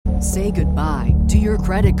Say goodbye to your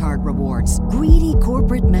credit card rewards. Greedy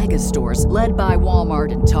corporate mega stores, led by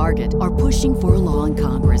Walmart and Target, are pushing for a law in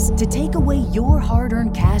Congress to take away your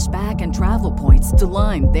hard-earned cash back and travel points to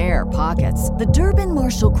line their pockets. The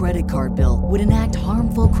Durbin-Marshall credit card bill would enact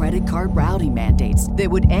harmful credit card routing mandates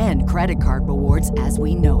that would end credit card rewards as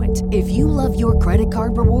we know it. If you love your credit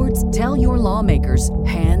card rewards, tell your lawmakers,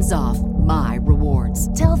 hands off my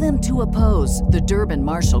rewards. Tell them to oppose the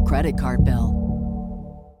Durbin-Marshall credit card bill.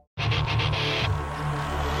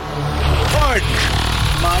 Pardon.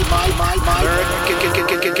 My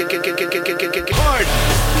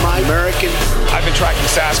American. I've been tracking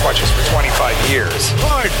Sasquatches for 25 years.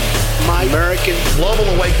 Pardon. My American. Global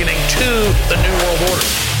awakening to the New World Order.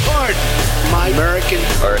 Pardon. My American.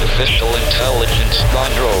 Artificial intelligence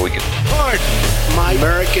android. Pardon. My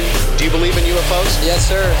American. Do you believe in UFOs? Yes,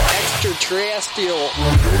 sir. Extraterrestrial.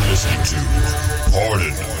 You're listening to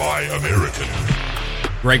Pardon My American.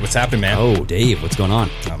 Greg, what's happening, man? Oh, Dave, what's going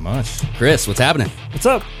on? Not much. Chris, what's happening? What's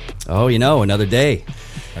up? Oh, another day.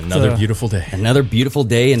 Another beautiful day. Another beautiful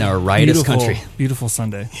day in our riotous country. Beautiful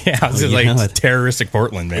Sunday. Yeah, it's like terroristic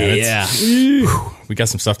Portland, man. Yeah. We got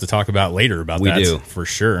some stuff to talk about later about that. We do. For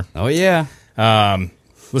sure. Oh, yeah.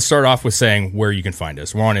 Let's start off with saying where you can find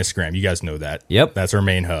us. We're on Instagram. You guys know that. Yep. That's our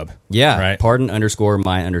main hub. Yeah. Right?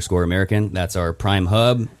 Pardon_my_American. That's our prime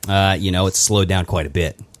hub. It's slowed down quite a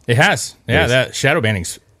bit. It has. Yeah, that shadow banning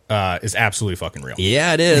is absolutely fucking real.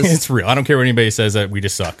 Yeah, it is. It's real. I don't care what anybody says that we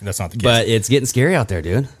just suck. That's not the case. But it's getting scary out there,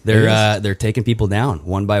 dude. They're taking people down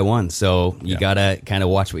one by one. So you gotta kind of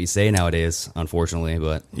watch what you say nowadays, unfortunately.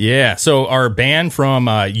 But yeah. So our ban from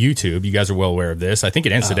YouTube, you guys are well aware of this. I think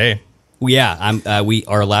it ends today. Yeah,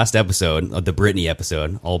 our last episode, the Britney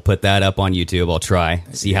episode, I'll put that up on YouTube. I'll try,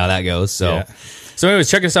 see how that goes. So. Yeah. So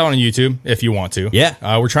anyways, check us out on YouTube if you want to. Yeah.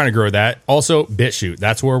 We're trying to grow that. Also, BitChute.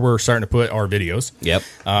 That's where we're starting to put our videos. Yep.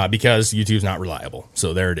 Because YouTube's not reliable.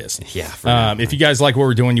 So there it is. Yeah. If you guys like what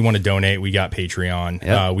we're doing, you want to donate, we got Patreon.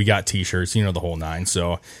 Yep. We got T-shirts, the whole nine.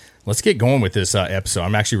 So let's get going with this episode.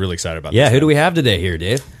 I'm actually really excited about this. Yeah, who do we have today here,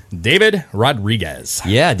 Dave? David Rodriguez.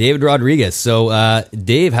 Yeah, David Rodriguez. So,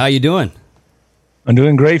 Dave, how you doing? I'm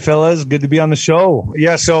doing great, fellas. Good to be on the show.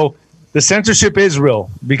 Yeah, so the censorship is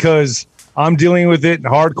real because I'm dealing with it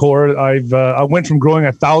hardcore. I went from growing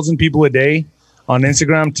 1,000 people a day on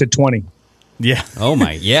Instagram to 20. Yeah. Oh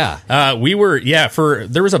my. Yeah.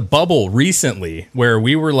 There was a bubble recently where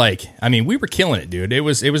we were we were killing it, dude. It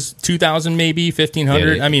was 2,000 maybe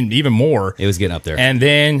 1,500. Yeah, even more. It was getting up there. And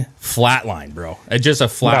then flatline, bro. Just a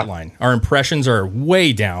flatline. Yeah. Our impressions are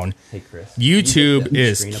way down. Hey, Chris. YouTube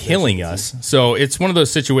is killing us. So it's one of those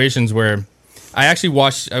situations where I actually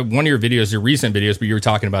watched one of your videos, your recent videos, but you were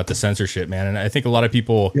talking about the censorship, man. And I think a lot of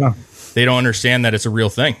people, they don't understand that it's a real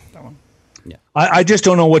thing. Yeah. I just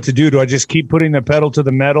don't know what to do. Do I just keep putting the pedal to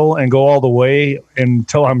the metal and go all the way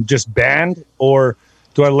until I'm just banned? Or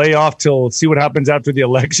do I lay off till see what happens after the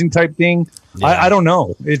election type thing? Yeah. I don't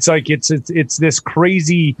know. It's like it's this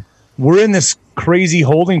crazy, we're in this crazy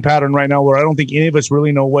holding pattern right now where I don't think any of us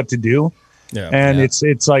really know what to do. Yeah. And it's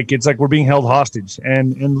like we're being held hostage.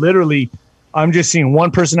 And literally I'm just seeing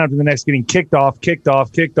one person after the next getting kicked off,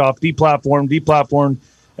 deplatformed.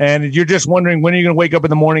 And you're just wondering, when are you going to wake up in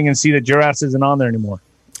the morning and see that your ass isn't on there anymore?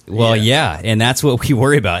 Well, yeah. And that's what we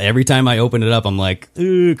worry about. Every time I open it up, I'm like,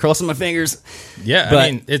 ooh, crossing my fingers. Yeah.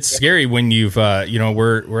 But it's scary when you've,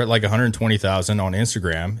 we're at like 120,000 on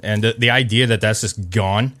Instagram. And the idea that that's just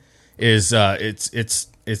gone is,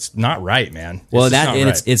 it's not right, man.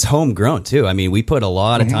 It's homegrown too. I mean, we put a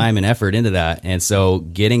lot of time and effort into that, and so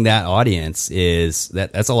getting that audience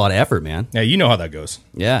that's a lot of effort, man. Yeah, you know how that goes.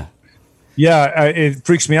 Yeah, it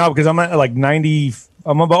freaks me out because I'm at like 90.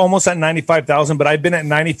 I'm about almost at 95,000, but I've been at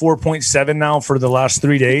 94.7 now for the last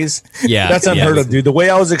 3 days. Yeah, that's unheard of, dude. The way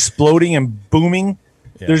I was exploding and booming,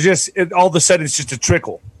 there's just all of a sudden it's just a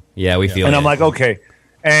trickle. Yeah, we feel. And I'm like, okay.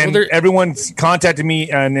 And everyone's contacted me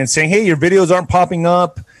and saying, "Hey, your videos aren't popping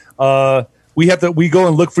up. We go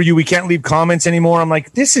and look for you. We can't leave comments anymore." I'm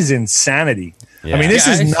like, this is insanity. Yeah. I mean, this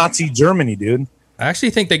is Nazi Germany, dude. I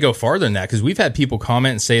actually think they go farther than that because we've had people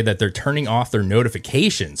comment and say that they're turning off their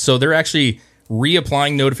notifications. So they're actually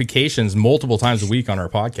reapplying notifications multiple times a week on our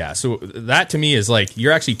podcast. So that to me is like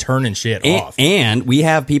you're actually turning shit off. And we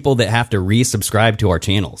have people that have to resubscribe to our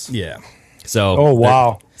channels. Yeah. So oh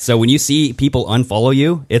wow. So when you see people unfollow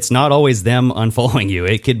you, it's not always them unfollowing you.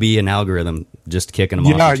 It could be an algorithm just kicking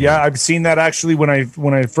them off. Yeah, I've seen that actually when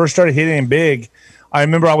I first started hitting big I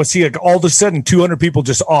remember I would see like all of a sudden 200 people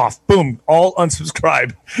just off, boom, all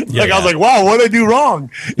unsubscribe. I was like, wow, what did I do wrong?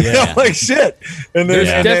 Yeah. Like shit. And then, There's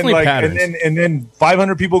patterns. and then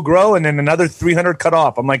 500 people grow, and then another 300 cut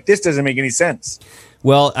off. I'm like, this doesn't make any sense.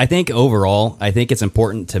 Well, I think overall, I think it's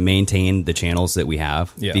important to maintain the channels that we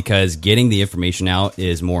have because getting the information out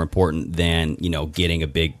is more important than, getting a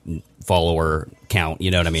big follower count. You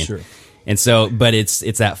know what I mean? Sure. And so, but it's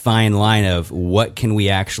that fine line of what can we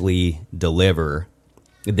actually deliver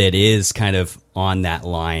that is kind of on that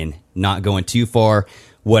line, not going too far.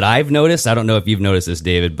 What I've noticed, I don't know if you've noticed this,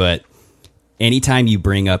 David, but anytime you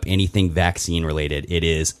bring up anything vaccine related, it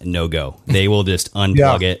is no-go. They will just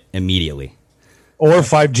unplug it immediately. Or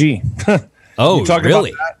 5G. Oh,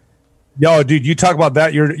 really? Yo, dude, you talk about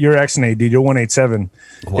that. You're XNA, dude. You're 187.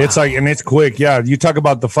 Wow. It's like, and it's quick. Yeah. You talk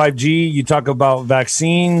about the 5G, you talk about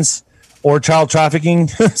vaccines or child trafficking.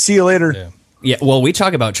 See you later. Yeah. Well, we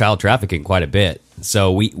talk about child trafficking quite a bit.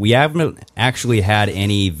 So we haven't actually had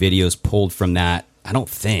any videos pulled from that. I don't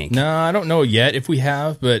think. No, I don't know yet if we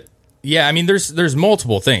have, but yeah, I mean, there's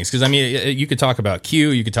multiple things because I mean, you could talk about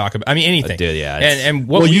Q, you could talk about, I mean, anything. Dude, yeah. And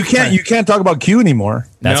what you can't talk about Q anymore.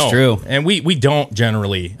 That's true. And we don't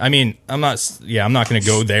generally. I mean, I'm not going to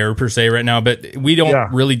go there per se right now, but we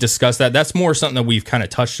don't really discuss that. That's more something that we've kind of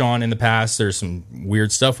touched on in the past. There's some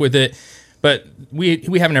weird stuff with it. But we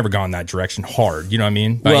haven't ever gone that direction hard, you know what I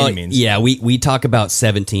mean? By any means. Yeah, we talk about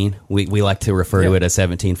 17. We like to refer to it as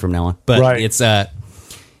 17 from now on. But it's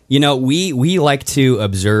we like to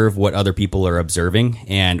observe what other people are observing,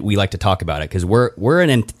 and we like to talk about it because we're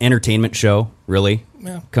an entertainment show, really.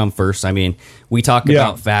 Yeah. Come first. I mean, we talk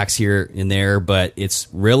about facts here and there, but it's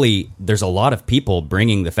really there's a lot of people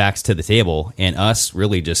bringing the facts to the table, and us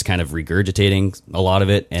really just kind of regurgitating a lot of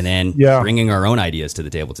it, and then bringing our own ideas to the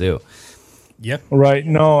table too. Yep. Right.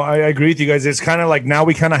 No, I agree with you guys. It's kind of like now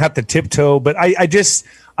we kind of have to tiptoe, but I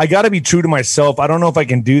got to be true to myself. I don't know if I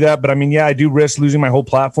can do that, but I mean, I do risk losing my whole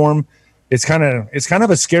platform. It's kind of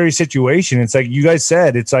a scary situation. It's like you guys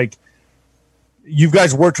said, it's like you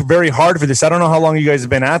guys worked very hard for this. I don't know how long you guys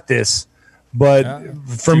have been at this, but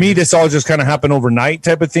for me, this all just kind of happened overnight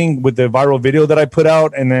type of thing with the viral video that I put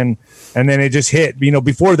out. And then it just hit,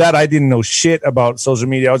 before that, I didn't know shit about social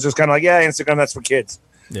media. I was just kind of like, Instagram, that's for kids.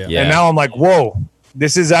 Yeah. And now I'm like, whoa,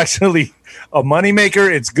 this is actually a moneymaker.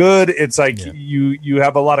 It's good. It's like you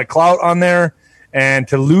have a lot of clout on there. And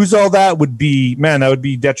to lose all that would be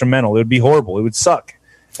detrimental. It would be horrible. It would suck.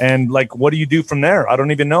 And like, what do you do from there? I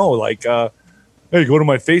don't even know. Like, hey, go to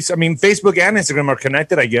my face. I mean, Facebook and Instagram are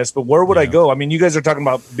connected, I guess. But where would I go? I mean, you guys are talking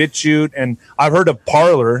about BitChute, and I've heard of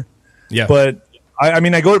Parler. Yeah. But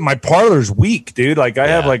I go to my Parler's weak, dude. Like, I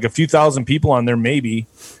have like a few thousand people on there, maybe.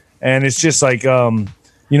 And it's just like,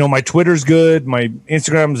 my Twitter's good, my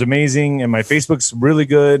Instagram is amazing, and my Facebook's really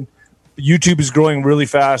good. YouTube is growing really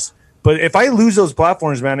fast. But if I lose those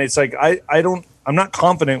platforms, man, it's like I'm not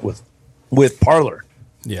confident with Parler.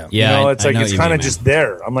 Yeah. It's like it's kind of just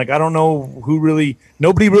there. I'm like, I don't know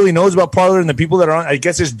nobody really knows about Parler, and the people that are on, I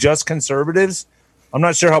guess it's just conservatives. I'm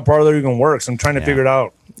not sure how Parler even works. I'm trying to figure it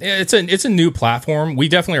out. Yeah, it's a new platform. We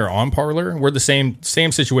definitely are on Parler. We're the same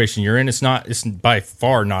situation you're in. It's by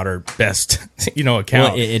far not our best, account.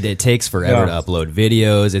 Well, it takes forever to upload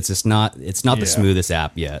videos. It's just not the smoothest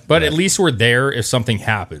app yet. But at least we're there if something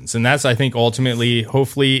happens. And that's, I think, ultimately,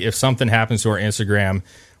 hopefully, if something happens to our Instagram,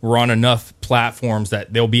 we're on enough platforms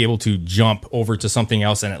that they'll be able to jump over to something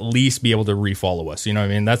else and at least be able to refollow us. You know what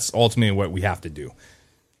I mean? That's ultimately what we have to do.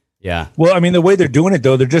 Yeah. Well, I mean, the way they're doing it,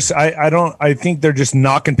 though, they're just, I think they're just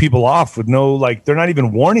knocking people off with they're not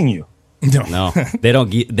even warning you. No, they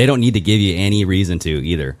don't need to give you any reason to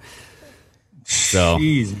either. So,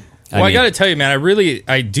 I got to tell you, man,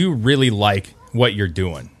 I do really like what you're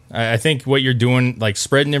doing. I think what you're doing, like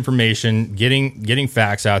spreading information, getting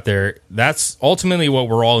facts out there, that's ultimately what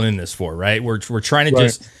we're all in this for, right? We're trying to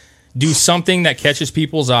just do something that catches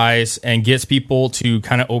people's eyes and gets people to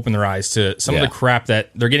kind of open their eyes to some of the crap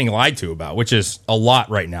that they're getting lied to about, which is a lot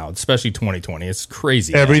right now, especially 2020. It's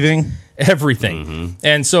crazy. Everything. Mm-hmm.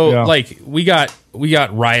 And so like we got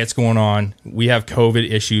riots going on. We have COVID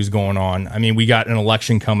issues going on. I mean, we got an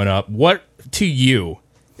election coming up. What to you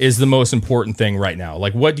is the most important thing right now?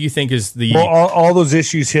 Like, what do you think is the... Well, all those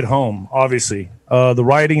issues hit home, obviously. The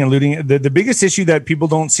rioting and looting. The biggest issue that people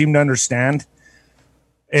don't seem to understand,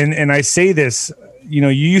 and I say this, you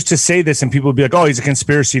used to say this and people would be like, oh, he's a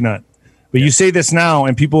conspiracy nut. But you say this now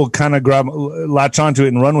and people kind of latch onto it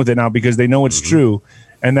and run with it now because they know it's true.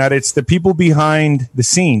 And that it's the people behind the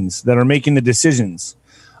scenes that are making the decisions.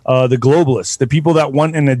 The globalists, the people that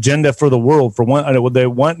want an agenda for the world, they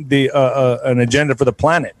want an agenda for the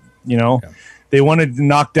planet. They want to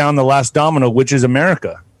knock down the last domino, which is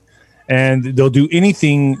America. And they'll do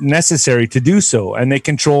anything necessary to do so. And they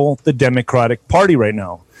control the Democratic Party right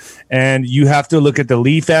now. And you have to look at the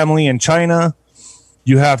Lee family in China.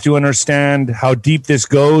 You have to understand how deep this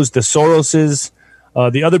goes. The Soroses,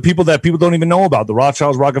 the other people that people don't even know about, the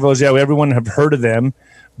Rothschilds, Rockefellers, yeah, everyone have heard of them.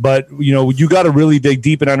 But, you got to really dig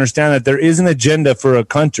deep and understand that there is an agenda for a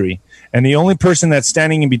country. And the only person that's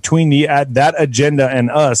standing in between that agenda and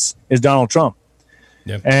us is Donald Trump.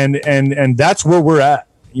 Yep. And that's where we're at.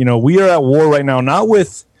 We are at war right now, not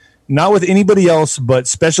with anybody else, but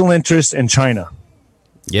special interests in China.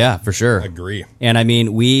 Yeah, for sure. Agree. And I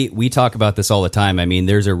mean, we talk about this all the time. I mean,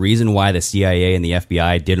 there's a reason why the CIA and the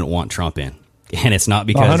FBI didn't want Trump in. And it's not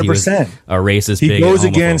because 100%. He was a racist. He goes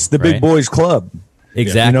against the big boys club.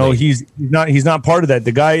 Exactly. He's not part of that.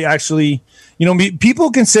 The guy actually, people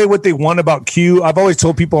can say what they want about Q. I've always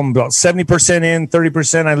told people I'm about 70% in,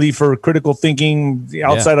 30% I leave for critical thinking,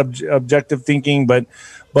 outside objective thinking. But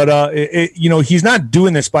he's not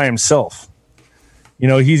doing this by himself.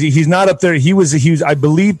 He's not up there. He was. I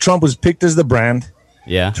believe Trump was picked as the brand,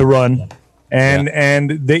 to run,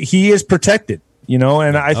 and he is protected. And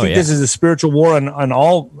I think this is a spiritual war on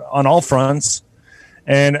all fronts.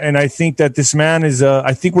 And I think that this man is.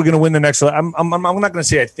 I think we're going to win the next. I'm not going to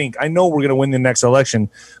say I think. I know we're going to win the next election,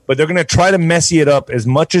 but they're going to try to messy it up as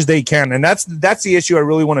much as they can, and that's the issue I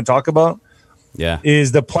really want to talk about. Yeah,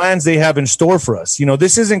 is the plans they have in store for us.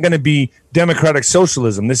 This isn't going to be democratic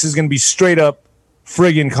socialism. This is going to be straight up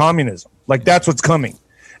friggin' communism. Like that's what's coming,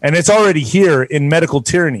 and it's already here in medical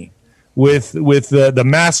tyranny, with the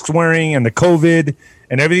masks wearing and the COVID.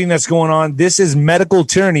 And everything that's going on, this is medical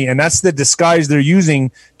tyranny, and that's the disguise they're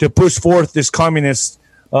using to push forth this communist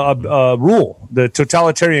rule. The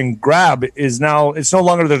totalitarian grab it's no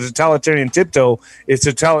longer the totalitarian tiptoe, it's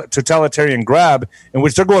a totalitarian grab, in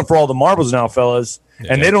which they're going for all the marbles now, fellas,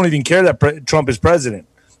 and they don't even care that Trump is president.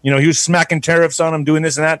 He was smacking tariffs on him, doing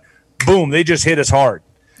this and that. Boom, they just hit us hard.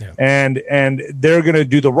 Yeah. And they're going to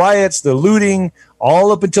do the riots, the looting,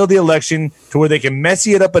 all up until the election, to where they can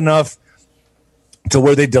messy it up enough to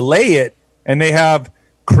where they delay it, and they have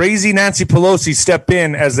crazy Nancy Pelosi step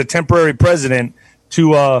in as the temporary president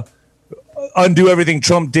to undo everything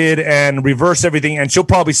Trump did and reverse everything, and she'll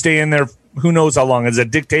probably stay in there who knows how long. As a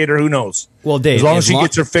dictator, who knows? Well, Dave, as long as she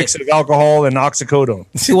gets her fix of alcohol and oxycodone.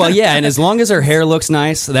 Well, yeah, and as long as her hair looks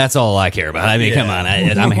nice, that's all I care about. I mean, come on,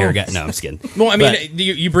 I'm a hair guy. No, I'm just kidding. Well, I mean,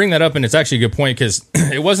 you bring that up, and it's actually a good point, because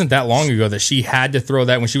it wasn't that long ago that she had to throw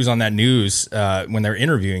that when she was on that news, when they were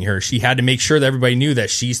interviewing her. She had to make sure that everybody knew that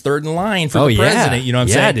she's third in line for the president. You know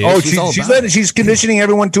what I'm saying? Dude, she's conditioning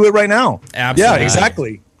everyone to it right now. Absolutely. Yeah,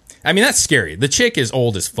 exactly. I mean, that's scary. The chick is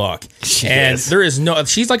old as fuck, there is no.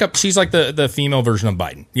 She's like the female version of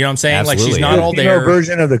Biden. You know what I'm saying? Absolutely. Like she's not all there. Female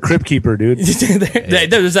version of the Crypt Keeper, dude.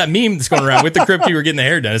 There's that meme that's going around with the Crypt Keeper getting the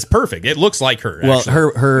hair done. It's perfect. It looks like her. Well,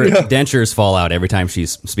 her dentures fall out every time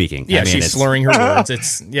she's speaking. Yeah, she's slurring her words.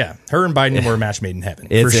 It's her and Biden were a match made in heaven.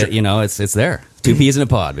 It's for sure. It's there. Two peas in a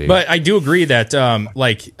pod, baby. But I do agree that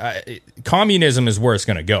communism is where it's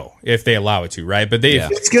going to go if they allow it to, right? But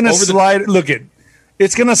it's going to slide.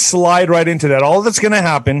 It's going to slide right into that. All that's going to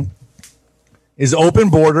happen is open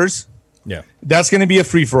borders. Yeah. That's going to be a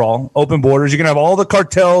free-for-all. Open borders. You're going to have all the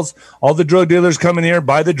cartels, all the drug dealers coming here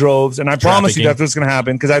by the droves. And I promise you that's what's going to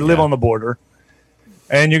happen, because I live on the border.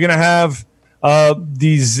 And you're going to have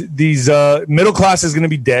these middle class is going to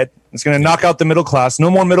be dead. It's going to knock out the middle class. No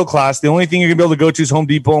more middle class. The only thing you're going to be able to go to is Home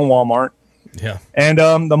Depot and Walmart. Yeah. And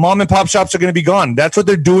the mom and pop shops are going to be gone. That's what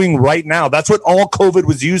they're doing right now. That's what all COVID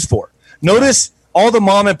was used for. Notice all the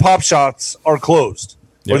mom and pop shops are closed,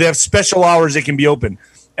 or they have special hours they can be open.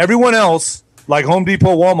 Everyone else, like Home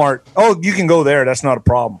Depot, Walmart, you can go there. That's not a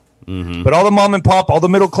problem. Mm-hmm. But all the mom and pop, all the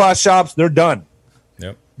middle class shops, they're done.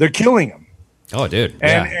 Yep. They're killing them. Oh, dude.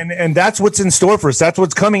 And that's what's in store for us. That's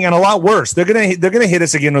what's coming, and a lot worse. They're gonna hit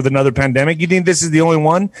us again with another pandemic. You think this is the only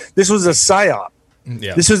one? This was a psyop.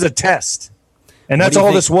 Yeah. This was a test. And that's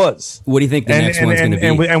all this was. What do you think the next one's going to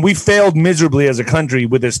be? And we failed miserably as a country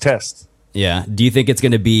with this test. Yeah. Do you think it's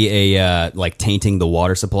going to be a tainting the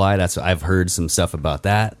water supply? I've heard some stuff about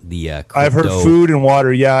that. I've heard food and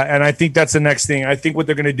water. Yeah, and I think that's the next thing. I think what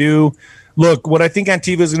they're going to do. Look, what I think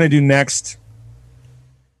Antifa is going to do next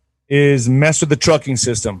is mess with the trucking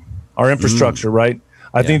system, our infrastructure. Right.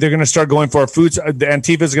 I think they're going to start going for our foods. The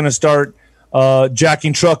Antifa is going to start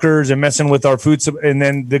jacking truckers and messing with our food, and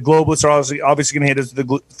then the globalists are obviously going to hit us with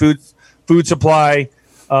the food supply.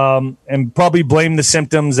 And probably blame the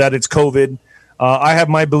symptoms that it's COVID. I have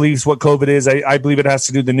my beliefs what COVID is. I believe it has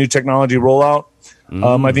to do with the new technology rollout.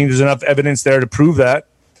 I think there's enough evidence there to prove that.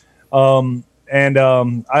 And And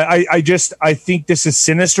I think this is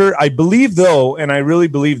sinister. I believe, though, and I really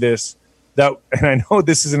believe this, that, and I know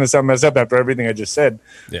this is going to sound messed up after everything I just said,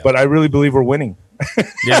 but I really believe we're winning.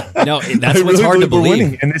 Yeah, no, that's what's hard to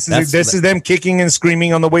believe. And this is them kicking and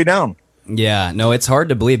screaming on the way down. Yeah, no, it's hard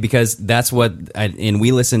to believe because that's what, and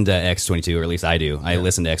we listen to X22, or at least I do. I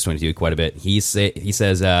listen to X22 quite a bit. He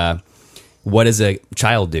says, what does a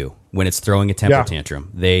child do when it's throwing a temper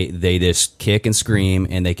tantrum? They just kick and scream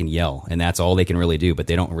and they can yell, and that's all they can really do. But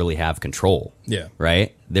they don't really have control. Yeah,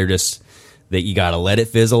 right. They're just that you got to let it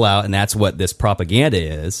fizzle out, and that's what this propaganda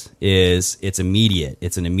is. It's immediate.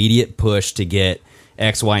 It's an immediate push to get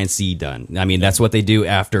X, Y, and Z done. I mean, that's what they do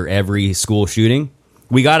after every school shooting.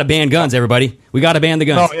 We got to ban guns, everybody. We got to ban the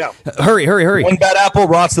guns. Oh, yeah. Hurry. One bad apple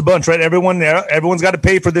rots the bunch, right? Everyone's got to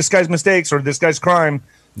pay for this guy's mistakes or this guy's crime.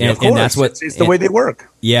 And that's what it's the way they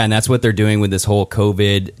work. Yeah, and that's what they're doing with this whole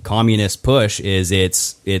COVID communist push. Is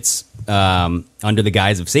it's under the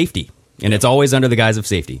guise of safety, and it's always under the guise of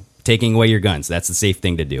safety. Taking away your guns, that's the safe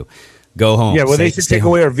thing to do. Go home. Yeah, well, they should take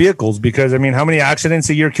away our vehicles because, I mean, how many accidents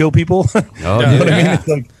a year kill people? That's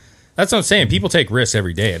what I'm saying. People take risks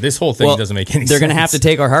every day. This whole thing doesn't make any sense. They're going to have to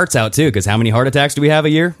take our hearts out, too, because how many heart attacks do we have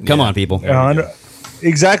a year? Come on, people.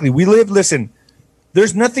 Exactly. Listen,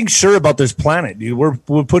 there's nothing sure about this planet, dude.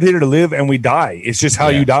 We're put here to live, and we die. It's just how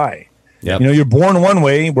you die. Yep. You know, you're born one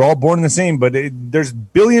way. We're all born the same, but there's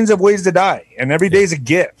billions of ways to die, and every day is a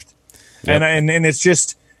gift. Yep. And it's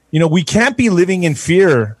just... You know, we can't be living in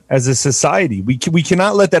fear as a society. We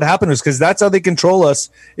cannot let that happen to us because that's how they control us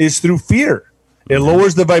is through fear. It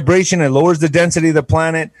lowers the vibration. It lowers the density of the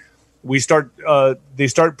planet. They start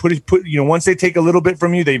putting once they take a little bit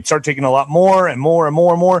from you, they start taking a lot more and more and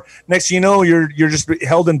more and more. Next thing you know, you're just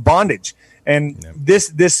held in bondage. And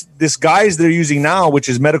this guise they're using now, which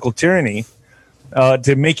is medical tyranny,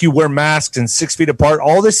 to make you wear masks and 6 feet apart.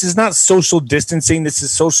 All this is not social distancing. This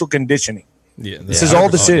is social conditioning. Yeah, this is all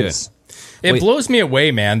this is. It blows me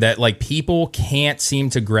away, man, that like people can't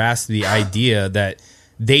seem to grasp the idea that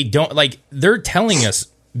they don't like they're telling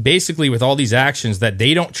us basically with all these actions that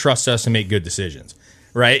they don't trust us to make good decisions,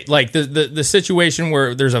 right? Like the situation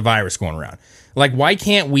where there's a virus going around. Like, why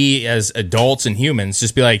can't we as adults and humans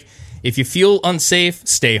just be like, if you feel unsafe,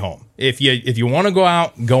 stay home. If you want to go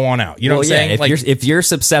out, go on out. You know what I'm saying? If you're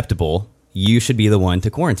susceptible, you should be the one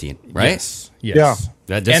to quarantine, right? Yes. Yeah.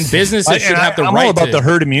 And businesses should have the right. I'm all about the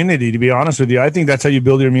herd immunity, to be honest with you. I think that's how you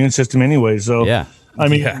build your immune system anyway. So, I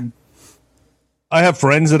mean, I have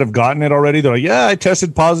friends that have gotten it already. They're like, yeah, I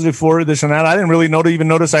tested positive for it, this and that. I didn't really even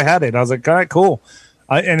notice I had it. I was like, all right, cool.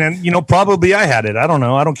 And then, probably I had it. I don't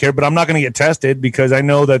know. I don't care. But I'm not going to get tested because I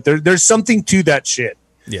know that there's something to that shit.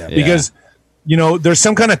 Yeah. Because, there's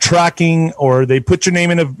some kind of tracking or they put your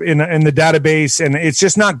name in the database and it's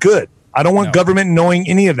just not good. I don't want government knowing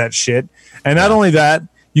any of that shit. And not only that,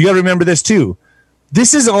 you got to remember this too.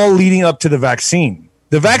 This is all leading up to the vaccine.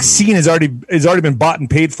 The vaccine has already been bought and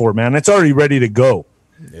paid for, man. It's already ready to go.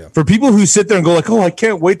 Yeah. For people who sit there and go like, "Oh, I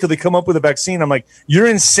can't wait till they come up with a vaccine," I'm like, "You're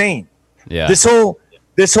insane." Yeah. This whole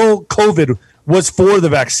COVID was for the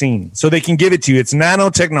vaccine, so they can give it to you. It's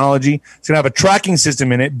nanotechnology. It's gonna have a tracking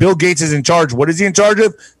system in it. Bill Gates is in charge. What is he in charge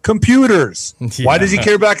of? Computers. Yeah. Why does he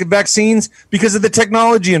care about vaccines? Because of the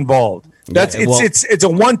technology involved. It's a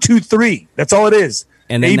 1, 2, 3. That's all it is.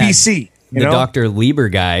 And then ABC. The Dr. Lieber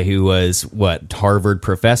guy who was Harvard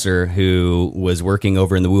professor who was working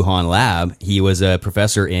over in the Wuhan lab. He was a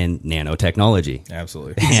professor in nanotechnology.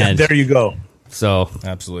 Absolutely. And there you go. So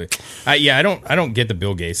absolutely. I don't get the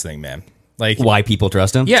Bill Gates thing, man. Like why people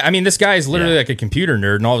trust him? Yeah, I mean, this guy is literally like a computer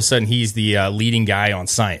nerd, and all of a sudden he's the leading guy on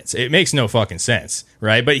science. It makes no fucking sense,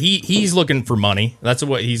 right? But he's looking for money. That's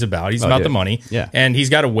what he's about. He's about the money. Yeah, and he's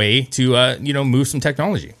got a way to move some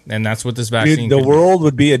technology, and that's what this vaccine. Dude, the world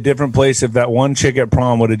would be a different place if that one chick at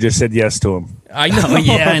prom would have just said yes to him. I know.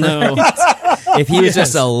 Yeah, I know. If he was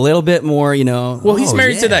just a little bit more, Well, he's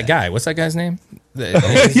married to that guy. What's that guy's name?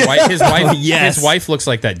 His wife looks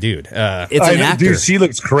like that dude. It's an actor. Dude, she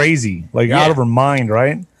looks crazy, out of her mind,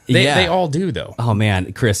 right? They all do, though. Oh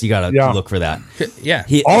man, Chris, you gotta look for that. Yeah,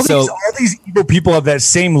 all these evil people have that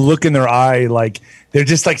same look in their eye, like they're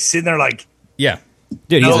just like sitting there, like dude,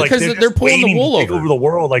 because they're pulling the wool over the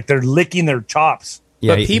world, like they're licking their chops.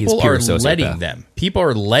 Yeah, but people are letting them. People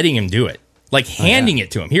are letting him do it. Like handing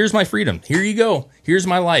it to him. Here's my freedom. Here you go. Here's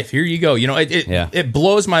my life. Here you go. It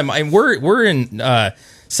blows my mind. We're in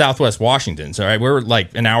Southwest Washington. So we're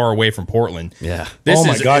like an hour away from Portland. Yeah. Oh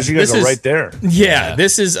my gosh, you guys are right there. Yeah.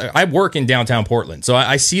 This is. I work in downtown Portland, so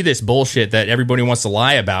I see this bullshit that everybody wants to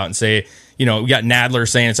lie about and say. We got Nadler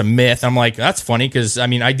saying it's a myth. I'm like, that's funny because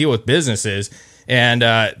I deal with businesses. And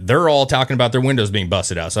they're all talking about their windows being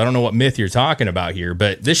busted out. So I don't know what myth you're talking about here,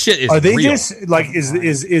 but this shit is Are they real. just like is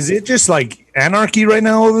it just like anarchy right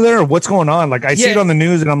now over there? Or what's going on? Like I see it on the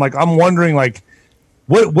news, and I'm wondering like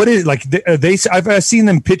what is like I've seen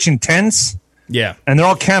them pitching tents. Yeah. And they're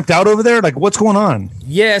all camped out over there? Like, what's going on?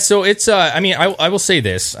 Yeah, so it's, I mean, I will say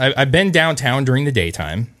this. I've been downtown during the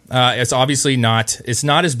daytime. It's obviously it's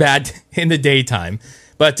not as bad in the daytime.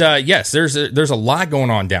 But, yes, there's a lot going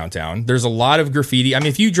on downtown. There's a lot of graffiti. I mean,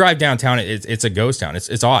 if you drive downtown, it's a ghost town.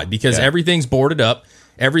 It's odd because everything's boarded up.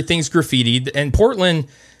 Everything's graffitied. And Portland,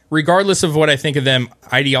 regardless of what I think of them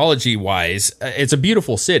ideology-wise, it's a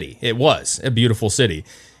beautiful city. It was a beautiful city.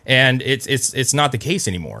 And it's not the case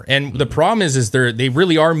anymore. And the problem is they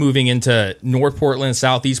really are moving into North Portland,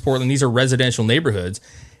 Southeast Portland. These are residential neighborhoods.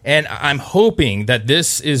 And I'm hoping that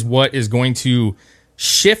this is what is going to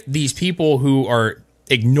shift these people who are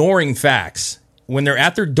ignoring facts when they're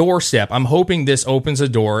at their doorstep. I'm hoping this opens a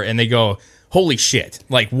door and they go, holy shit.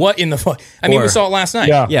 Like, what in the fuck? I mean, we saw it last night.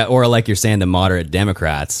 Yeah, or like you're saying, the moderate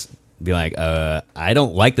Democrats be like, I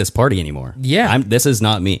don't like this party anymore. Yeah. This is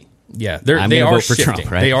not me. Yeah, they are shifting. Trump,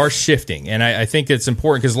 right? They are shifting, and I think it's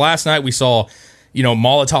important because last night we saw,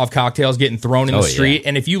 Molotov cocktails getting thrown in the street,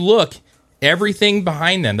 and if you look, everything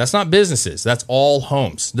behind them, that's not businesses, that's all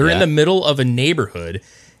homes. They're in the middle of a neighborhood.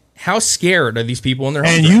 How scared are these people in their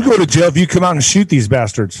homes? And you go to jail if you come out and shoot these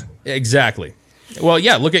bastards. Exactly. Well,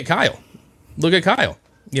 yeah, look at Kyle.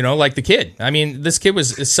 Like the kid. I mean, this kid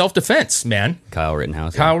was self-defense, man. Kyle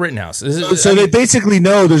Rittenhouse. So they basically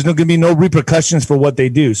know there's going to be no repercussions for what they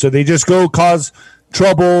do. So they just go cause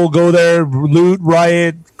trouble, go there, loot,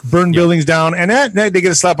 riot, burn buildings down, and they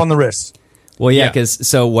get a slap on the wrist. Well, yeah, because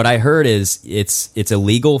so what I heard is it's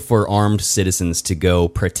illegal for armed citizens to go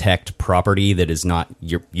protect property that is not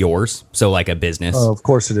yours, so like a business. Oh, of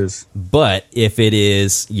course it is. But if it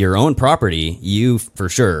is your own property, you for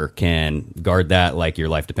sure can guard that like your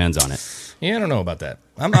life depends on it. Yeah, I don't know about that.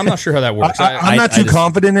 I'm not sure how that works. I'm not too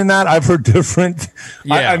confident in that. I've heard different.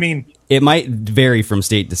 Yeah. I mean, it might vary from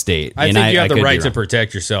state to state. I think you have the right to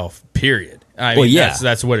protect yourself, period. I mean,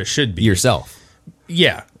 that's what it should be. Yourself.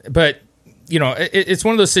 Yeah, but... it's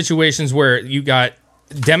one of those situations where you got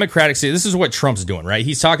Democratic. This is what Trump's doing, right?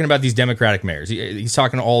 He's talking about these Democratic mayors. He's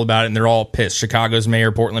talking all about it, and they're all pissed. Chicago's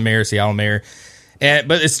mayor, Portland mayor, Seattle mayor.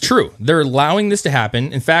 But it's true. They're allowing this to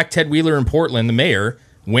happen. In fact, Ted Wheeler in Portland, the mayor,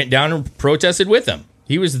 went down and protested with them.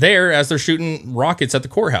 He was there as they're shooting rockets at the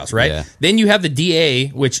courthouse, right? Yeah. Then you have the DA,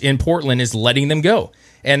 which in Portland is letting them go.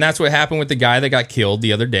 And that's what happened with the guy that got killed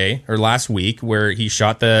the other day or last week, where he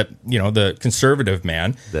shot the conservative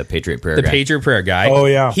man, the Patriot Prayer guy. Oh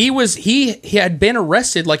yeah, he had been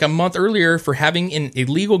arrested like a month earlier for having an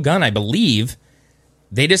illegal gun, I believe.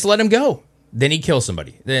 They just let him go. Then he kills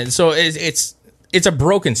somebody. So it's a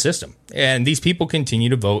broken system, and these people continue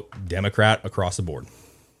to vote Democrat across the board.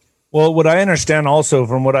 Well, what I understand also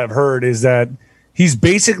from what I've heard is that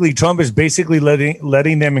Trump is basically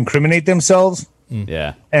letting them incriminate themselves.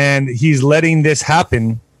 Yeah. And he's letting this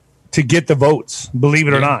happen to get the votes, believe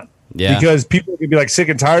it or not. Yeah. Because people are going to be like sick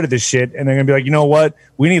and tired of this shit. And they're going to be like, you know what?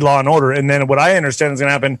 We need law and order. And then what I understand is going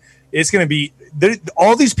to happen, it's going to be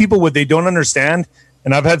all these people, what they don't understand.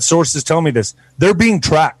 And I've had sources tell me this. They're being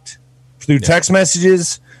tracked through text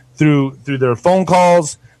messages, through their phone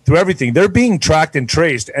calls, through everything. They're being tracked and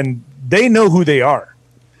traced, and they know who they are.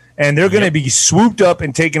 And they're going to be swooped up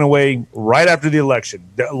and taken away right after the election.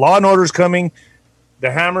 The law and order is coming. The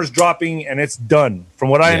hammer's dropping, and it's done, from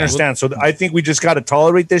what I understand. So I think we just got to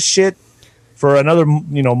tolerate this shit for another,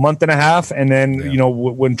 month and a half, and then,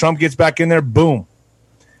 when Trump gets back in there, boom,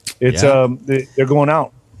 it's they're going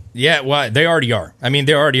out. Yeah, well, they already are. I mean,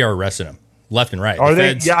 they already are arresting him left and right. Are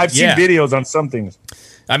they? Yeah, I've seen videos on some things.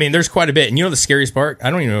 I mean, there's quite a bit. And the scariest part, I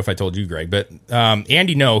don't even know if I told you, Greg, but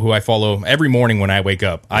Andy No, who I follow every morning when I wake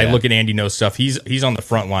up, I look at Andy No's stuff. He's on the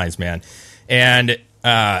front lines, man. And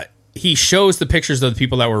he shows the pictures of the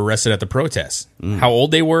people that were arrested at the protests, how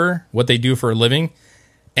old they were, what they do for a living.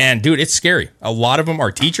 And, dude, it's scary. A lot of them are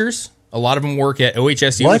teachers. A lot of them work at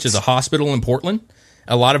OHSU, which is a hospital in Portland.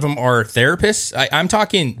 A lot of them are therapists. I'm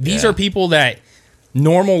talking, these are people that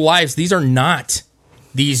normal lives, these are not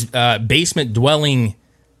these basement-dwelling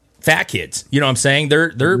fat kids. You know what I'm saying?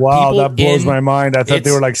 They're wow, that blows my mind. I thought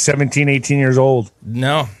they were like 17, 18 years old.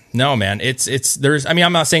 No, man.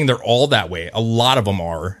 I'm not saying they're all that way. A lot of them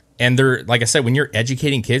are. And they're, like I said, when you're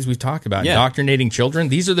educating kids, we've talked about indoctrinating children.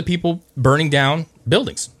 These are the people burning down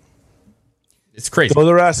buildings. It's crazy. Throw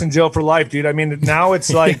their ass in jail for life, dude. I mean, now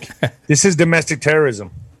it's like, this is domestic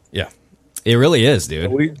terrorism. Yeah. It really is,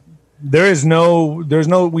 dude. We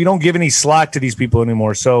don't give any slack to these people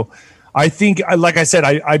anymore. So I think, like I said,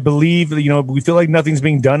 I believe, we feel like nothing's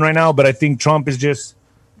being done right now, but I think Trump is just,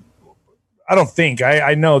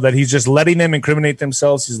 I know that he's just letting them incriminate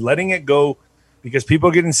themselves. He's letting it go because people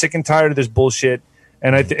are getting sick and tired of this bullshit.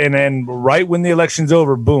 And then right when the election's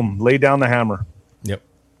over, boom, lay down the hammer. Yep.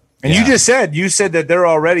 And you said that they're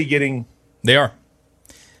already getting. They are.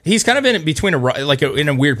 He's kind of in between in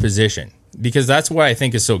a weird position, because that's why I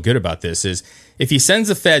think is so good about this is if he sends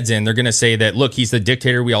the feds in, they're going to say that, look, he's the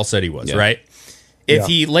dictator we all said he was, right? If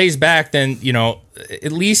he lays back, then,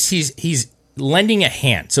 at least he's lending a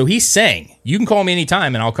hand. So he's saying, you can call me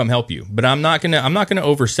anytime and I'll come help you, but I'm not going to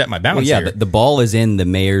overstep my bounds here. The ball is in the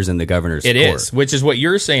mayor's and the governor's court. It is, which is what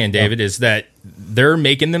you're saying, David, is that they're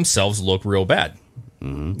making themselves look real bad.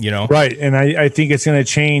 Mm-hmm. Right, and I think it's going to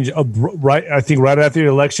change. Right after the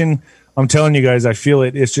election, I'm telling you guys, I feel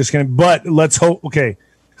it. It's just going to. But let's hope. Okay,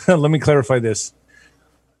 let me clarify this.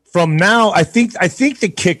 From now, I think the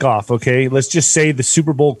kickoff. Okay, let's just say the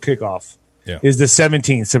Super Bowl kickoff is the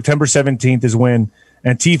 17th. September 17th is when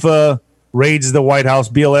Antifa raids the White House,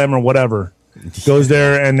 BLM or whatever, goes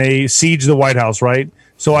there and they siege the White House. Right.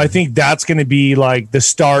 So I think that's going to be like the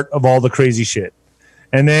start of all the crazy shit,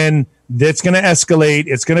 and then that's going to escalate.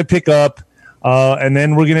 It's going to pick up. And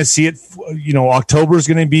then we're going to see it. October is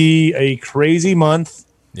going to be a crazy month.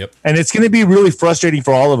 Yep. And it's going to be really frustrating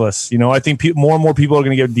for all of us. I think more and more people are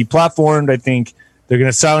going to get deplatformed. I think they're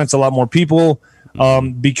going to silence a lot more people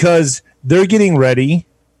because they're getting ready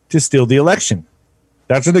to steal the election.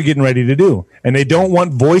 That's what they're getting ready to do. And they don't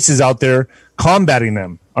want voices out there combating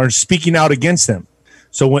them or speaking out against them.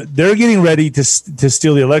 So when they're getting ready to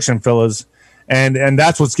steal the election, fellas, and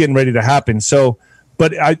that's what's getting ready to happen. So,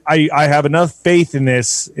 but I have enough faith in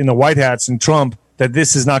this, in the White Hats and Trump, that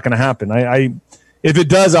this is not going to happen. If it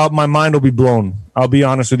does, my mind will be blown. I'll be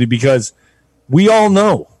honest with you, because we all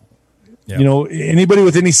know, anybody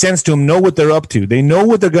with any sense to them know what they're up to. They know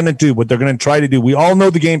what they're going to do, what they're going to try to do. We all know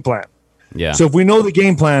the game plan. Yeah. So if we know the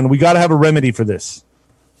game plan, we got to have a remedy for this.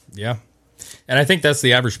 Yeah. And I think that's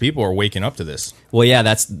the average people are waking up to this. Well, yeah,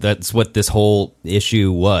 that's what this whole issue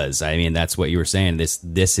was. I mean, that's what you were saying.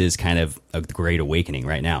 This is kind of a great awakening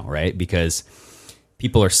right now, right? Because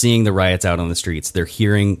people are seeing the riots out on the streets. They're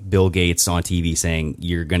hearing Bill Gates on TV saying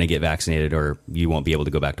you're going to get vaccinated or you won't be able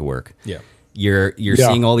to go back to work. Yeah. You're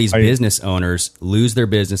seeing all these business owners lose their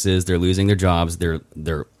businesses. They're losing their jobs.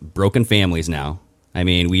 They're broken families now. I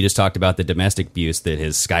mean, we just talked about the domestic abuse that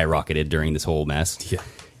has skyrocketed during this whole mess. Yeah.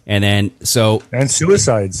 And then and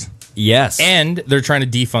suicides. Yes. And they're trying to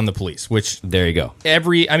defund the police, which there you go.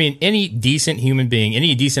 Any decent human being,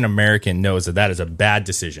 any decent American knows that is a bad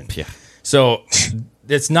decision. Yeah. So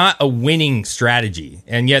it's not a winning strategy,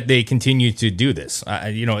 and yet they continue to do this.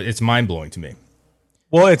 It's mind blowing to me.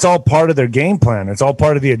 Well, it's all part of their game plan. It's all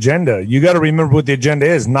part of the agenda. You got to remember what the agenda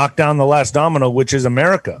is: knock down the last domino, which is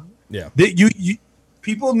America. Yeah.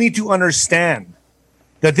 People need to understand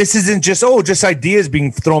that this isn't just ideas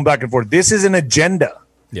being thrown back and forth. This is an agenda.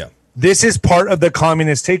 Yeah. This is part of the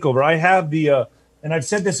communist takeover. I have and I've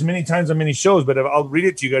said this many times on many shows, but I'll read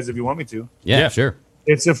it to you guys if you want me to. Yeah, sure.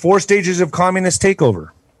 It's the 4 stages of communist takeover.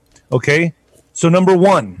 Okay? So number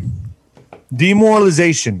 1,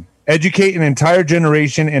 demoralization. Educate an entire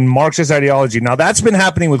generation in Marxist ideology. Now, that's been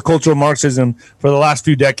happening with cultural Marxism for the last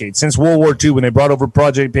few decades, since World War II, when they brought over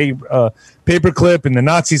Project Paperclip and the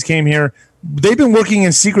Nazis came here. They've been working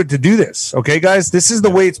in secret to do this. Okay, guys? This is the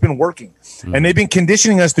way it's been working. Mm-hmm. And they've been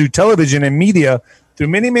conditioning us through television and media through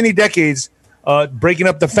many, many decades, breaking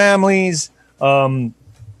up the families, the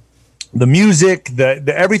music,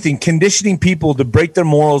 the everything, conditioning people to break their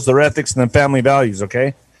morals, their ethics, and their family values,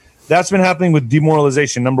 okay? That's been happening with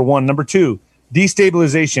demoralization, number 1. Number 2,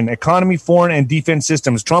 destabilization, economy, foreign, and defense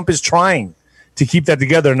systems. Trump is trying to keep that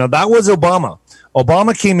together. Now, that was Obama.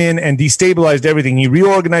 Obama came in and destabilized everything. He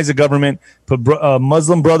reorganized the government, put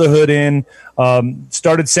Muslim Brotherhood in,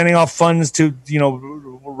 started sending off funds to,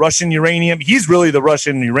 Russian uranium. He's really the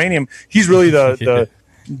Russian uranium. He's really the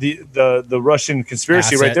Russian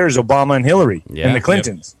conspiracy right there is Obama and Hillary and the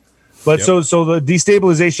Clintons. Yep. But so the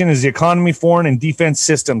destabilization is the economy, foreign, and defense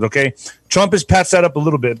systems, okay? Trump has patched that up a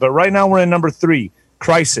little bit, but right now we're in number 3,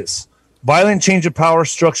 crisis, violent change of power,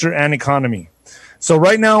 structure, and economy. So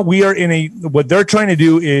right now we are in what they're trying to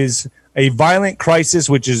do is a violent crisis,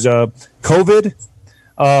 which is COVID,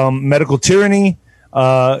 medical tyranny,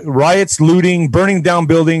 riots, looting, burning down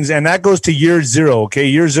buildings, and that goes to year 0, okay?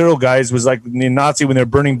 Year 0, guys, was like the Nazi when they're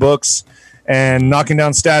burning books and knocking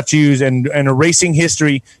down statues and erasing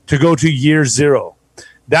history to go to year 0.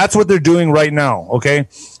 That's what they're doing right now, okay?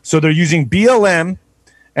 So they're using BLM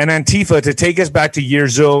and Antifa to take us back to year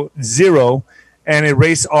 0 and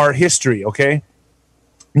erase our history, okay?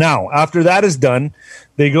 Now, after that is done,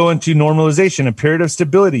 they go into normalization, a period of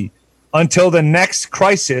stability, until the next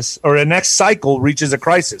crisis or the next cycle reaches a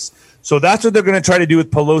crisis. So that's what they're going to try to do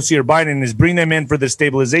with Pelosi or Biden, is bring them in for the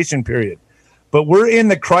stabilization period. But we're in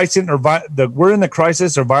the crisis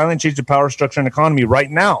or violent change of power, structure, and economy right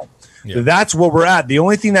now. Yeah. That's where we're at. The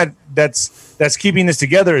only thing that's keeping this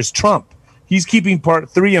together is Trump. He's keeping part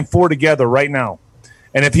 3 and 4 together right now.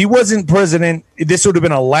 And if he wasn't president, this would have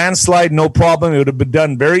been a landslide, no problem. It would have been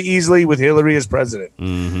done very easily with Hillary as president.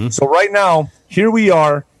 Mm-hmm. So right now, here we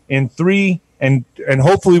are in 3, and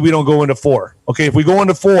hopefully we don't go into 4. Okay, if we go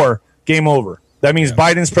into 4, game over. That means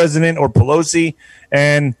Biden's president or Pelosi,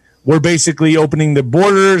 and we're basically opening the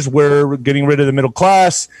borders. We're getting rid of the middle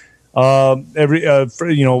class.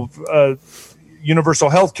 Universal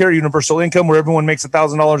health care, universal income, where everyone makes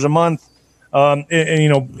 $1,000 a month.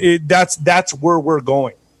 That's where we're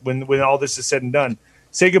going when all this is said and done.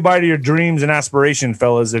 Say goodbye to your dreams and aspirations,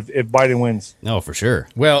 fellas, if Biden wins. No, for sure.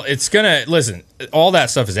 Well, it's gonna listen. All that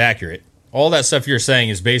stuff is accurate. All that stuff you're saying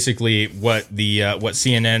is basically what the what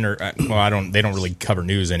CNN or they don't really cover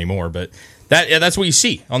news anymore, but that's what you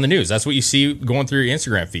see on the news. That's what you see going through your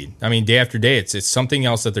Instagram feed. I mean, day after day, it's something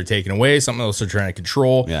else that they're taking away, something else they're trying to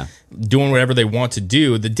control, doing whatever they want to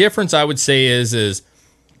do. The difference, I would say, is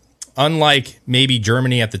unlike maybe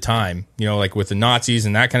Germany at the time, like with the Nazis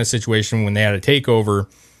and that kind of situation when they had a takeover,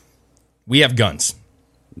 we have guns.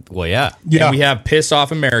 Well, yeah. And we have pissed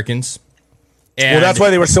off Americans. And that's why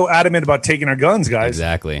they were so adamant about taking our guns, guys.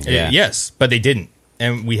 Exactly. Yeah. Yes, but they didn't,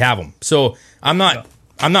 and we have them. So I'm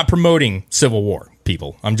not promoting civil war,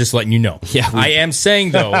 people. I'm just letting you know. Yeah, I am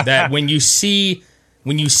saying though that when you see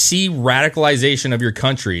radicalization of your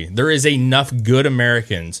country, there is enough good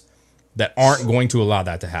Americans that aren't going to allow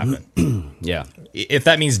that to happen. Yeah. If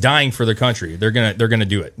that means dying for their country, they're gonna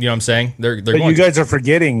do it. You know what I'm saying? They're but you guys are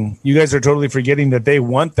forgetting. You guys are totally forgetting that they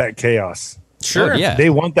want that chaos. Sure. Yeah.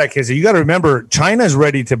 They want that chaos. You got to remember, China's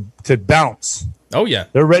ready to bounce. Oh yeah.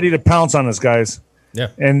 They're ready to pounce on us, guys. Yeah.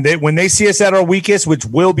 And when they see us at our weakest, which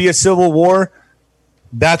will be a civil war,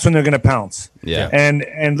 that's when they're going to pounce. Yeah.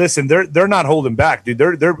 And listen, they're not holding back, dude.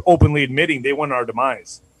 They're openly admitting they want our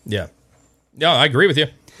demise. Yeah. No, I agree with you.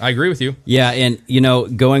 Yeah,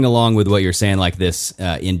 and going along with what you're saying, like this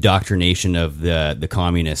indoctrination of the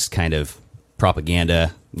communist kind of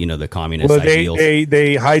propaganda, the communist ideals.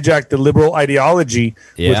 They hijacked the liberal ideology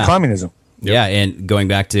with communism. Yeah, and going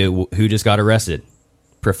back to who just got arrested,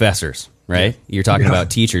 professors, right? You're talking about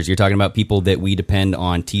teachers. You're talking about people that we depend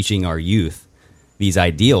on teaching our youth these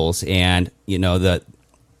ideals, and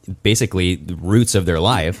basically the roots of their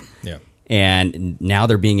life. Yeah. And now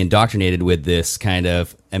they're being indoctrinated with this kind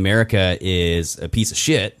of America is a piece of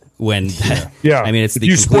shit. When yeah, I mean, it's if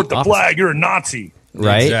you support the flag, you're a Nazi,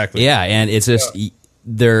 right? Exactly. Yeah, and it's just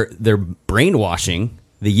they're brainwashing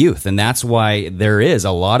the youth, and that's why there is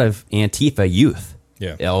a lot of Antifa youth.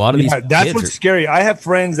 Yeah, a lot of these. That's what's scary. I have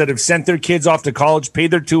friends that have sent their kids off to college,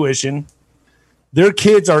 paid their tuition. Their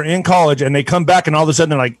kids are in college, and they come back, and all of a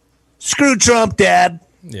sudden they're like, "Screw Trump, Dad."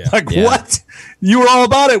 Yeah. What? You were all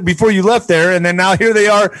about it before you left there, and then now here they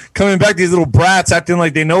are coming back, these little brats acting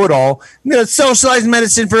like they know it all. Socialized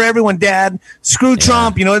medicine for everyone, Dad. Screw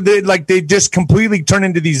Trump. They just completely turn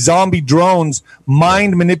into these zombie drones,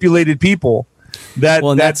 mind manipulated people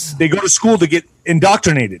that they go to school to get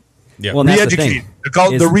indoctrinated. Yeah. Well, re-educated. They're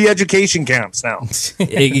called the re-education camps now.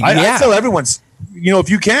 I tell everyone, if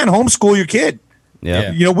you can, homeschool your kid.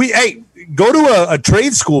 Yeah. Go to a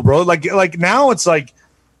trade school, bro. Like now it's like,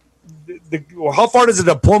 how far does a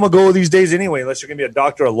diploma go these days anyway? Unless you're gonna be a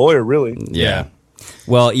doctor or a lawyer, really. Yeah.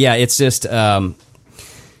 Well, yeah. It's just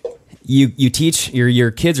you teach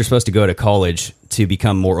your kids are supposed to go to college to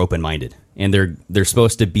become more open minded, and they're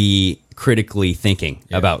supposed to be critically thinking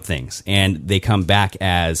about things, and they come back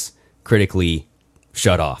as critically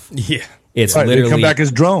shut off. Yeah. It's literally they come back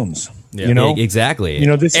as drones. Yeah. Exactly.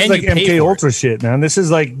 This is like MK Ultra shit, man. This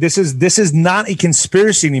is not a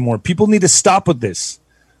conspiracy anymore. People need to stop with this.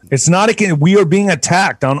 It's not we are being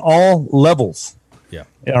attacked on all levels. Yeah.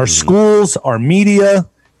 Our schools, our media,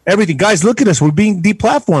 everything. Guys, look at us. We're being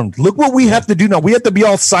deplatformed. Look what we have to do now. We have to be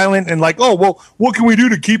all silent and like, oh, well, what can we do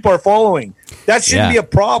to keep our following? That shouldn't be a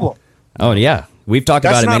problem. Oh, yeah. We've talked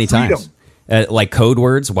about it many times. Like code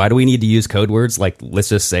words. Why do we need to use code words? Like, let's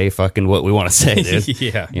just say fucking what we want to say, dude.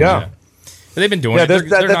 Yeah. But they've been doing it. They're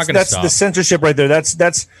not going to That's stop. the censorship right there.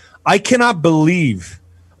 That's. I cannot believe.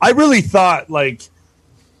 I really thought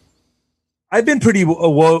I've been pretty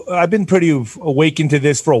awakened to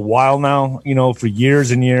this for a while now. For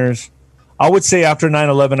years and years. I would say after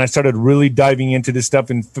 9/11, I started really diving into this stuff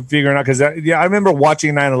and figuring out because I remember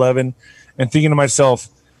watching 9/11 and thinking to myself,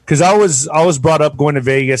 because I was brought up going to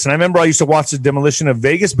Vegas, and I remember I used to watch the demolition of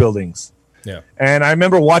Vegas buildings. Yeah. And I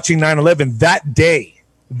remember watching 9/11 that day,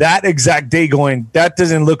 that exact day, going, that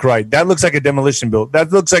doesn't look right. That looks like a demolition build.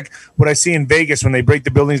 That looks like what I see in Vegas when they break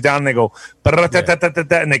the buildings down and they go,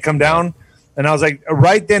 and they come down. And I was like,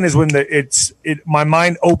 right then is when my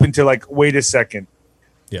mind opened to like, wait a second.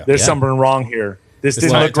 Yeah. There's something wrong here. This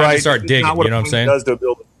didn't look right. Start digging, you know what I'm saying? Does to a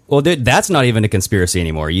building. Well, dude, that's not even a conspiracy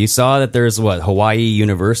anymore. You saw that there's Hawaii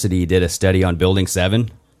University did a study on Building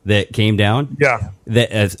 7 that came down. Yeah.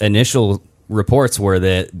 The initial reports were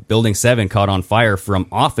that Building 7 caught on fire from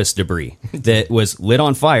office debris that was lit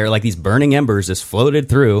on fire, like these burning embers just floated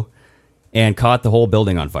through and caught the whole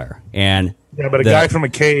building on fire. And but a guy from a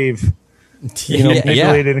cave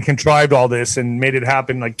manipulated and contrived all this and made it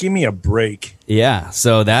happen. Like, give me a break. Yeah,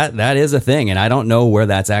 so that is a thing, and I don't know where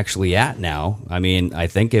that's actually at now. I mean, I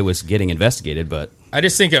think it was getting investigated, but I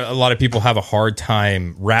just think a lot of people have a hard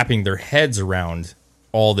time wrapping their heads around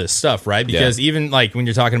all this stuff, right? Because even like when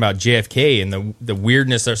you're talking about JFK and the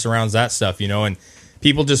weirdness that surrounds that stuff, and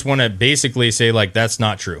people just want to basically say like, that's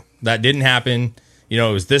not true. That didn't happen. It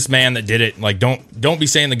was this man that did it. Like, don't be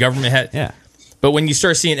saying the government had. Yeah. But when you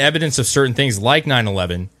start seeing evidence of certain things like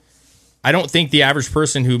 9/11, I don't think the average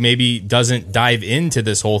person who maybe doesn't dive into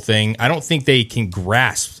this whole thing, I don't think they can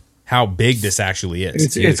grasp how big this actually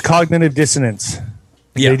is. It's cognitive dissonance.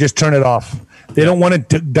 Yeah. They just turn it off. They don't want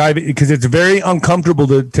to dive in because it's very uncomfortable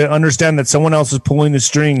to understand that someone else is pulling the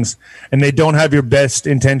strings and they don't have your best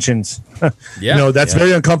intentions. That's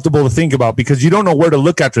very uncomfortable to think about because you don't know where to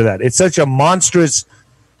look after that. It's such a monstrous,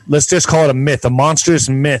 let's just call it a myth, a monstrous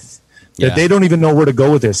myth. That they don't even know where to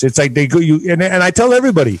go with this. It's like they go and I tell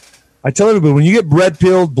everybody when you get red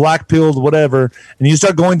pilled, black pilled, whatever, and you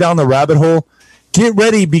start going down the rabbit hole, get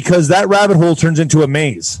ready because that rabbit hole turns into a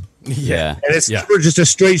maze. Yeah. And it's never just a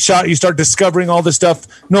straight shot. You start discovering all this stuff.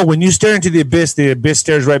 No, when you stare into the abyss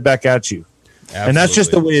stares right back at you. Absolutely. And that's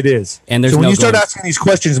just the way it is. And so when you start asking these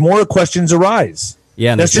questions, more questions arise.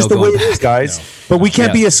 Yeah, that's just the way it is, guys. No. But we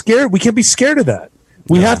can't be scared. We can't be scared of that.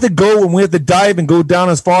 We have to go and we have to dive and go down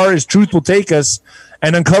as far as truth will take us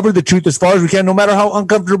and uncover the truth as far as we can, no matter how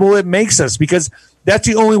uncomfortable it makes us, because that's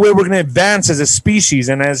the only way we're going to advance as a species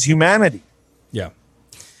and as humanity. Yeah.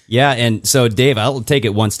 Yeah. And so, Dave, I'll take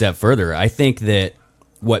it one step further. I think that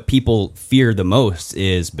what people fear the most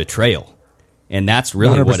is betrayal. And that's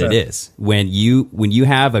really 100%. What it is. When you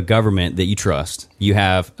have a government that you trust, you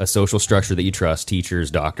have a social structure that you trust, teachers,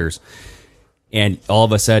 doctors, and all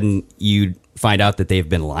of a sudden you find out that they've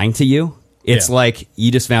been lying to you. It's like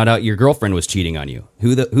you just found out your girlfriend was cheating on you.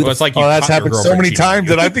 It's like that's happened so many times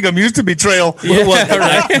that I think I'm used to betrayal.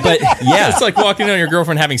 Right? But it's like walking on your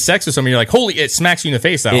girlfriend having sex with somebody. You're like, holy! It smacks you in the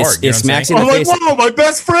face that hard. It smacks you in the face. Like, whoa, my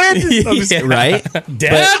best friend, right?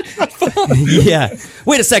 Dad. Yeah.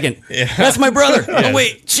 Wait a second. Yeah. That's my brother. Oh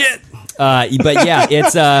wait, shit. But yeah,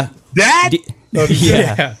 it's Dad.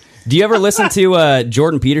 Do you ever listen to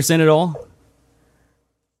Jordan Peterson at all?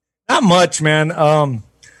 Not much, man.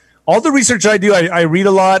 All the research I do, I read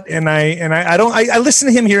a lot, and I listen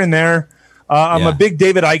to him here and there. I'm a big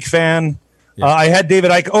David Icke fan. Yeah. I had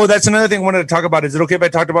David Icke. Oh, that's another thing I wanted to talk about. Is it okay if I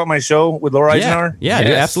talked about my show with Laura Eisenhower? Yeah, yes.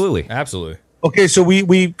 Dude, absolutely. Absolutely. Okay, so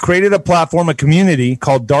we created a platform, a community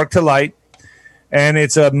called Dark to Light, and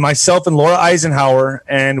it's myself and Laura Eisenhower,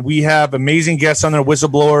 and we have amazing guests on there,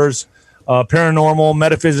 whistleblowers, paranormal,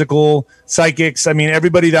 metaphysical, psychics. I mean,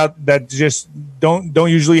 everybody that just don't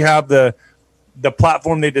usually have the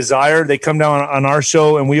platform they desire. They come down on our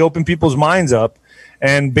show and we open people's minds up,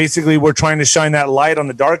 and basically we're trying to shine that light on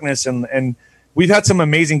the darkness. And we've had some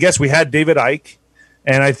amazing guests. We had David Icke,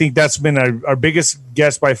 and I think that's been our biggest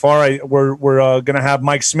guest by far. We're going to have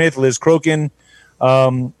Mike Smith, Liz Crokin,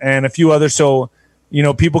 and a few others. So,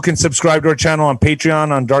 people can subscribe to our channel on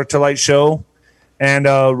Patreon on Dark to Light Show and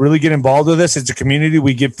really get involved with us. It's a community.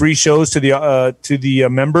 We give free shows to the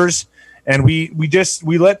members. And we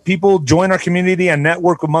let people join our community and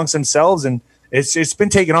network amongst themselves, and it's been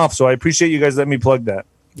taken off. So I appreciate you guys letting me plug that.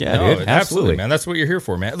 Yeah, dude, absolutely, man. That's what you're here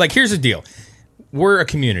for, man. Like, here's the deal: we're a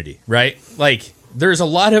community, right? Like, there's a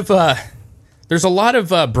lot of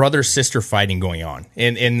brother sister fighting going on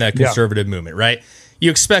in the conservative movement, right?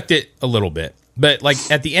 You expect it a little bit, but like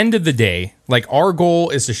at the end of the day, like our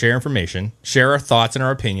goal is to share information, share our thoughts and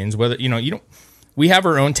our opinions. Whether you don't. We have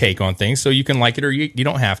our own take on things, so you can like it or you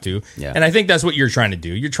don't have to. Yeah. And I think that's what you're trying to do.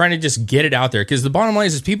 You're trying to just get it out there, because the bottom line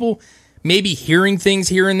is people may be hearing things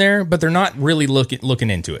here and there, but they're not really looking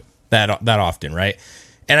into it that often, right?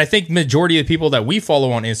 And I think majority of the people that we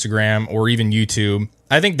follow on Instagram or even YouTube,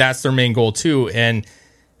 I think that's their main goal too. And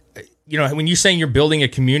you know, when you're saying you're building a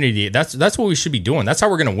community, that's what we should be doing. That's how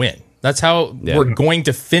we're going to win. That's how we're going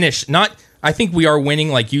to finish. I think we are winning,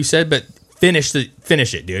 like you said, but finish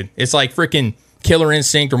it, dude. It's like freaking Killer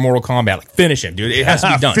Instinct or Mortal Kombat. Like, finish him, dude. It has to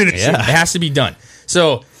be done. It has to be done.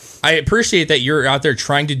 So I appreciate that you're out there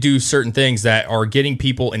trying to do certain things that are getting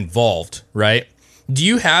people involved, right? Do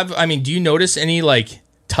you notice any like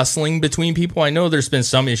tussling between people? I know there's been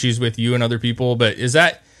some issues with you and other people, but is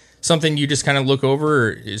that something you just kind of look over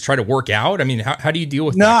or is try to work out? I mean, how do you deal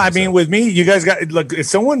with that? No, I mean, with me, you guys got, look, if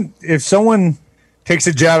someone takes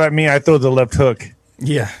a jab at me, I throw the left hook.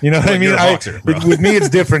 Yeah. You know what I mean? Boxer, with me, it's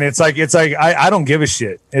different. It's like I don't give a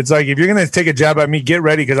shit. It's like, if you're going to take a jab at me, get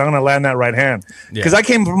ready, because I'm going to land that right hand. Because I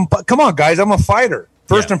came from, come on, guys, I'm a fighter.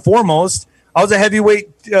 First and foremost, I was a heavyweight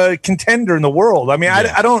contender in the world. I mean,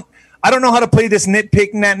 I don't know how to play this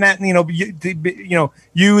nitpick,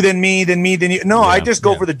 you, then me, then you. No, I just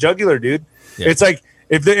go for the jugular, dude. Yeah. It's like,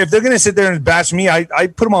 if they're going to sit there and bash me, I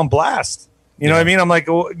put them on blast. You know what I mean? I'm like,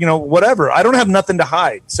 whatever. I don't have nothing to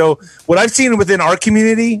hide. So what I've seen within our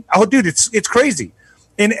community, dude, it's crazy.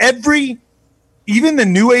 In even the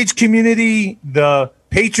New Age community, the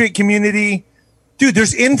Patriot community, dude,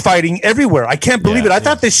 there's infighting everywhere. I can't believe it. I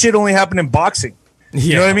thought this shit only happened in boxing.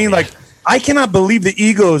 You know what I mean? Like, I cannot believe the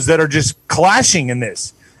egos that are just clashing in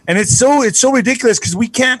this. And it's so ridiculous because we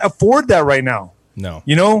can't afford that right now. No.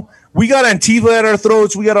 You know, we got Antifa at our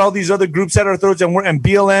throats. We got all these other groups at our throats, and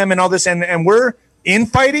BLM and all this, and we're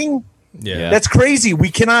infighting. Yeah. That's crazy. We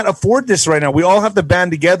cannot afford this right now. We all have to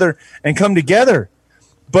band together and come together.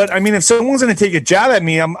 But I mean, if someone's going to take a jab at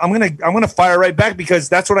me, I'm gonna fire right back, because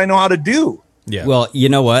that's what I know how to do. Yeah. Well, you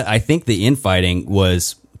know what? I think the infighting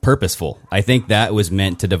was purposeful. I think that was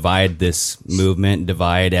meant to divide this movement,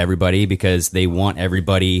 divide everybody, because they want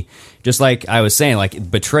everybody, just like I was saying, like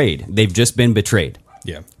betrayed. They've just been betrayed.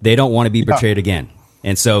 Yeah. They don't want to be betrayed again.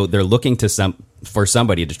 And so they're looking for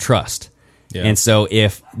somebody to trust. Yeah. And so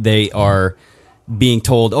if they are being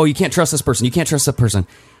told, oh, you can't trust this person, you can't trust that person,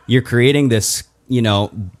 you're creating this,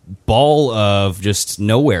 ball of just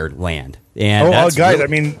nowhere land. And guys, really, I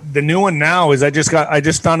mean, the new one now is I just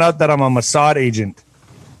found out that I'm a Mossad agent.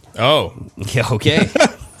 Oh, yeah, okay.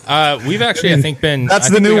 We've actually, I think, that's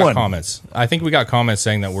the new one. Comments. I think we got comments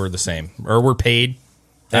saying that we're the same, or we're paid.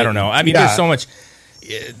 I don't know. I mean, there's so much.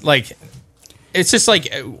 Like, it's just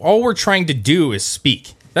like all we're trying to do is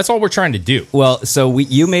speak. That's all we're trying to do. Well, so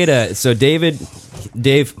Dave on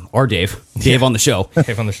the show.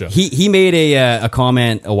 Dave on the show. He made a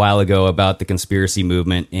comment a while ago about the conspiracy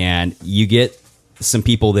movement, and you get some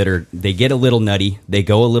people they get a little nutty, they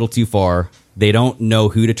go a little too far, they don't know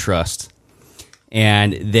who to trust,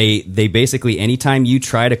 and they basically, anytime you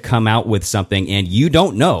try to come out with something and you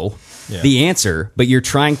don't know the answer, but you're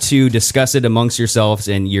trying to discuss it amongst yourselves,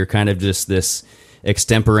 and you're kind of just this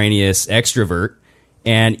extemporaneous extrovert,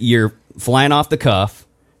 and you're flying off the cuff,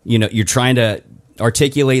 you're trying to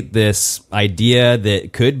articulate this idea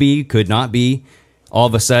that could be, could not be, all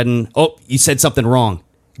of a sudden, oh, you said something wrong.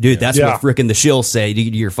 Dude, that's what frickin' the shills say.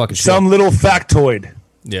 You're fucking shill. Some little factoid.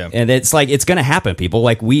 Yeah. And it's like, it's going to happen, people.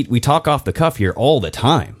 Like, we talk off the cuff here all the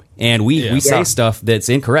time. And we say stuff that's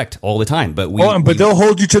incorrect all the time. But they'll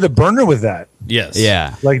hold you to the burner with that. Yes.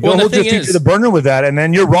 Yeah. Like, they'll hold your feet to the burner with that, and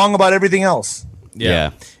then you're wrong about everything else.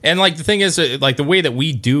 Yeah. And like, the thing is, like, the way that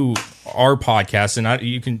we do our podcast, and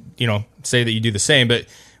you can, say that you do the same, but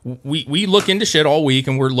we look into shit all week,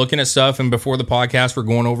 and we're looking at stuff, and before the podcast we're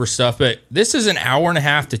going over stuff, but this is an hour and a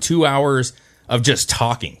half to 2 hours of just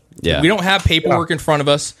talking. Yeah. We don't have paperwork in front of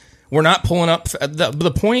us. We're not pulling up.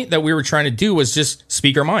 The point that we were trying to do was just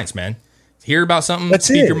speak our minds, man. Hear about something,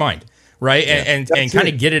 speak your mind, right? Yeah, and kind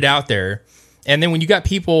of get it out there. And then when you got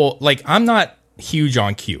people, like, I'm not huge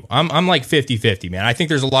on Q. I'm like 50-50, man. I think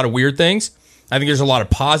there's a lot of weird things. I think there's a lot of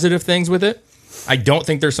positive things with it. I don't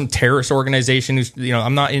think there's some terrorist organization who's,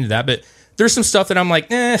 I'm not into that, but there's some stuff that I'm like,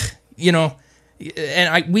 and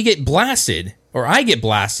we get blasted, or I get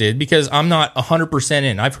blasted, because I'm not 100%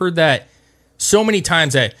 in. I've heard that so many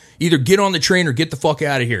times, that either get on the train or get the fuck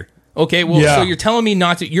out of here. Okay, well, so you're telling me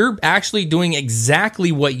not to. You're actually doing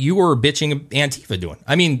exactly what you were bitching Antifa doing.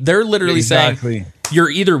 I mean, they're literally saying you're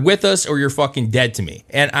either with us or you're fucking dead to me.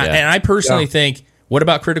 And I personally think, what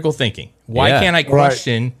about critical thinking? Why can't I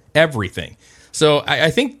question everything? So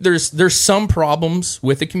I think there's some problems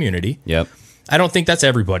with the community. Yep. I don't think that's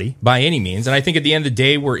everybody by any means. And I think at the end of the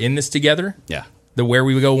day, we're in this together. Yeah. The where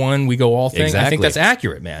we go one, we go all thing. Exactly. I think that's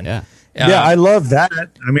accurate, man. Yeah. I love that.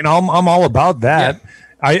 I mean, I'm all about that. Yeah.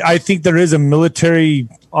 I think there is a military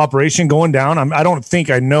operation going down. I don't think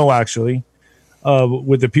I know, actually,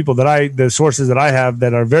 with the people the sources that I have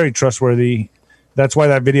that are very trustworthy. That's why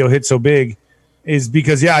that video hit so big. is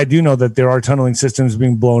because, I do know that there are tunneling systems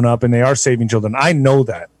being blown up and they are saving children. I know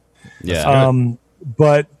that. Yeah.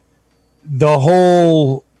 But the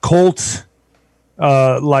whole cult,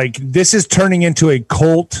 this is turning into a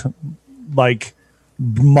cult,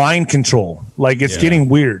 mind control. It's getting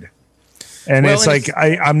weird. And it's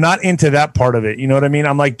I'm not into that part of it. You know what I mean?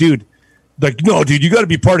 I'm like, dude, no, dude, you got to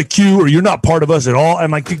be part of Q or you're not part of us at all. I'm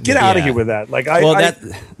like, dude, get out of here with that. That's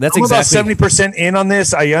I'm exactly about 70% in on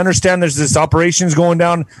this. I understand there's this operations going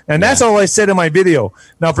down, and that's all I said in my video.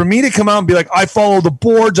 Now, for me to come out and be like, I follow the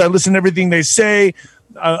boards, I listen to everything they say,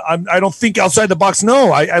 I don't think outside the box.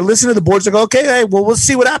 No, I listen to the boards. I go, okay, hey, well, we'll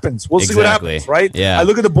see what happens. We'll see what happens, right? Yeah. I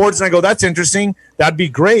look at the boards and I go, that's interesting. That'd be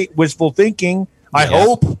great. Wishful thinking. I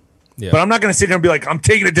hope. Yeah. But I'm not going to sit here and be like, I'm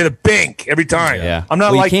taking it to the bank every time. Yeah. I'm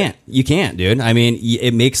not You can't, dude. I mean,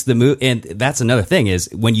 it makes the move. And that's another thing is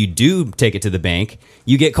when you do take it to the bank,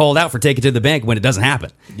 you get called out for taking it to the bank when it doesn't happen.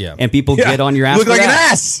 Yeah. And people get on your ass. Look for like that.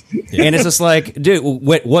 an ass. Yeah. And it's just like, dude,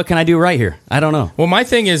 what can I do right here? I don't know. Well, my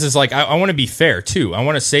thing is I want to be fair too. I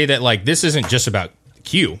want to say that this isn't just about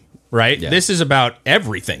Q, right? Yeah. This is about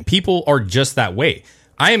everything. People are just that way.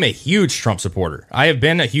 I am a huge Trump supporter. I have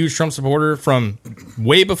been a huge Trump supporter from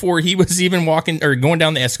way before he was even walking or going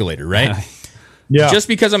down the escalator, right? Yeah. Just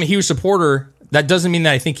because I'm a huge supporter, that doesn't mean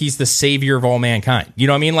that I think he's the savior of all mankind. You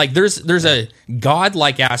know what I mean? There's a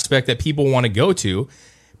godlike aspect that people want to go to,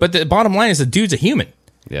 but the bottom line is the dude's a human.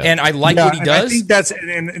 Yeah. And I like what he does. I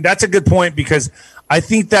think that's a good point because I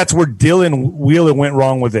think that's where Dylan Wheeler went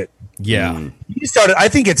wrong with it. Yeah. I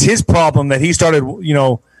think it's his problem that he started,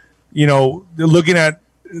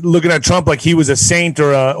 looking at Trump like he was a saint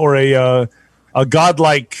or a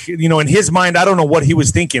godlike, in his mind. I don't know what he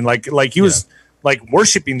was thinking. Like he was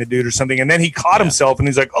worshiping the dude or something. And then he caught himself and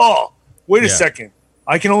he's like, oh, wait a second.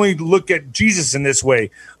 I can only look at Jesus in this way.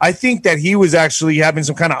 I think that he was actually having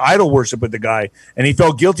some kind of idol worship with the guy and he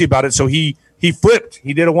felt guilty about it. So he flipped.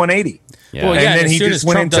 He did a 180. Yeah. Well, and then he just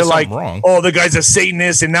went into wrong. Oh, the guy's a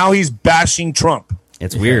Satanist. And now he's bashing Trump.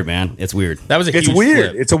 It's weird, man. It's weird. That was It's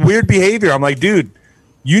weird. Flip. It's a weird behavior. I'm like, dude,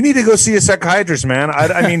 you need to go see a psychiatrist, man.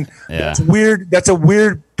 I mean, That's weird. That's a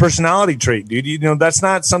weird personality trait, dude. That's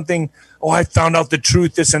not something. Oh, I found out the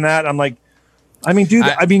truth, this and that. I'm like, I mean, dude.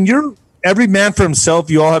 You're every man for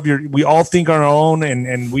himself. You all have we all think on our own,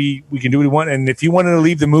 and we can do what we want. And if you wanted to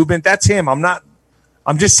leave the movement, that's him.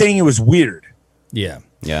 I'm just saying it was weird. Yeah,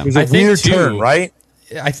 yeah. It was a weird turn, right?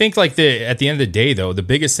 I think at the end of the day, though, the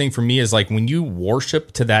biggest thing for me is when you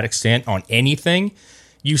worship to that extent on anything,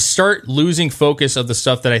 you start losing focus of the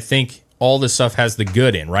stuff that I think all this stuff has the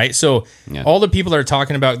good in, right? So all the people that are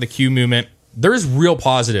talking about the Q movement, there's real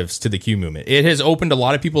positives to the Q movement. It has opened a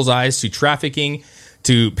lot of people's eyes to trafficking,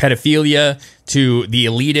 to pedophilia, to the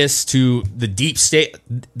elitists, to the deep state.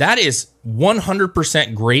 That is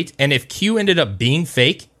 100% great. And if Q ended up being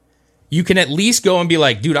fake, you can at least go and be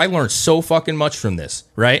like, dude, I learned so fucking much from this,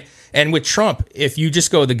 right? And with Trump, if you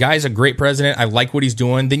just go, the guy's a great president, I like what he's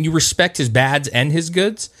doing, then you respect his bads and his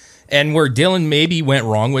goods. And where Dylan maybe went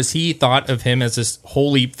wrong was he thought of him as this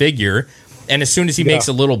holy figure. And as soon as he makes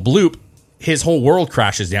a little bloop, his whole world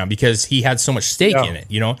crashes down because he had so much stake in it,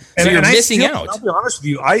 So you're missing out. I'll be honest with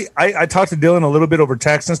you. I talked to Dylan a little bit over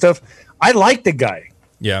text and stuff. I like the guy.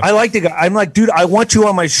 Yeah. I like the guy. I'm like, dude, I want you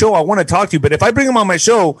on my show. I want to talk to you. But if I bring him on my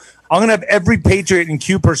show, I'm going to have every Patriot and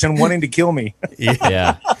Q person wanting to kill me.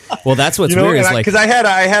 Yeah. Well, that's what's weird. Because I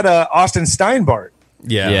had a Austin Steinbart.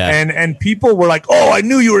 Yeah. And people were like, oh, I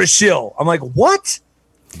knew you were a shill. I'm like, what?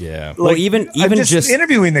 Yeah. Well, even I'm just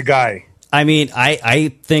interviewing the guy. I mean,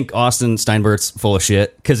 I think Austin Steinbart's full of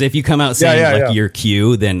shit because if you come out saying you're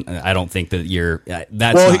Q, then I don't think that you're.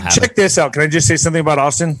 That's well, check this out. Can I just say something about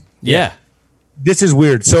Austin? Yeah. This is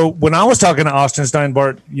weird. So when I was talking to Austin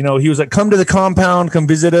Steinbart, he was like, come to the compound, come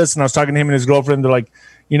visit us. And I was talking to him and his girlfriend. They're like,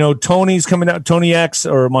 Tony's coming down, Tony X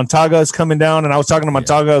or Montaga is coming down. And I was talking to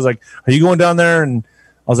Montaga. I was like, are you going down there? And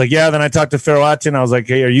I was like, yeah. Then I talked to Pharaoh Atkin. I was like,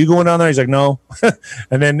 hey, are you going down there? He's like, no.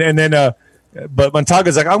 and then, but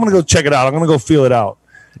Montaga's like, I'm going to go check it out. I'm going to go feel it out.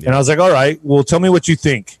 Yeah. And I was like, all right, well, tell me what you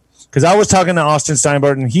think. Because I was talking to Austin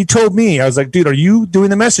Steinbart and he told me, I was like, dude, are you doing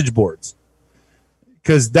the message boards?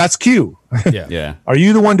 Because that's Q. Yeah. Are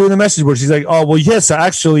you the one doing the message boards? He's like, oh, well, yes,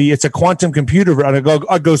 actually, it's a quantum computer. And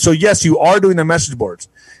I go, so yes, you are doing the message boards.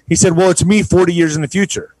 He said, well, it's me 40 years in the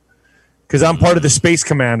future because I'm part of the Space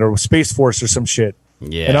Command or Space Force or some shit.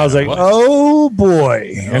 Yeah. And I was like, oh,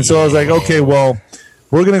 boy. And so I was like, okay, well,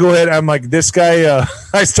 we're going to go ahead. I'm like, this guy,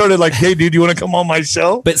 I started like, hey, dude, you want to come on my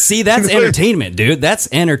show? But see, that's entertainment, dude. That's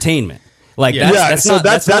entertainment. Like that's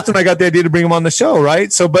when I got the idea to bring him on the show,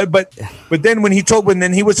 right? So, but then when he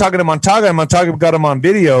was talking to Montaga, and Montaga got him on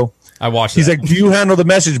video. I watched. He's like, "Do you handle the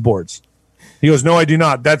message boards?" He goes, no, I do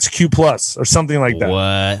not. That's Q plus or something like that.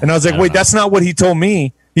 What? And I was like, wait, that's not what he told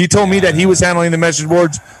me. He told me that he was handling the message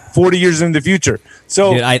boards 40 years in the future.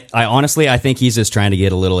 So dude, I honestly, I think he's just trying to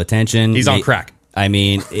get a little attention. He's on crack. I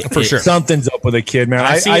mean, for sure. Something's up with the kid, man.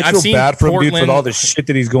 I feel bad for him, dude, with all the shit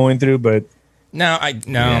that he's going through, but no.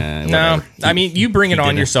 I mean, you bring it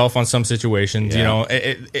on yourself on some situations. You know,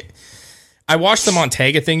 I watched the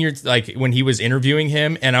Montega thing. You're like when he was interviewing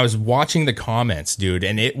him, and I was watching the comments, dude,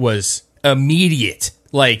 and it was immediate.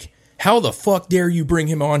 Like, how the fuck dare you bring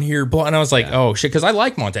him on here? And I was like, oh shit, because I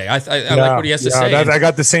like Montega. I like what he has to say. I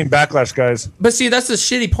got the same backlash, guys. But see, that's the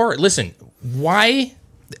shitty part. Listen, why?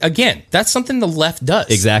 Again, that's something the left does.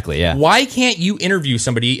 Exactly. Yeah. Why can't you interview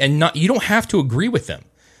somebody and not? You don't have to agree with them.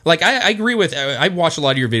 Like I agree with. I watch a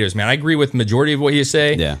lot of your videos, man. I agree with the majority of what you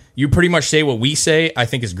say. Yeah. You pretty much say what we say. I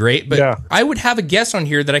think is great. But I would have a guest on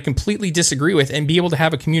here that I completely disagree with and be able to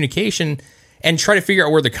have a communication and try to figure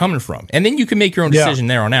out where they're coming from, and then you can make your own decision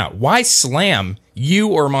there on out. Why slam you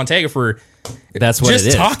or Montega for? That's what just it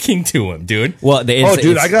is. Talking to him, dude. Well,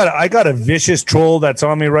 dude, I got a vicious troll that's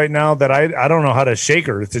on me right now that I don't know how to shake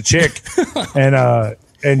her. It's a chick,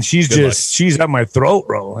 and she's at my throat,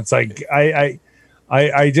 bro. It's like I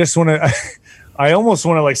just want to. I almost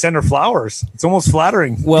want to like send her flowers. It's almost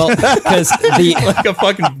flattering. Well, because like a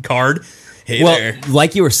fucking card. Hey well, there.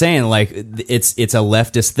 like you were saying, like it's a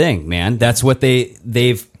leftist thing, man. That's what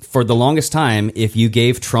they've for the longest time. If you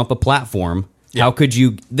gave Trump a platform, how could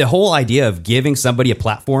you? The whole idea of giving somebody a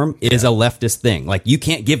platform is a leftist thing. Like you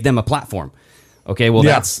can't give them a platform. Okay, well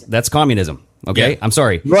that's communism. Okay, I'm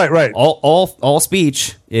sorry. Right. All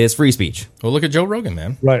speech is free speech. Well, look at Joe Rogan,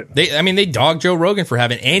 man. Right. They dog Joe Rogan for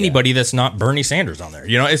having anybody that's not Bernie Sanders on there.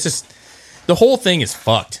 You know, it's just. The whole thing is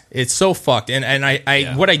fucked. It's so fucked. And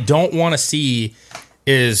I what I don't want to see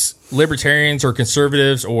is libertarians or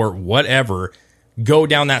conservatives or whatever go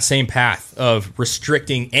down that same path of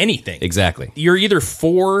restricting anything. Exactly. You're either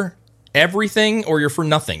for everything or you're for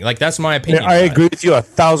nothing. Like, that's my opinion. I agree with you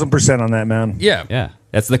 1,000% on that, man. Yeah. Yeah.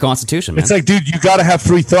 That's the Constitution, man. It's like, dude, you got to have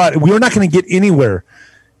free thought. We're not going to get anywhere.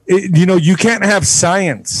 You can't have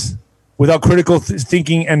science without critical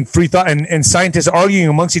thinking and free thought and scientists arguing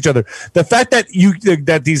amongst each other. The fact that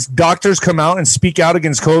that these doctors come out and speak out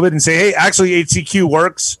against COVID and say, hey, actually HCQ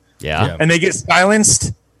works. Yeah. And they get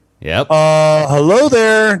silenced. Yep. Hello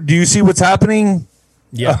there. Do you see what's happening?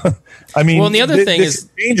 Yeah. I mean, well, and the other thing is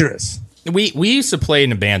dangerous. We used to play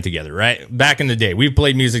in a band together, right? Back in the day, we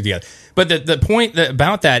played music together. But the point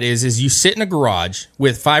about that is you sit in a garage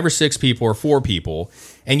with 5 or 6 people or 4 people,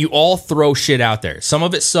 and you all throw shit out there. Some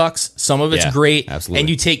of it sucks, some of it's great, absolutely. And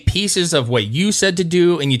you take pieces of what you said to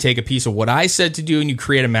do, and you take a piece of what I said to do, and you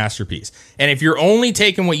create a masterpiece. And if you're only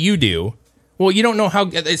taking what you do, well, you don't know how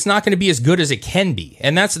it's not going to be as good as it can be,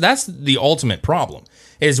 and that's the ultimate problem.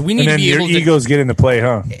 Is we need to be able to egos get into play,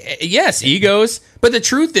 huh? Yes, egos. But the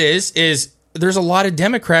truth is there's a lot of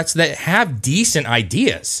Democrats that have decent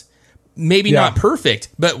ideas. Maybe not perfect,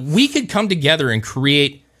 but we could come together and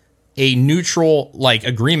create a neutral like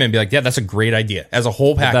agreement and be like, yeah, that's a great idea as a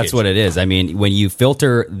whole package. That's what it is. I mean, when you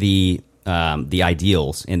filter the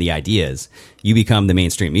ideals and the ideas, you become the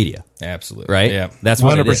mainstream media. Absolutely. Right? Yeah. That's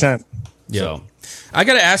what 100%. it is. Yeah. So I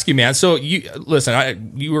got to ask you, man. So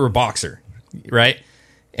you were a boxer, right?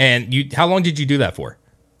 And how long did you do that for?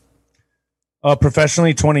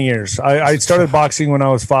 Professionally, 20 years. I started boxing when I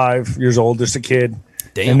was 5 years old, just a kid.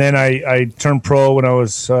 Damn. And then I turned pro when I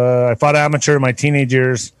fought amateur in my teenage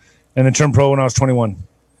years, and then turned pro when I was 21.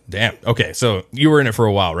 Damn. Okay, so you were in it for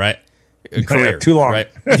a while, right? Career, too long. Right?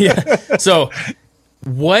 Yeah. So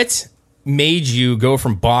what made you go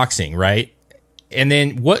from boxing, right? And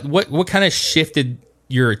then what kind of shifted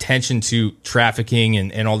your attention to trafficking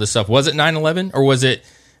and all this stuff? Was it 9/11 or was it?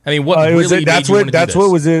 I mean, what really that's made you what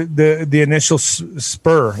was the initial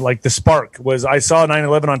spur, like the spark was. I saw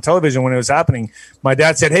 9/11 on television when it was happening. My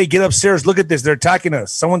dad said, "Hey, get upstairs, look at this. They're attacking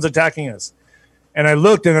us. Someone's attacking us." And I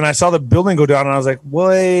looked, and then I saw the building go down, and I was like,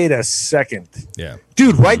 "Wait a second, yeah,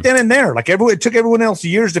 dude!" Right then and there, like it took everyone else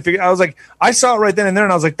years to figure. I was like, I saw it right then and there,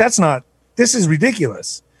 and I was like, this is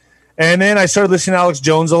ridiculous." And then I started listening to Alex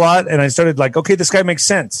Jones a lot, and I started like, okay, this guy makes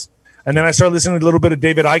sense. And then I started listening to a little bit of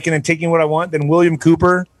David Icke and taking what I want, then William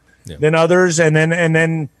Cooper, then others, and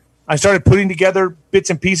then I started putting together bits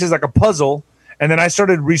and pieces like a puzzle. And then I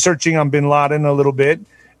started researching on Bin Laden a little bit,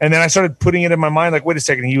 and then I started putting it in my mind like, wait a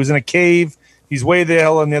second, he was in a cave, he's way the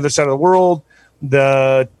hell on the other side of the world.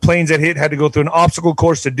 The planes that hit had to go through an obstacle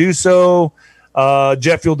course to do so.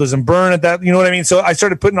 Jet fuel doesn't burn at that, you know what I mean? So I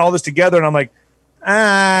started putting all this together, and I'm like,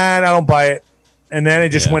 I don't buy it. And then it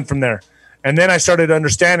just went from there. And then I started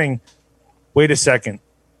understanding, wait a second,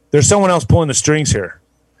 there's someone else pulling the strings here.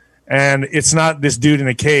 and it's not this dude in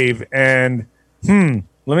a cave. And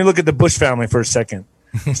let me look at the Bush family for a second.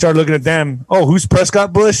 Started looking at them. Oh, who's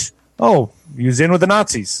Prescott Bush? Oh, he was in with the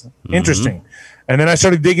Nazis. Interesting. And then I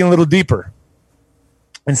started digging a little deeper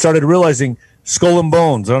and started realizing Skull and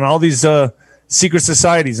Bones and all these secret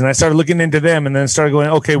societies. And I started looking into them and then started going,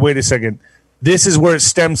 okay, wait a second. This is where it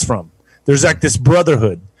stems from. There's like this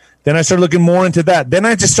brotherhood. Then I started looking more into that. Then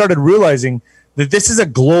I just started realizing that this is a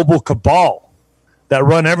global cabal that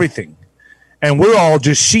run everything. And we're all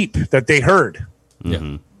just sheep that they herd.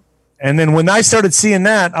 Yeah. And then when I started seeing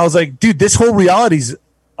that, I was like, dude, this whole reality's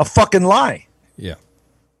a fucking lie. Yeah.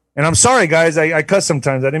 And I'm sorry, guys. I cuss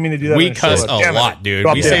sometimes. I didn't mean to do that. We cuss a lot, dude.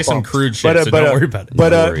 We say some crude shit, so don't worry about it.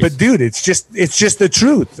 But dude, it's just the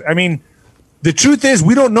truth. I mean, the truth is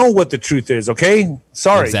we don't know what the truth is, okay?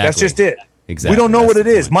 Sorry. Exactly. That's just it. Exactly. We don't know what it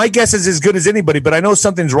is. My guess is as good as anybody, but I know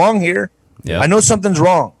something's wrong here. Yeah. I know something's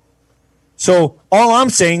wrong. So all I'm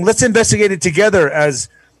saying, let's investigate it together as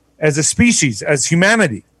a species, as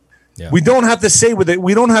humanity. Yeah. We don't have to say with it.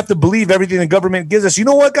 We don't have to believe everything the government gives us. You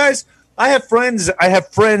know what, guys? I have friends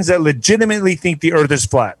that legitimately think the earth is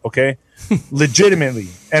flat, okay? Legitimately.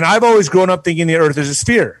 And I've always grown up thinking the earth is a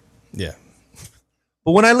sphere. Yeah.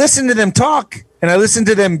 But when I listen to them talk and I listen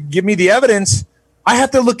to them give me the evidence, I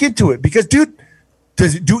have to look into it because, dude,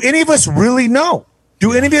 do any of us really know?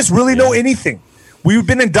 Do any of us really know anything? We've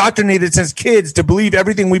been indoctrinated since kids to believe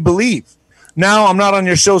everything we believe. Now I'm not on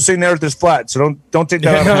your show saying the earth is flat, so don't take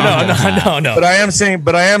that out. No. But I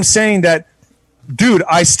am saying that, dude,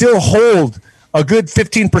 I still hold a good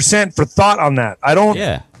 15% for thought on that. I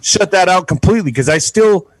don't shut that out completely because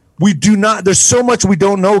we do not. There's so much we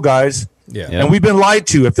don't know, guys. Yeah. And we've been lied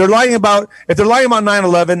to. If they're lying about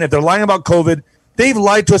 9/11, if they're lying about COVID, they've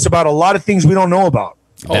lied to us about a lot of things we don't know about.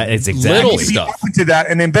 That is exactly little stuff. To that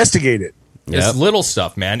and investigate it. It's little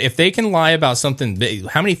stuff, man. If they can lie about something big,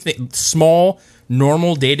 how many small,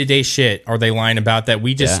 normal, day-to-day shit are they lying about that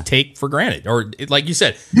we just take for granted? Or, like you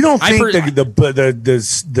said, you don't think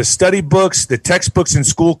the study books, the textbooks in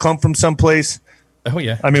school come from someplace? Oh,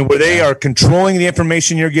 yeah. I mean, where they are controlling the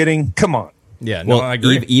information you're getting? Come on. Yeah, no, I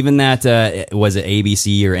agree. Even that, was it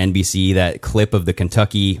ABC or NBC, that clip of the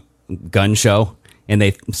Kentucky gun show, and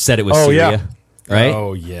they said it was Syria. Yeah. Right?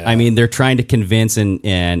 Oh, yeah. I mean, they're trying to convince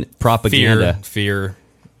and propaganda. Fear.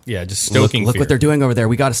 Yeah, just stoking Look fear. what they're doing over there.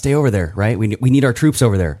 We got to stay over there, right? We need our troops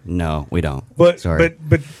over there. No, we don't. Sorry.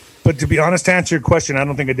 But to be honest, to answer your question, I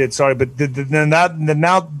don't think I did. Sorry. But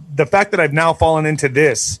the fact that I've now fallen into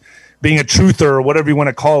this, being a truther or whatever you want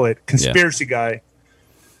to call it, conspiracy guy,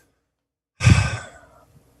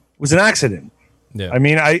 was an accident. Yeah. I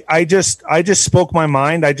mean, I just spoke my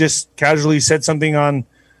mind. I just casually said something on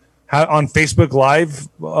Facebook Live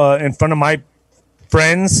in front of my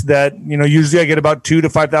friends that, usually I get about 2,000 to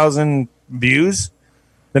 5,000 views.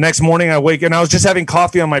 The next morning I wake and I was just having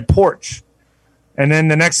coffee on my porch. And then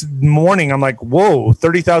the next morning I'm like, whoa,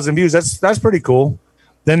 30,000 views. That's pretty cool.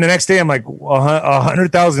 Then the next day I'm like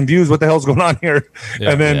 100,000 views. What the hell's going on here?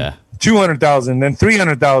 Yeah, and then 200,000, then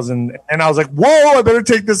 300,000. And I was like, whoa, I better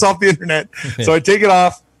take this off the internet. So I take it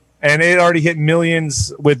off. And it already hit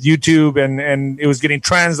millions with YouTube, and it was getting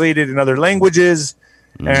translated in other languages.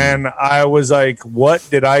 And I was like, what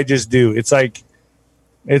did I just do? It's like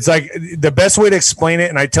the best way to explain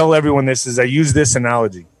it, and I tell everyone this, is I use this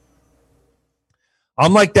analogy.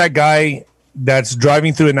 I'm like that guy that's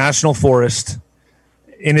driving through a national forest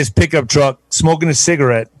in his pickup truck, smoking a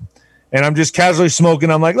cigarette, and I'm just casually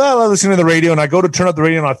smoking. I'm like, oh, listening to the radio, and I go to turn up the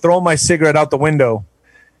radio, and I throw my cigarette out the window.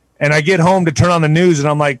 And I get home to turn on the news, and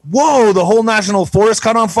I'm like, whoa, the whole national forest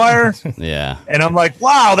caught on fire? Yeah. And I'm like,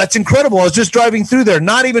 wow, that's incredible. I was just driving through there,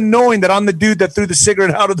 not even knowing that I'm the dude that threw the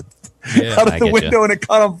cigarette out of the window and it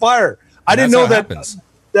caught on fire. I didn't know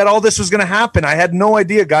that all this was going to happen. I had no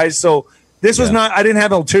idea, guys. So this was not, I didn't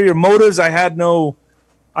have ulterior motives. I had no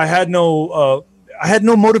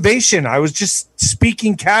motivation. I was just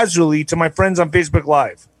speaking casually to my friends on Facebook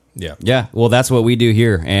Live. Yeah. Well, that's what we do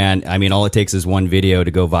here. And I mean, all it takes is one video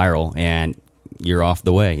to go viral and you're off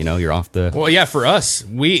the way, you're off the. Well, yeah, for us,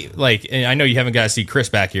 we and I know you haven't got to see Chris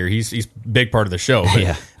back here. He's a big part of the show.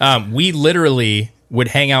 But, we literally would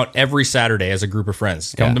hang out every Saturday as a group of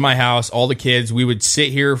friends. Come to my house, all the kids. We would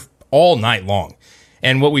sit here all night long.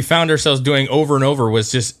 And what we found ourselves doing over and over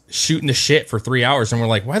was just shooting the shit for 3 hours. And we're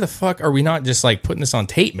like, why the fuck are we not just like putting this on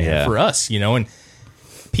tape, man, for us, And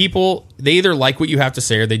people, they either like what you have to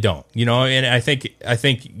say or they don't, and I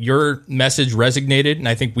think your message resonated, and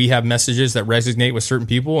I think we have messages that resonate with certain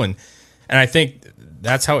people, and I think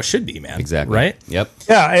that's how it should be, man. Exactly. Right? Yep.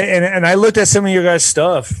 Yeah, and I looked at some of your guys'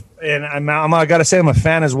 stuff, and I got to say I'm a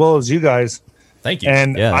fan as well as you guys. Thank you.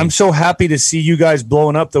 And I'm so happy to see you guys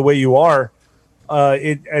blowing up the way you are.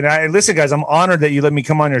 Listen, guys, I'm honored that you let me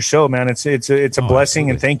come on your show, man. It's a blessing, absolutely.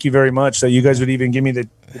 And thank you very much that you guys would even give me the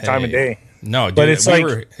time of day. No, dude, but it's we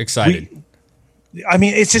were excited.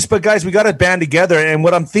 It's just, but guys, we got to band together. And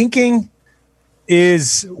what I'm thinking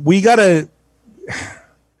is we got to,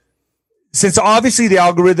 since obviously the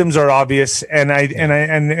algorithms are obvious, and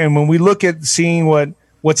when we look at seeing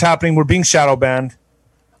what's happening, we're being shadow banned.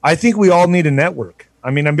 I think we all need a network. I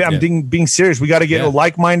mean, I'm being serious. We got to get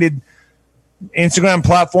like-minded Instagram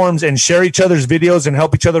platforms and share each other's videos and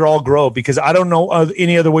help each other all grow, because I don't know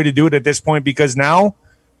any other way to do it at this point, because now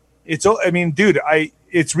it's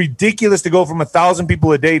it's ridiculous to go from 1,000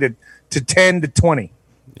 people a day to 10 to 20.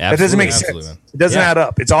 That doesn't make sense. It doesn't add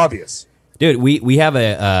up. It's obvious. Dude, we have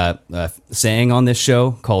a saying on this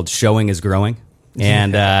show called "Showing is Growing,"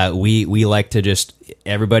 and we like to just,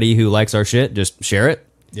 everybody who likes our shit, just share it.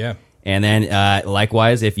 Yeah. And then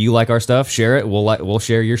likewise, if you like our stuff, share it. We'll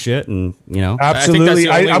share your shit, and absolutely.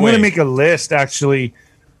 I'm going to make a list actually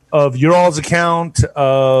of your all's account,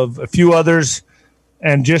 of a few others,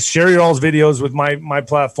 and just share your all's videos with my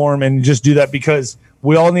platform, and just do that, because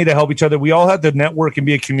we all need to help each other. We all have to network and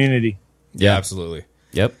be a community. Yeah, absolutely.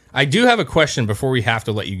 Yep. I do have a question before we have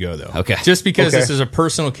to let you go, though. Okay. Just because this is a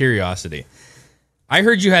personal curiosity. I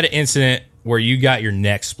heard you had an incident where you got your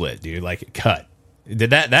neck split, dude, like cut. Did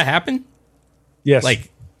that happen? Yes.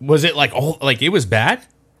 Like, was it like it was bad?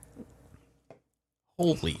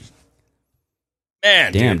 Holy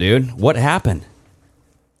man! Damn, dude. What happened?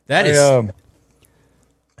 That is. In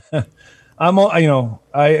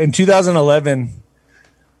 2011.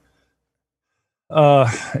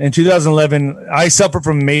 In 2011, I suffered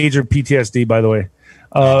from major PTSD. By the way,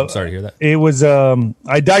 I'm sorry to hear that. It was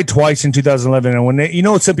I died twice in 2011, and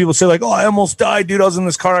when some people say like, "Oh, I almost died, dude. I was in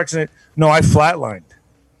this car accident." No, I flatlined.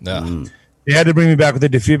 They had to bring me back with a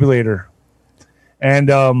defibrillator, and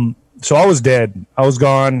so I was dead. I was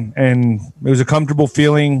gone, and it was a comfortable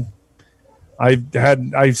feeling.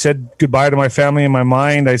 I said goodbye to my family in my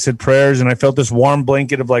mind. I said prayers, and I felt this warm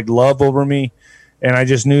blanket of like love over me, and I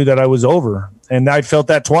just knew that I was over. And I felt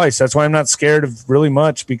that twice. That's why I'm not scared of really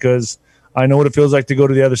much, because I know what it feels like to go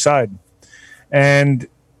to the other side. And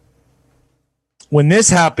when this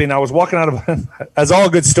happened, I was walking out of, as all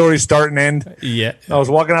good stories start and end. Yeah. I was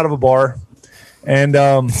walking out of a bar, and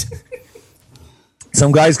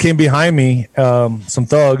some guys came behind me, some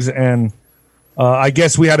thugs, and I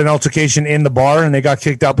guess we had an altercation in the bar, and they got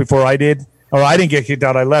kicked out before I did. Or I didn't get kicked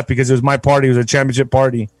out. I left because it was my party. It was a championship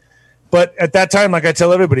party. But at that time, like I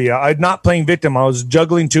tell everybody, I'm not playing victim. I was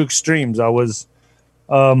juggling two extremes. I was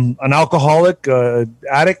an alcoholic,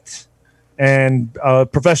 addict, and a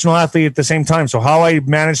professional athlete at the same time. So how I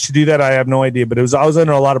managed to do that, I have no idea. But I was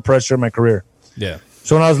under a lot of pressure in my career. Yeah.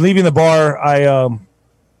 So when I was leaving the bar, I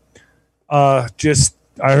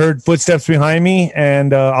heard footsteps behind me,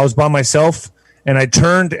 and I was by myself. And I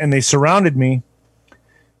turned, and they surrounded me.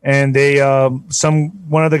 And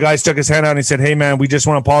one of the guys took his hand out and he said, "Hey man, we just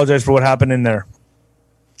want to apologize for what happened in there."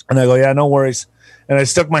 And I go, "Yeah, no worries." And I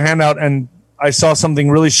stuck my hand out, and I saw something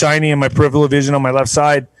really shiny in my peripheral vision on my left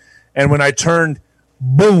side. And when I turned,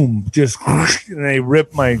 boom, just, and they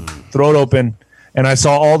ripped my throat open, and I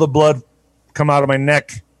saw all the blood come out of my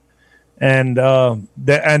neck. And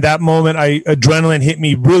that moment, adrenaline hit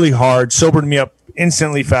me really hard, sobered me up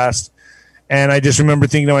instantly fast. And I just remember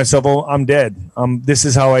thinking to myself, "Oh, I'm dead. This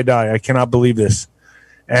is how I die. I cannot believe this."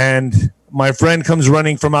 And my friend comes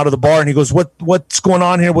running from out of the bar, and he goes, "What's going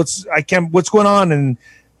on here? What's going on?" And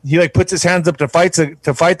he like puts his hands up to fight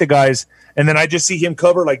the guys. And then I just see him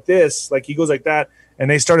cover like this, like he goes like that, and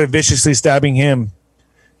they started viciously stabbing him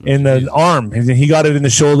in the arm, and he got it in the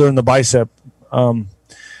shoulder and the bicep. And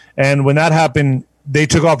when that happened, they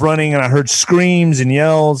took off running, and I heard screams and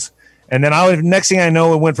yells. And then next thing I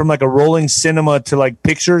know, it went from like a rolling cinema to like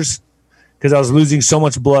pictures, because I was losing so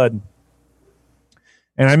much blood.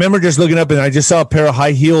 And I remember just looking up, and I just saw a pair of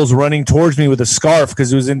high heels running towards me with a scarf,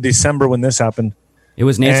 because it was in December when this happened. It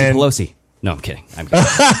was Nancy Pelosi. No, I'm kidding.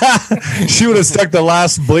 She would have stuck the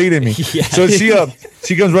last blade in me. Yeah. So she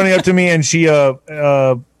comes running up to me, and she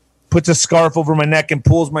puts a scarf over my neck and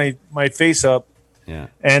pulls my face up. Yeah.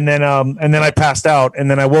 And then I passed out,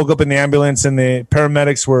 and then I woke up in the ambulance, and the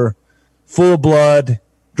paramedics were full of blood,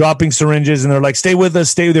 dropping syringes, and they're like, "Stay with us,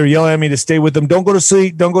 stay." They're yelling at me to stay with them. Don't go to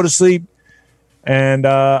sleep. Don't go to sleep. And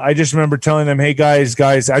I just remember telling them, "Hey guys.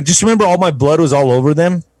 I just remember all my blood was all over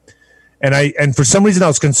them, and for some reason I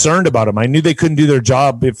was concerned about them. I knew they couldn't do their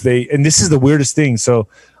job if they. And this is the weirdest thing. So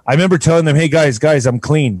I remember telling them, "Hey guys, I'm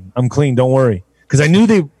clean. I'm clean. Don't worry," because I knew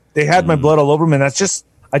they had my blood all over them, and that's just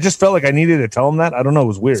I just felt like I needed to tell him that. I don't know. It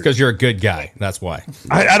was weird. It's because you're a good guy. That's why.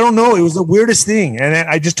 I don't know. It was the weirdest thing. And then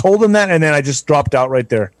I just told him that, and then I just dropped out right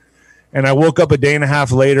there. And I woke up a day and a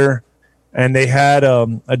half later, and they had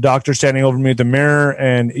a doctor standing over me with the mirror.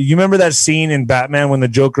 And you remember that scene in Batman when the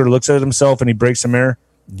Joker looks at himself and he breaks the mirror?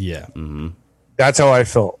 Yeah. Mm-hmm. That's how I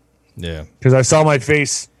felt. Yeah. Because I saw my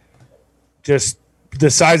face just the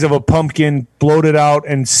size of a pumpkin, bloated out,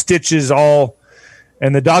 and stitches all.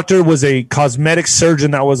 And the doctor was a cosmetic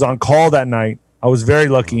surgeon that was on call that night. I was very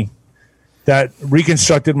lucky that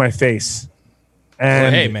reconstructed my face. And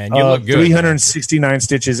well, hey, man, you look good. 369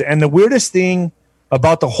 stitches. And the weirdest thing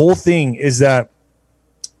about the whole thing is that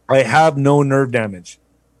I have no nerve damage.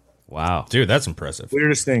 Wow. Dude, that's impressive.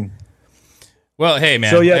 Weirdest thing. Well, hey,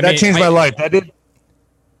 man. So, yeah, that changed my life. That did.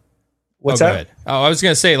 What's that? Ahead. Oh, I was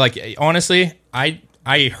going to say, like, honestly,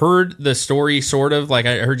 I heard the story sort of, like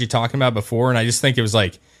I heard you talking about before, and I just think it was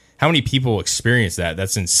like, how many people experience that?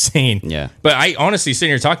 That's insane. Yeah. But I honestly,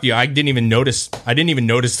 sitting here talking to you, I didn't even notice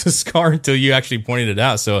the scar until you actually pointed it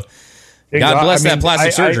out. So God bless that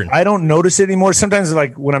plastic surgeon. I don't notice it anymore. Sometimes,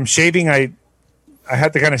 like when I'm shaving, I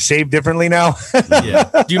have to kind of shave differently now.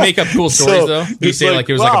 Yeah. Do you make up cool stories though? Do you say like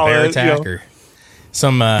it was like a bear attack or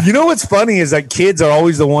some? You know what's funny is that kids are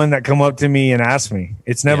always the one that come up to me and ask me.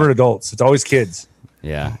 It's never adults. It's always kids.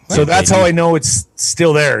 Yeah. So that's how I know it's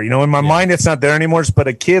still there. You know, in my mind, it's not there anymore. But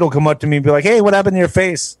a kid will come up to me and be like, "Hey, what happened to your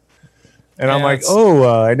face?" And I'm like,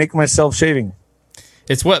 I nicked myself shaving.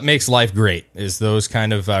 It's what makes life great is those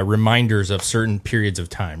kind of reminders of certain periods of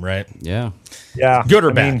time, right? Yeah. Yeah. Good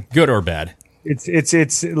or bad. Good or bad.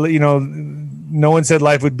 It's you know, no one said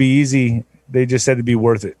life would be easy. They just said it'd be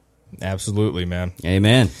worth it. Absolutely, man.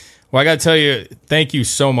 Amen. Well, I got to tell you, thank you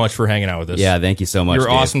so much for hanging out with us. Yeah, thank you so much. You're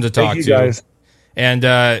Dave. awesome to talk to. Guys.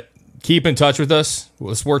 And keep in touch with us.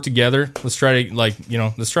 Let's work together. Let's try to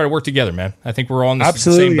let's try to work together, man. I think we're all in the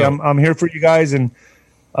Absolutely. same boat. I'm here for you guys. And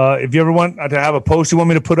if you ever want to have a post you want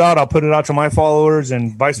me to put out, I'll put it out to my followers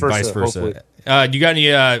and vice versa. Hopefully. You got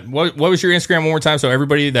any, what was your Instagram one more time? So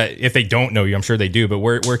everybody that, if they don't know you, I'm sure they do, but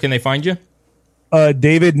where can they find you?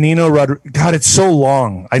 David Nino Rodriguez. God, it's so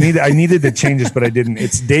long. I needed to change this, but I didn't.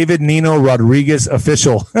 It's David Nino Rodriguez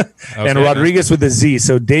Official. And Rodriguez with a Z.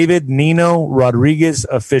 So David Nino Rodriguez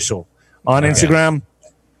Official on Instagram.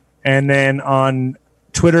 And then on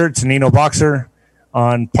Twitter, it's Nino Boxer.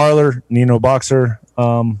 On Parler, Nino Boxer.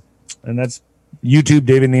 And that's YouTube,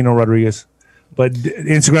 David Nino Rodriguez. But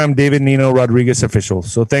Instagram, David Nino Rodriguez Official.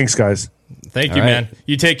 So thanks, guys. Thank you, man.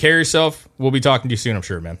 You take care of yourself. We'll be talking to you soon, I'm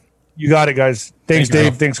sure, man. You got it, guys. Thanks,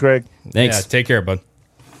 Dave. Thanks, Greg. Thanks. Yeah, take care, bud.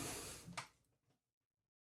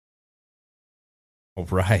 All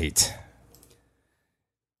right.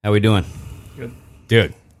 How we doing? Good.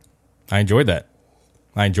 Dude, I enjoyed that.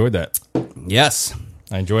 Yes.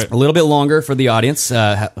 I enjoy it. A little bit longer for the audience.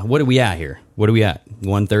 What are we at here?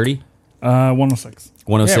 130? 106.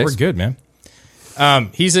 106? Yeah, we're good, man.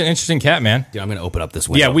 He's an interesting cat, man. Dude, I'm going to open up this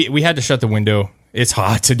window. Yeah, we had to shut the window. It's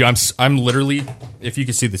hot to do. I'm literally, if you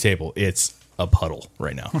can see the table, it's a puddle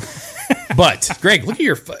right now. But Greg, look at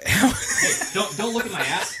your foot. Hey, don't look at my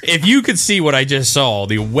ass. If you could see what I just saw,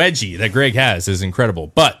 the wedgie that Greg has is incredible.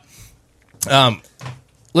 But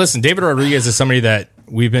listen, David Rodriguez is somebody that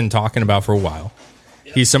we've been talking about for a while.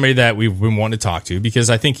 He's somebody that we've been wanting to talk to because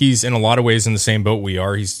I think he's in a lot of ways in the same boat we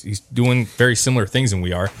are. He's doing very similar things than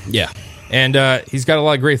we are. Yeah. And he's got a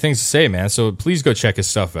lot of great things to say, man. So please go check his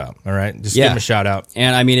stuff out. All right, just give him a shout out.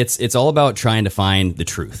 And I mean, it's all about trying to find the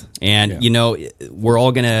truth. And you know, we're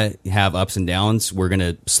all gonna have ups and downs. We're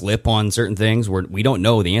gonna slip on certain things. We don't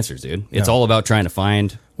know the answers, dude. It's all about trying to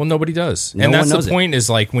find. Well, nobody does, and that's the point. Is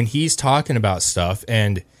like when he's talking about stuff,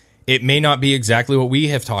 and it may not be exactly what we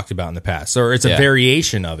have talked about in the past, or it's a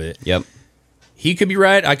variation of it. Yep. He could be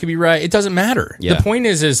right. I could be right. It doesn't matter. Yeah. The point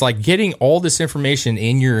is like getting all this information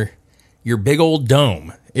in your big old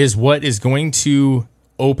dome is what is going to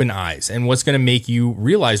open eyes and what's going to make you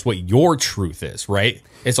realize what your truth is, right?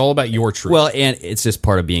 It's all about your truth. Well, and it's just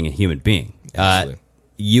part of being a human being.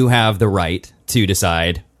 You have the right to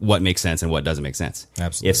decide what makes sense and what doesn't make sense.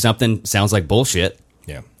 Absolutely. If something sounds like bullshit,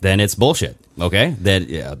 then it's bullshit. Okay?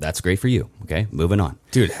 That's great for you. Okay? Moving on.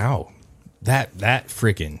 Dude, how? That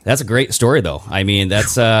freaking... That's a great story, though. I mean,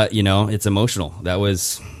 that's, it's emotional.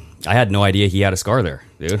 I had no idea he had a scar there,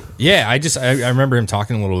 dude. Yeah, I remember him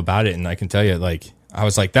talking a little about it, and I can tell you, like, I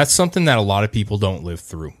was like, that's something that a lot of people don't live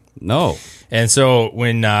through. No. And so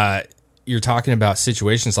when you're talking about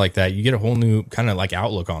situations like that, you get a whole new kind of like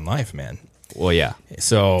outlook on life, man. Well, yeah.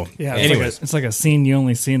 So, Yeah, anyways. it's like a scene you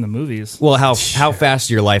only see in the movies. Well, how fast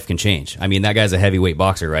your life can change. I mean, that guy's a heavyweight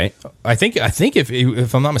boxer, right? I think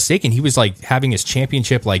if I'm not mistaken, he was like having his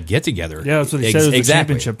championship like get together. Yeah, that's what he said. It was the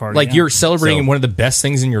championship party. Like yeah. you're celebrating one of the best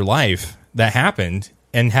things in your life that happened,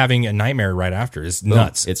 and having a nightmare right after is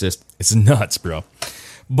nuts. It's nuts, bro.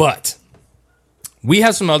 But we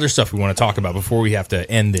have some other stuff we want to talk about before we have to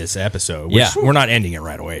end this episode. Which we're not ending it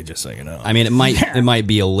right away, just so you know. I mean, it might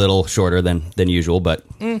be a little shorter than usual, but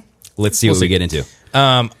let's see what we get into.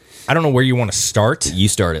 I don't know where you want to start. You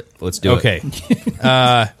start it. Let's do it. Okay.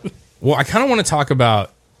 Well, I kind of want to talk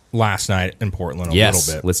about last night in Portland a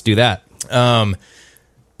little bit. Let's do that.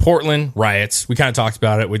 Portland riots. We kind of talked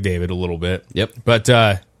about it with David a little bit. Yep.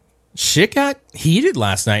 But shit got heated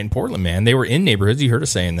last night in Portland, man. They were in neighborhoods. You heard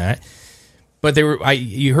us saying that. But they were.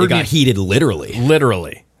 You heard it got heated literally.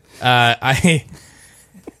 Literally.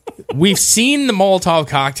 We've seen the Molotov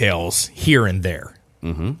cocktails here and there,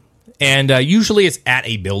 and usually it's at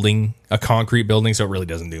a building, a concrete building, so it really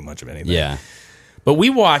doesn't do much of anything. Yeah. But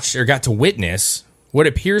we watched or got to witness what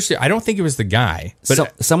appears to. I don't think it was the guy,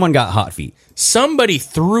 but someone got hot feet. Somebody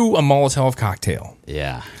threw a Molotov cocktail.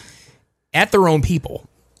 Yeah. At their own people.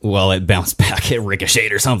 Well, it bounced back, it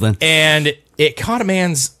ricocheted or something. And it caught a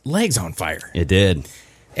man's legs on fire. It did.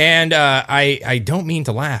 And I don't mean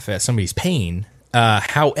to laugh at somebody's pain.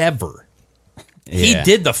 However, he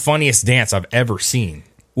did the funniest dance I've ever seen.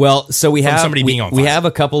 Well, so we have somebody being on fire. We have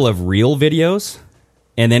a couple of real videos,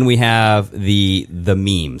 and then we have the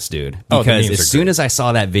memes, dude. Because as soon as I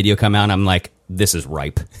saw that video come out, I'm like, this is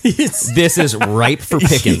ripe. This is ripe for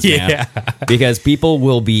pickings, man. Because people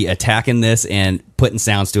will be attacking this and putting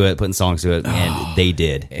sounds to it, putting songs to it, and they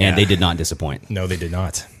did. Yeah. And they did not disappoint. No, they did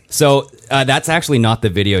not. So that's actually not the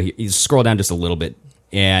video. You scroll down just a little bit.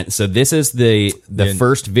 And so this is the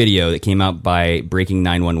first video that came out by Breaking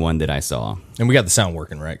 911 that I saw. And we got the sound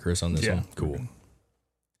working, right, Chris, on this one? Cool.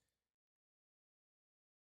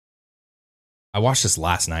 I watched this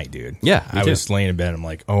last night, dude. Yeah, I was laying in bed. I'm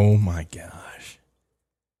like, oh my gosh.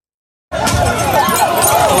 There's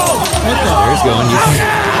going.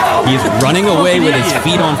 He's running away with his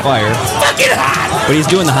feet on fire. But he's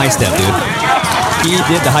doing the high step, dude. He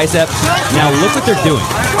did the high step. Now look what they're doing.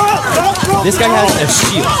 This guy has a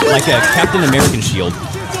shield, like a Captain American shield,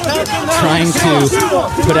 trying to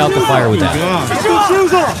put out the fire with that.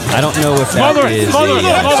 I don't know if that is a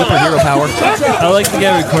superhero power. I like the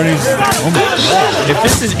guy recording. Oh my God. If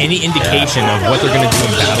this is any indication of what they're going to do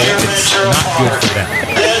in battle, it's not good for them.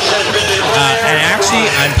 And actually,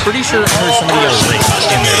 I'm pretty sure I heard somebody yell rape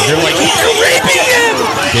in there. They're like, you're raping him!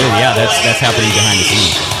 Dude, yeah, that's happening behind the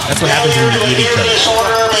scenes. That's what happens when you eat each other.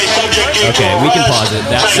 Okay, we can pause it.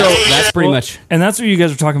 That's pretty much. And that's what you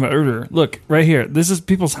guys were talking about earlier. Look, right here. This is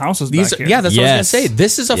people's houses back here. Yeah, that's what I was going to say.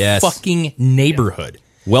 This is a fucking neighborhood.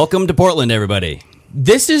 Welcome to Portland, everybody.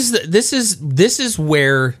 This is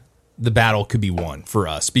where the battle could be won for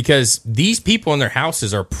us, because these people in their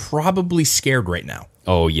houses are probably scared right now.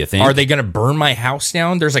 Oh, you think? Are they going to burn my house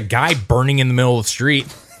down? There's a guy burning in the middle of the street.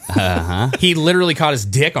 He literally caught his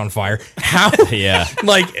dick on fire. How? Yeah.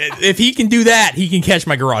 Like, if he can do that, he can catch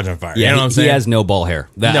my garage on fire. Yeah, you know what I'm saying? He has no ball hair.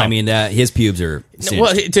 I mean, his pubes are singed.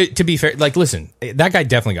 Well, to be fair, like, listen, that guy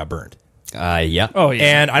definitely got burned. Yeah. Oh,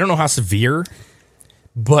 yeah. And I don't know how severe,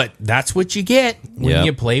 but that's what you get when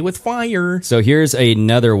you play with fire. So here's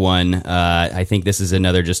another one. I think this is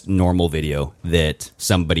another just normal video that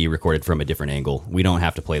somebody recorded from a different angle. We don't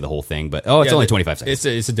have to play the whole thing, but it's only 25 seconds.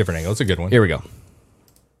 It's a different angle. It's a good one. Here we go.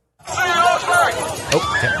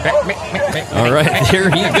 All right,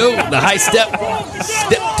 there you go. The high step.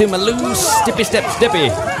 Step to my loose. Steppy, step, steppy.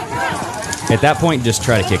 At that point, just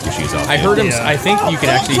try to kick your shoes off. I heard him. I think you could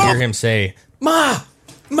actually hear him say, "Ma,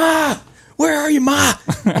 where are you, Ma?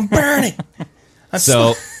 I'm burning."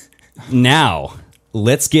 So now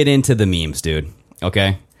let's get into the memes, dude.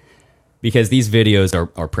 Okay, because these videos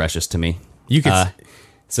are precious to me. You can.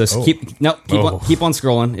 Keep on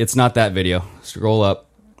scrolling. It's not that video. Scroll up.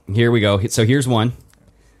 Here we go. So here's one.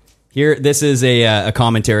 Here, this is a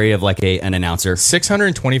commentary of like an announcer.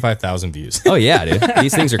 625,000 views. Oh yeah, dude.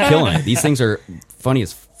 These things are killing it. These things are funny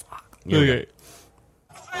as fuck. Okay.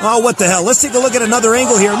 Oh, what the hell? Let's take a look at another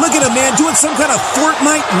angle here. Look at him, man, doing some kind of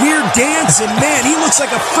Fortnite weird dance. And, man, he looks like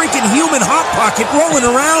a freaking human Hot Pocket rolling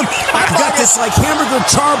around. I've got this, like, hamburger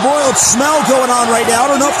charbroiled smell going on right now. I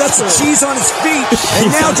don't know if that's the cheese on his feet. And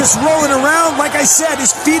now just rolling around. Like I said, his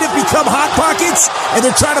feet have become Hot Pockets, and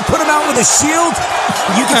they're trying to put him out with a shield.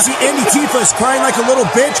 You can see Andy Tifa is crying like a little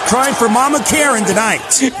bitch, crying for Mama Karen tonight.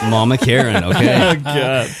 Mama Karen, okay. Oh,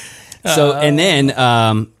 God. So, and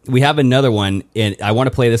then we have another one, and I want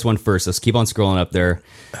to play this one first. Let's keep on scrolling up there.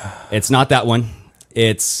 It's not that one.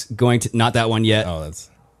 It's going to not that one yet. Oh, that's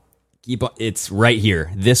it's right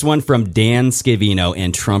here. This one from Dan Scavino,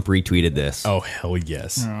 and Trump retweeted this. Oh, hell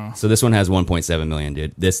yes. Oh. So this one has 1.7 million,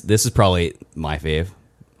 dude. This is probably my fave.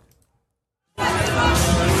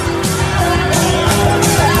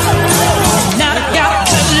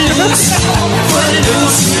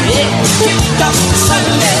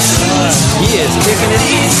 He is kicking it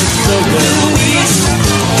easy. So good.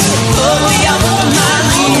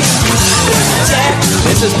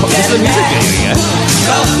 This is a music video, yeah?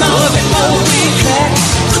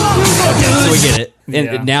 Okay, so we get it.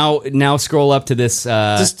 And now scroll up to this.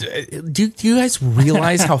 Do you guys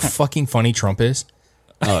realize how fucking funny Trump is?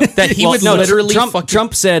 That he would literally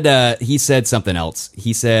Trump said he said something else.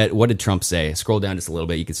 He said, what did Trump say? Scroll down just a little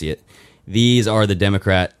bit, you can see it. These are the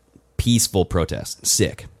Democrat peaceful protests.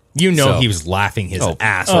 Sick. You know, he was laughing his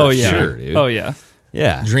ass off. Oh yeah, sure, dude. Oh yeah,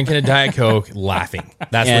 yeah. Drinking a Diet Coke, laughing.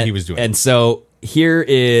 That's what he was doing. And so here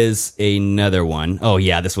is another one. Oh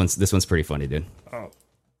yeah, this one's pretty funny, dude.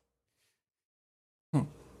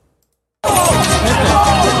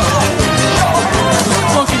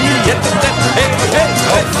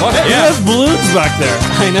 He has balloons back there.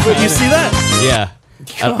 I know. You see that? Yeah.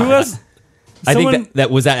 Who has? I think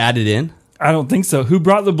that was that added in. I don't think so. Who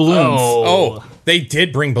brought the balloons? Oh, they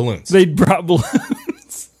did bring balloons. They brought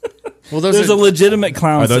balloons. Well, there's a legitimate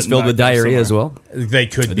clown. Are those filled with diarrhea as well? They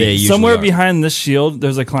could be. They somewhere are. behind this shield.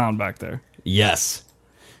 There's a clown back there. Yes.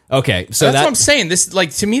 Okay, so that's what I'm saying. This,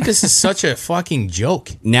 like, to me, this is such a fucking joke.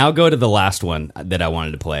 Now go to the last one that I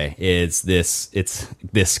wanted to play. It's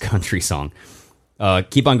this country song.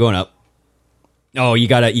 Keep on going up. Oh, you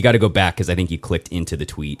gotta go back because I think you clicked into the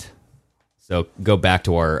tweet. So go back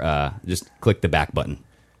to our just click the back button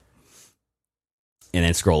and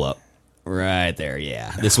then scroll up. Right there,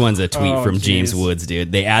 yeah. This one's a tweet from James Woods,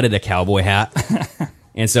 dude. They added a cowboy hat,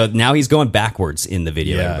 and so now he's going backwards in the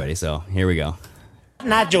video, everybody. So here we go.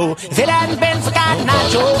 Nacho, if it hadn't been for God,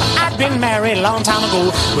 Nacho, I'd been married a long time ago.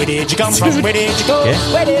 Where did you come from? Where did you go? Okay.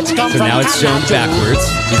 Where did you come So from? now it's shown backwards.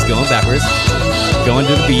 He's going backwards, going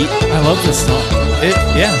to the beat. I love this song.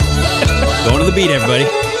 Yeah, going to the beat, everybody.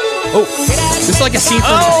 Oh, this is like a scene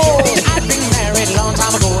from. I'd been married a long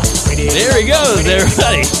time ago. There he goes,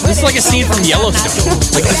 everybody. This is like a scene from Yellowstone.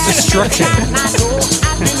 Like this destruction.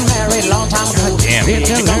 Damn.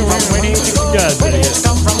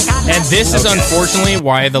 And this is unfortunately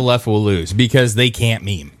why the left will lose, because they can't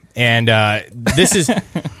meme. And this is,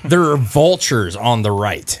 there are vultures on the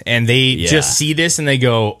right, and they just see this and they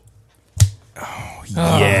go, oh,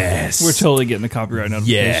 yes. We're totally getting the copyright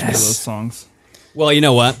notification for Yes. those songs. Well, you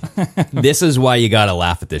know what? This is why you gotta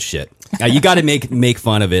laugh at this shit. You gotta make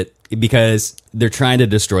fun of it because they're trying to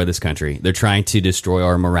destroy this country. They're trying to destroy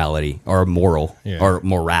our morality, our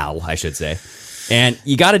morale, I should say. And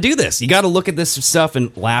you got to do this. You got to look at this stuff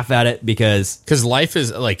and laugh at it because life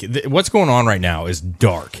is like what's going on right now is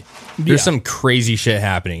dark. There's some crazy shit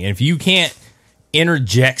happening, and if you can't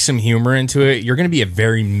interject some humor into it, you're going to be a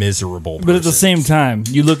very miserable person. But at the same time,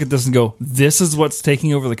 you look at this and go, "This is what's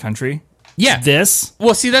taking over the country." Yeah, this.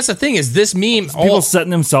 Well, see, that's the thing is this meme. People setting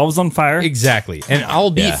themselves on fire. Exactly, and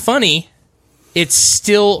I'll be funny. It's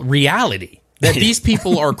still reality. That these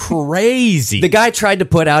people are crazy. The guy tried to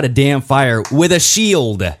put out a damn fire with a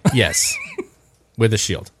shield. Yes, with a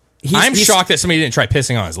shield. I'm shocked that somebody didn't try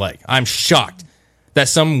pissing on his leg. I'm shocked that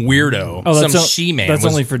some weirdo, some she-man. That's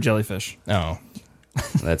only for jellyfish. Oh,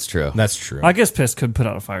 that's true. That's true. I guess piss could put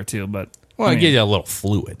out a fire too, but it gives you a little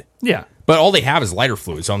fluid. Yeah, but all they have is lighter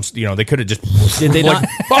fluid. So they could have just. Did they not?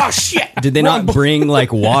 Oh shit! Did they not bring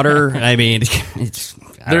like water? I mean,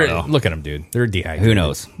 look at them, dude. They're dehydrated. Who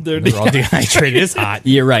knows? They're all dehydrated. It's hot.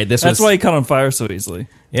 You're right. That's why he caught on fire so easily.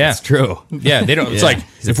 Yeah, it's true. Yeah, they don't. It's like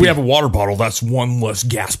if we have a water bottle, that's one less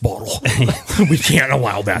gas bottle. We can't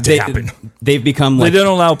allow that to happen. They've become like they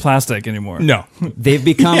don't allow plastic anymore. No, they've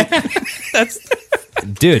become.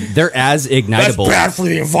 Dude, they're as ignitable. That's bad for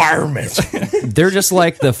the environment. They're just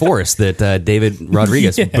like the forest that David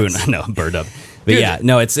Rodriguez burned up. But yeah,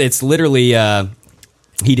 no, it's literally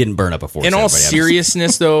he didn't burn up a forest. In all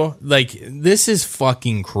seriousness, though, like this is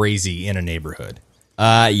fucking crazy in a neighborhood.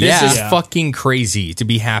 This is fucking crazy to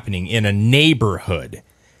be happening in a neighborhood.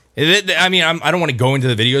 I mean, I don't want to go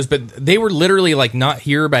into the videos, but they were literally like not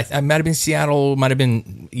here, but it might have been Seattle, might have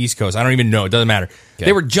been East Coast. I don't even know. It doesn't matter. Okay.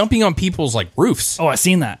 They were jumping on people's like roofs. Oh, I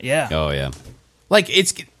seen that. Yeah. Oh yeah. Like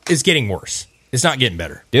it's getting worse. It's not getting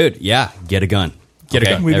better, dude. Yeah, get a gun. Get a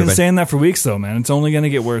gun. We've been saying that for weeks, though, man. It's only going to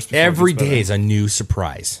get worse. Every day is a new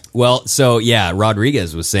surprise. Well, so yeah,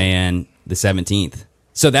 Rodriguez was saying the 17th.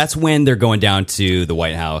 So that's when they're going down to the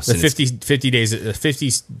White House. The and 50 days of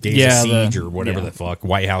siege or whatever the fuck.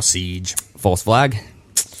 White House siege. False flag?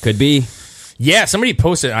 Could be. Yeah, somebody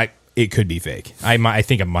posted. It could be fake. I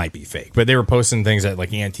think it might be fake. But they were posting things that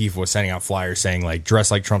like Antifa was sending out flyers saying like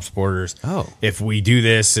dress like Trump supporters. Oh. If we do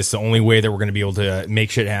this, it's the only way that we're going to be able to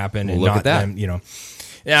make shit happen. Well, and look not at that. them, you know.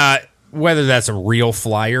 Whether that's a real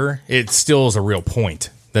flyer, it still is a real point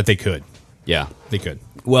that they could. Yeah. They could.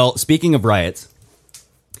 Well, speaking of riots,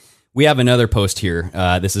 we have another post here.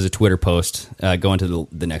 This is a Twitter post. Going to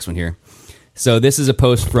the next one here. So this is a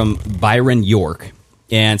post from Byron York.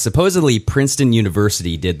 And supposedly Princeton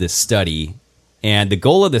University did this study. And the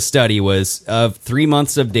goal of the study was of 3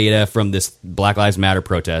 months of data from this Black Lives Matter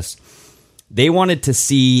protest. They wanted to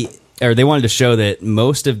show that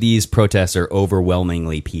most of these protests are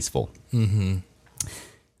overwhelmingly peaceful. Mm-hmm.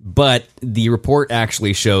 But the report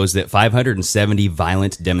actually shows that 570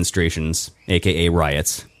 violent demonstrations, aka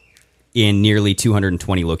riots, in nearly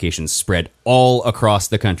 220 locations spread all across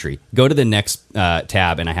the country. Go to the next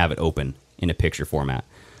tab, and I have it open in a picture format.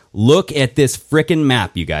 Look at this frickin'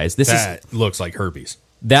 map, you guys. That looks like herpes.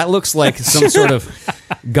 That looks like some sort of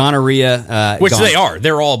gonorrhea. Which they are.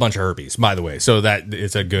 They're all a bunch of herpes, by the way. So that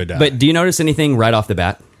it's a good... But do you notice anything right off the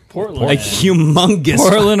bat? Portland. A humongous...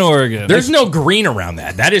 Portland, Oregon. There's no green around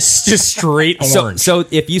that. That is just straight orange. So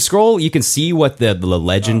if you scroll, you can see what the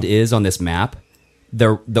legend is on this map.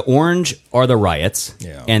 The orange are the riots,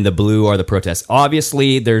 and the blue are the protests.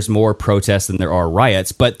 Obviously, there's more protests than there are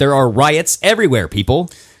riots, but there are riots everywhere, people.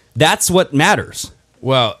 That's what matters.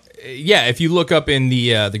 Well, yeah, if you look up in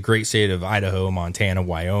the great state of Idaho, Montana,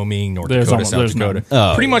 Wyoming, North Dakota, South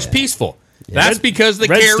Dakota, pretty much peaceful. Yeah. That's because they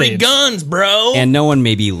carry guns, bro. And no one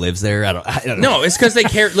maybe lives there. I don't know. No, it's because they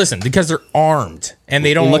carry... Listen, because they're armed, and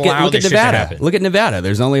they don't allow this shit to happen. Look at Nevada.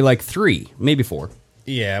 There's only like 3, maybe 4.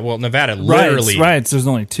 Yeah, well, Nevada literally... Riots, there's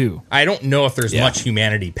only 2. I don't know if there's much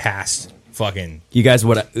humanity past fucking... You guys,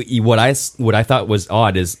 what I thought was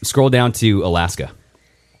odd is scroll down to Alaska.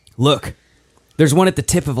 Look, there's one at the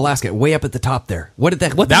tip of Alaska, way up at the top there.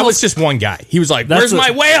 That was just one guy. He was like, "Where's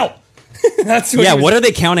my whale?" That's what are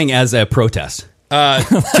they counting as a protest?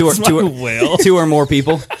 Two or more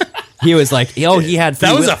people. He was like, "Oh, he had."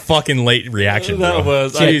 That was a fucking late reaction. That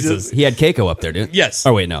was Jesus. He had Keiko up there, dude. Yes.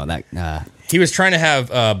 Oh wait, no, that he was trying to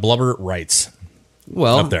have blubber rights.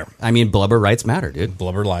 Well, up there. I mean, blubber rights matter, dude.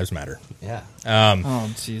 Blubber lives matter. Yeah.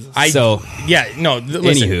 Oh Jesus. Listen,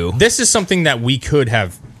 anywho, this is something that we could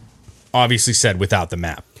have obviously said without the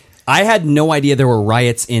map. I had no idea there were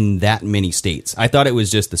riots in that many states. I thought it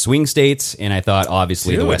was just the swing states, and I thought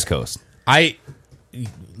obviously the West Coast.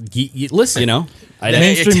 Listen, you know,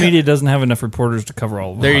 mainstream media doesn't have enough reporters to cover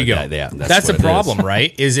all of them. There you go. Yeah, that's a problem,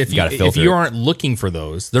 right? Is if you aren't looking for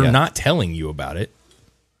those, they're not telling you about it.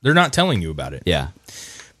 They're not telling you about it. Yeah.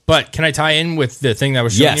 But can I tie in with the thing that I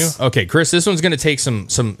was showing Yes. you? Okay, Chris, this one's going to take some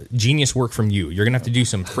genius work from you. You're going to have to do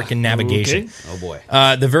some freaking navigation. Okay. Oh boy.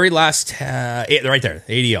 The very last, right there,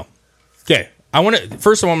 ADL. Okay,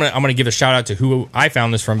 first of all, I'm going to give a shout out to who I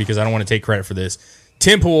found this from because I don't want to take credit for this.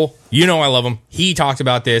 Tim Pool, you know I love him. He talked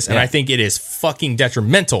about this, and I think it is fucking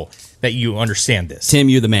detrimental that you understand this. Tim,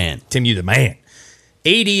 you the man. Tim, you the man.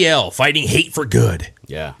 ADL, Fighting Hate for Good.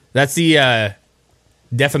 Yeah. That's the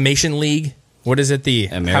Defamation League. What is it? The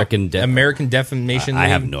American Defamation League? I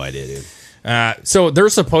have no idea, dude. So they're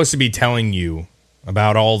supposed to be telling you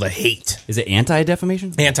about all the hate. Is it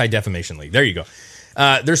Anti-Defamation? Anti-Defamation League. There you go.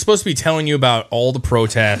 They're supposed to be telling you about all the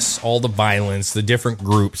protests, all the violence, the different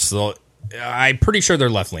groups. So I'm pretty sure they're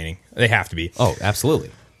left-leaning. They have to be. Oh,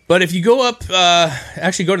 absolutely. But if you go up,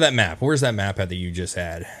 actually go to that map. Where's that map at that you just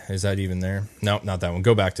had? Is that even there? No, not that one.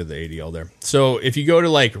 Go back to the ADL there. So if you go to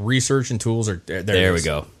like research and tools, or there we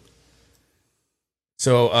go.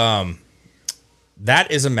 So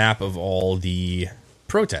that is a map of all the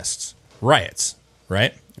protests, riots,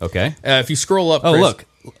 right? Okay. If you scroll up, oh look,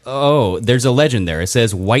 there's a legend there. It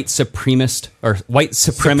says white supremacist or white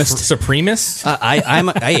supremacist. Supremacist?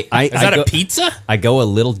 Is that a pizza? I go a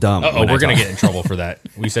little dumb. Oh, we're gonna get in trouble for that.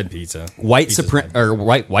 We said pizza. White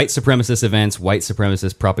supremacist events, white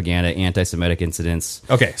supremacist propaganda, anti-Semitic incidents.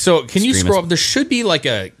 Okay, so can you scroll up? There should be like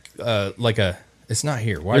a. It's not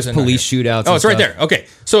here. Why There's is it police shootouts. Oh, it's right there. Okay,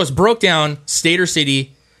 so it's broke down state or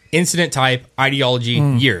city, incident type, ideology,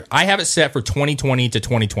 year. I have it set for 2020 to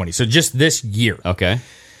 2020, so just this year. Okay.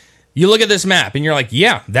 You look at this map and you're like,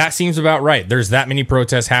 yeah, that seems about right. There's that many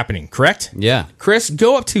protests happening, correct? Yeah. Chris,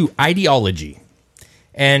 go up to ideology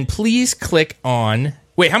and please click on.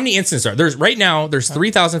 Wait, how many incidents are there? There's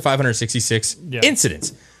 3,566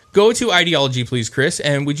 incidents. Go to ideology, please, Chris,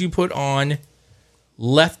 and would you put on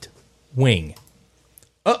left wing?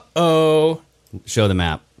 Uh-oh. Show the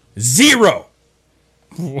map. 0.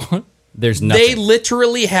 What? There's nothing. They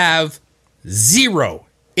literally have 0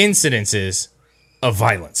 incidences of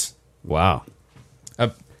violence. Wow.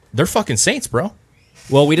 They're fucking saints, bro.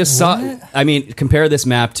 Well, we just saw. I mean, compare this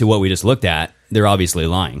map to what we just looked at. They're obviously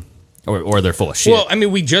lying, or they're full of shit. Well, I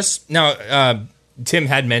mean, Tim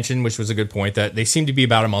had mentioned, which was a good point, that they seem to be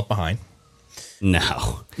about a month behind.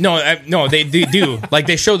 No, they do. Like,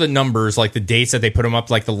 they show the numbers, like the dates that they put them up,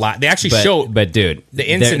 like they actually show. But dude, the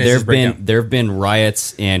incidents. There have been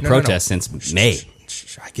riots and protests since May.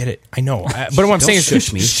 I get it. I know. But what I'm saying is,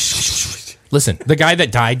 shush me. Listen, the guy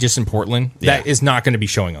that died just in Portland, that is not going to be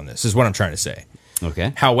showing on this. Is what I'm trying to say.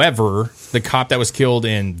 Okay. However, the cop that was killed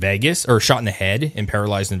in Vegas, or shot in the head and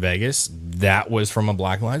paralyzed in Vegas, that was from a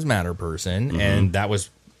Black Lives Matter person, and that was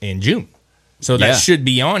in June. So that should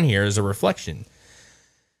be on here as a reflection.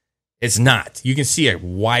 It's not. You can see a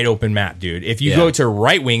wide open map, dude. If you go to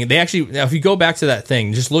right wing, if you go back to that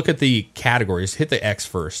thing, just look at the categories. Hit the X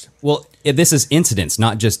first. Well, this is incidents,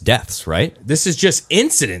 not just deaths, right? This is just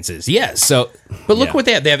incidences, yes. But look what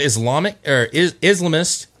they have. They have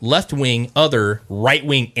Islamist, left wing, other, right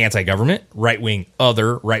wing, anti-government, right wing,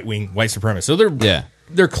 other, right wing, white supremacist. So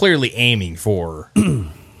they're clearly aiming for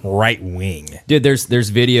right wing. Dude, there's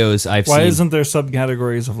videos I've seen. Why isn't there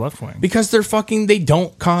subcategories of left wing? Because they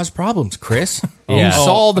don't cause problems, Chris. You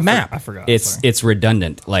saw the map. I forgot. It's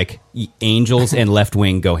redundant. Like, angels and left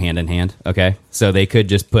wing go hand in hand, okay? So they could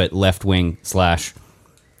just put left wing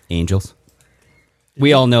 / angels.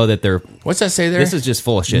 We all know that they're... What's that say there? This is just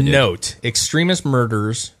full of shit, dude. Note, extremist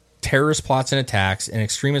murders, terrorist plots and attacks, and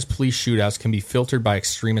extremist police shootouts can be filtered by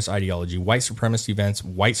extremist ideology. White supremacist events,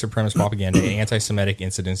 white supremacist propaganda, and anti-Semitic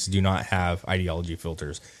incidents do not have ideology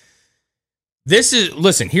filters.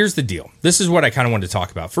 Listen, here's the deal. This is what I kind of wanted to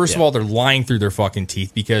talk about. First of all, they're lying through their fucking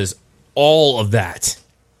teeth, because all of that,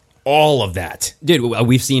 dude,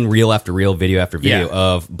 we've seen reel after reel, video after video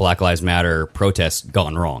of Black Lives Matter protests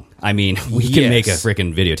gone wrong. I mean, we can make a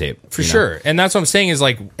freaking videotape for sure. And that's what I'm saying is,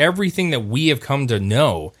 like, everything that we have come to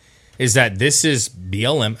know is that this is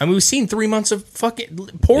BLM. I mean, we've seen 3 months of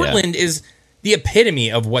fucking... Portland is the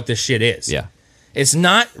epitome of what this shit is. Yeah. It's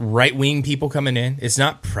not right-wing people coming in. It's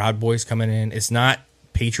not Proud Boys coming in. It's not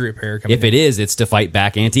Patriot Prayer coming in. If it is, it's to fight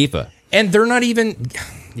back Antifa. And they're not even...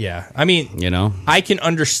 Yeah. I mean... You know? I can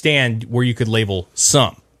understand where you could label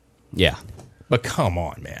some. Yeah. But come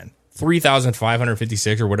on, man.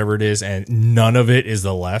 3,556 or whatever it is, and none of it is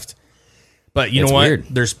the left. But you know what? Weird.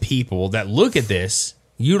 There's people that look at this,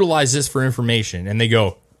 utilize this for information, and they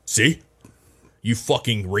go, see? You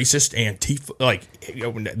fucking racist Antifa. Like,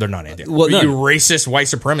 they're not Antifa. Well, no. You racist white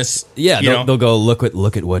supremacists. Yeah, they'll go, look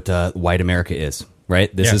at what white America is,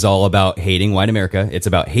 right? This is all about hating white America. It's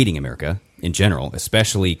about hating America in general,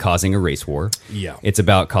 especially causing a race war. Yeah. It's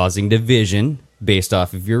about causing division based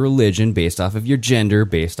off of your religion, based off of your gender,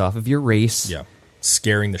 based off of your race. Yeah.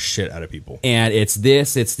 Scaring the shit out of people. And it's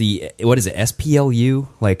the, what is it, SPLU?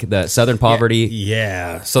 Like the Southern Poverty.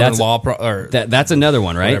 Yeah. Southern Law. That's another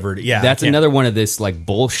one, right? Whatever. Yeah. That's another one of this like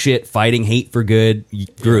bullshit fighting hate for good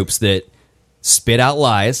groups that spit out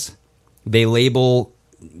lies. They label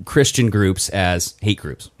Christian groups as hate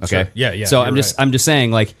groups. Okay. Sure. Yeah. So I'm just saying,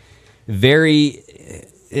 like,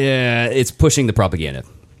 it's pushing the propaganda.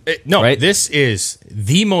 Right? This is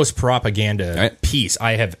the most propaganda piece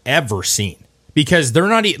I have ever seen, because they're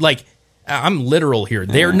not like, I'm literal here.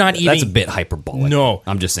 They're not even. That's a bit hyperbolic. No,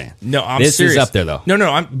 I'm just saying. No, I'm this serious. Is up there though.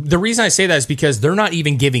 No. The reason I say that is because they're not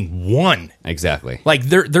even giving one. Exactly. Like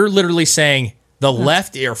they're literally saying the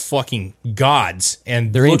left are fucking gods,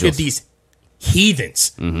 and they're look angels. at these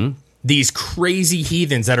heathens, these crazy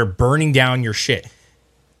heathens that are burning down your shit.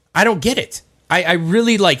 I don't get it. I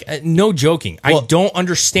really, like, no joking. Well, I don't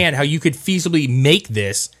understand how you could feasibly make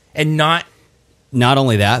this and not. Not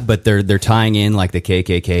only that, but they're tying in like the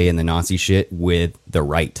KKK and the Nazi shit with the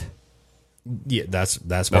right. Yeah, that's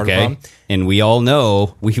part of the problem. And we all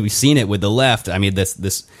know we've seen it with the left. I mean,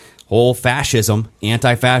 this whole fascism,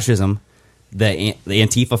 anti-fascism, the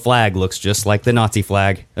Antifa flag looks just like the Nazi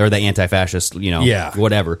flag or the anti-fascist,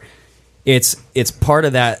 whatever. It's part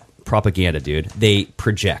of that propaganda, dude. They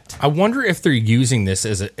project. I wonder if they're using this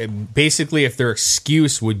as basically if their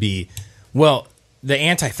excuse would be, well, the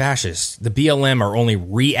anti-fascists, the BLM are only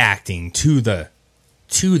reacting to the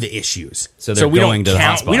issues. So they're going to the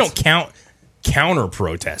hotspots. We don't count counter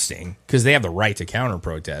protesting because they have the right to counter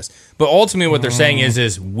protest. But ultimately what they're saying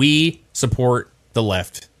is we support the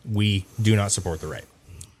left. We do not support the right.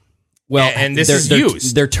 Well, and this is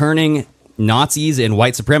used. They're turning Nazis and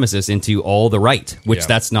white supremacists into all the right, which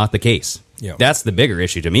that's not the case. Yeah. That's the bigger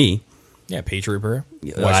issue to me. Yeah, Patriot Prayer.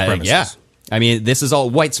 Yeah. I mean, this is all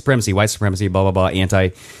white supremacy, blah, blah, blah, anti.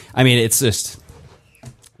 I mean, it's just,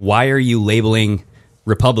 why are you labeling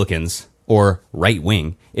Republicans or right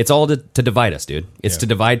wing? It's all to divide us, dude. It's to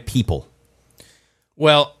divide people.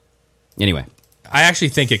 Well, anyway, I actually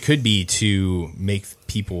think it could be to make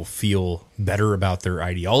people feel better about their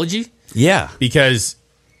ideology. Yeah. Because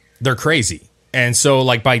they're crazy. And so,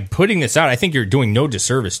 like, by putting this out, I think you're doing no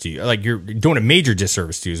disservice to you. Like, you're doing a major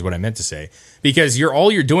disservice to you is what I meant to say. Because all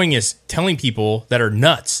you're doing is telling people that are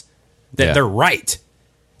nuts that they're right.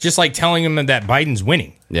 Just like telling them that Biden's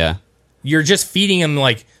winning. Yeah. You're just feeding them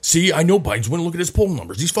like, see, I know Biden's winning. Look at his poll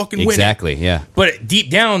numbers. He's fucking winning. Exactly, yeah. But deep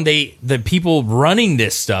down, the people running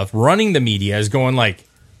this stuff, running the media is going like,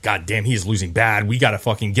 God damn, he's losing bad. We got to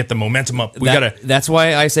fucking get the momentum up. That's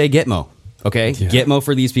why I say get Mo. Okay, get Mo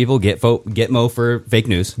for these people. Get Mo for fake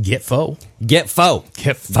news. Get Fo. Get Fo.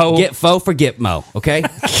 Get Fo. Get Fo for Get Mo. Okay.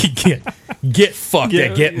 get fucked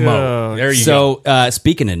at Get Mo. There you go. So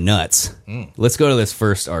speaking of nuts, let's go to this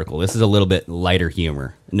first article. This is a little bit lighter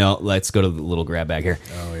humor. No, let's go to the little grab bag here.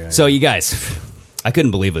 Oh yeah. So you guys, I couldn't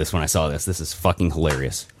believe this when I saw this. This is fucking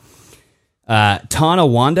hilarious.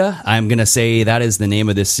 Tonawanda. I'm gonna say that is the name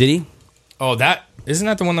of this city. Oh, isn't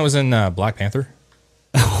that the one that was in Black Panther?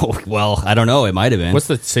 Oh, well, I don't know. It might have been. What's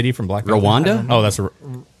the city from Black Panther? Rwanda? Oh, that's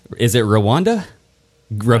is it Rwanda?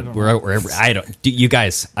 I don't. You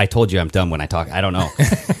guys, I told you I'm dumb when I talk. I don't know.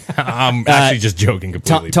 I'm actually just joking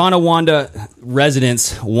completely. Tonawanda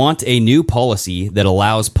residents want a new policy that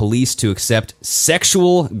allows police to accept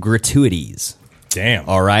sexual gratuities. Damn.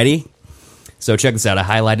 Alrighty. So check this out. I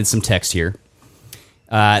highlighted some text here.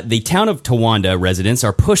 The town of Towanda residents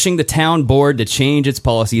are pushing the town board to change its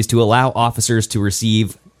policies to allow officers to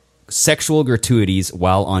receive sexual gratuities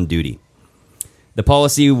while on duty. The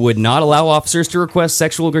policy would not allow officers to request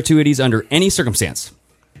sexual gratuities under any circumstance.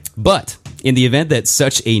 But in the event that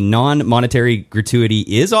such a non-monetary gratuity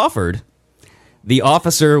is offered, the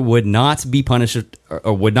officer would not be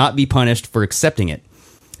punished for accepting it,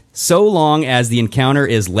 so long as the encounter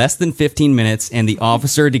is less than 15 minutes and the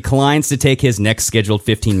officer declines to take his next scheduled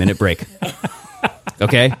 15-minute break.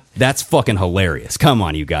 Okay? That's fucking hilarious. Come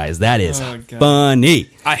on, you guys. That is funny.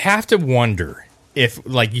 I have to wonder if,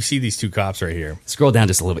 like, you see these two cops right here. Scroll down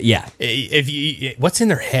just a little bit. Yeah. What's in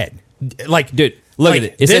their head? Like, dude, look at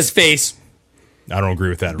it. This says, face. I don't agree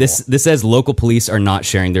with that at all. This says local police are not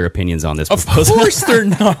sharing their opinions on this proposal. Of course they're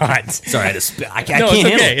not. Sorry, I can't no,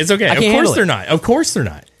 handle it. It's okay. Of course they're not. Of course they're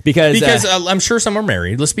not. Because I'm sure some are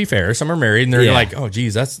married. Let's be fair. Some are married, and they're like, oh,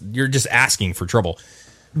 geez, you're just asking for trouble.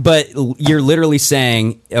 But you're literally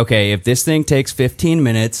saying, okay, if this thing takes 15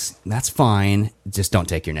 minutes, that's fine. Just don't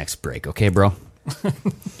take your next break, okay, bro?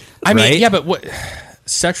 I mean, yeah, but what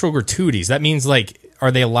sexual gratuities? That means, like, are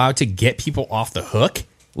they allowed to get people off the hook?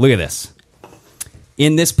 Look at this.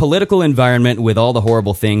 In this political environment with all the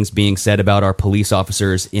horrible things being said about our police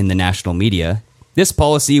officers in the national media, this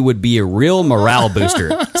policy would be a real morale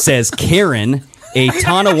booster, says Karen, a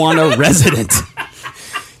Tonawanda resident.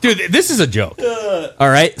 Dude, this is a joke. All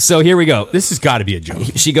right, so here we go. This has got to be a joke.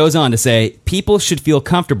 She goes on to say, people should feel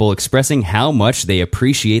comfortable expressing how much they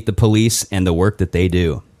appreciate the police and the work that they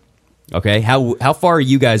do. Okay, how far are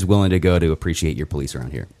you guys willing to go to appreciate your police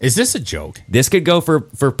around here? Is this a joke? This could go for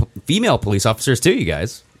female police officers too, you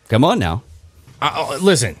guys. Come on now.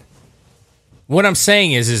 Listen, what I'm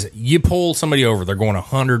saying is you pull somebody over, they're going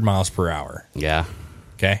 100 miles per hour. Yeah.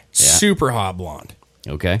 Okay? Yeah. Super hot blonde.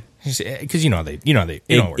 Okay. Because you know they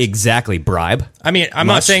exactly, bribe. I mean, I'm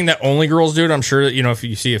not saying that only girls do it. I'm sure that, if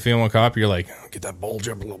you see a female cop, you're like, oh, get that bulge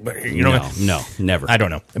up a little bit. You know? No, never. I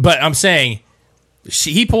don't know. But I'm saying,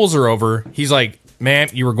 he pulls her over. He's like, ma'am,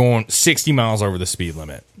 you were going 60 miles over the speed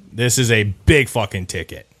limit. This is a big fucking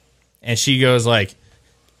ticket. And she goes like,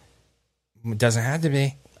 it doesn't have to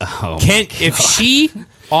be. Oh, if she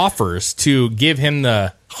offers to give him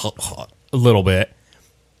the a little bit,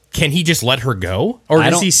 can he just let her go? Or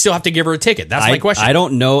does he still have to give her a ticket? That's my question. I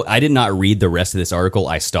don't know. I did not read the rest of this article.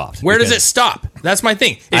 I stopped. Where does it stop? That's my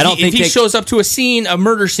thing. If he shows up to a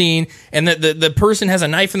murder scene, and the person has a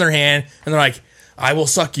knife in their hand, and they're like, I will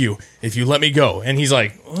suck you if you let me go. And he's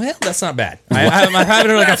like, well, that's not bad. I'm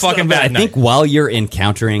having like a fucking bad night. I think while you're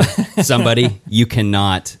encountering somebody, you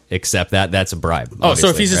cannot accept that. That's a bribe. Oh, so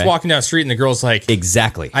if he's just walking down the street and the girl's like,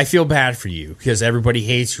 exactly, I feel bad for you because everybody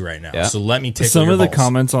hates you right now. Yeah. So let me take some of the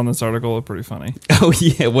comments on this article are pretty funny. Oh,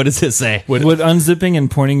 yeah. What does it say? Would unzipping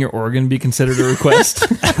and pointing your organ be considered a request?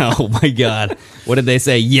 Oh, my God. What did they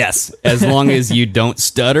say? Yes, as long as you don't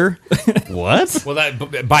stutter. What? Well,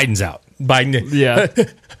 Biden's out. Biden. Yeah.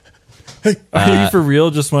 Are you for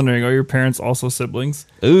real? Just wondering. Are your parents also siblings?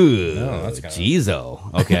 Ooh, that's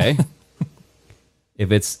Jeezo. Okay.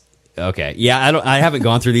 If it's Okay. Yeah, I haven't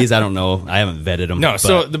gone through these. I don't know. I haven't vetted them. No,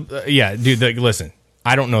 so, dude, listen,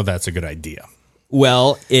 I don't know that's a good idea.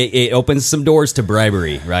 Well, it opens some doors to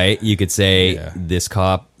bribery, right? You could say this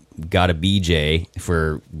cop got a BJ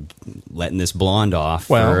for letting this blonde off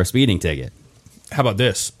for a speeding ticket. How about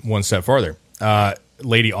this? One step farther.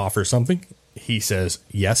 Lady offers something. He says,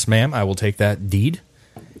 yes, ma'am, I will take that deed.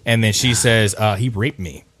 And then she says, he raped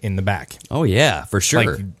me in the back. Oh, yeah, for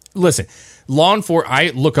sure. Like, listen,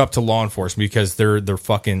 I look up to law enforcement because they're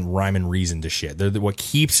fucking rhyme and reason to shit. They're what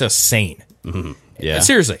keeps us sane. Mm-hmm. Yeah.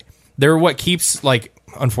 Seriously. They're what keeps, like,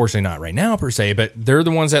 unfortunately not right now per se, but they're the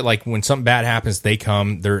ones that, like, when something bad happens, they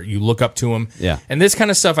come, you look up to them. Yeah. And this kind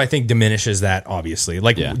of stuff, I think, diminishes that, obviously.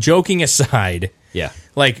 Like, joking aside,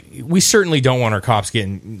 like, we certainly don't want our cops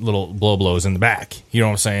getting little blows in the back. You know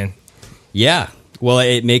what I'm saying? Yeah. Well,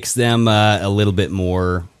 it makes them a little bit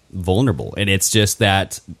more vulnerable. And it's just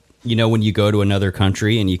that, you know, when you go to another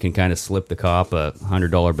country and you can kind of slip the cop a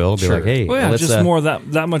 $100 bill, be like, hey, just more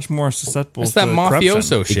that much more susceptible. It's that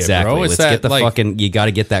mafioso shit, exactly. bro. Let's get the you got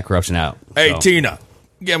to get that corruption out. Hey, Tina,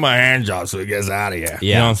 get my hands off so it gets out of here. Yeah.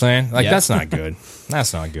 You know what I'm saying? Like, that's not good.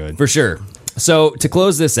 That's not good. For sure. So to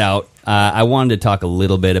close this out, I wanted to talk a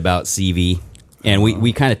little bit about CV. And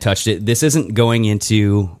we kind of touched it. This isn't going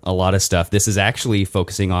into a lot of stuff. This is actually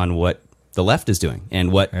focusing on what the left is doing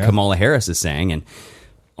and what Kamala Harris is saying. And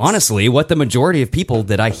honestly, what the majority of people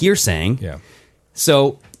that I hear saying. Yeah.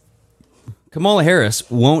 So Kamala Harris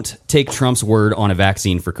won't take Trump's word on a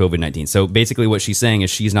vaccine for COVID-19. So basically what she's saying is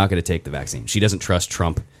she's not going to take the vaccine. She doesn't trust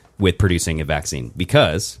Trump with producing a vaccine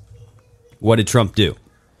because what did Trump do?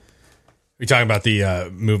 We're talking about the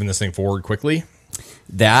moving this thing forward quickly.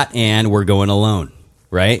 That and we're going alone,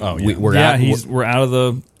 right? Oh, yeah. We're out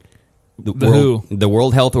of the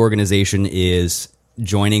World Health Organization is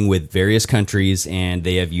joining with various countries, and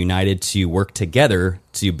they have united to work together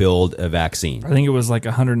to build a vaccine. I think it was like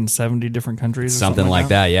 170 different countries. Something like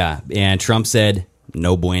that, yeah. And Trump said,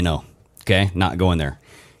 no bueno. Okay, not going there.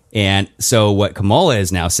 And so what Kamala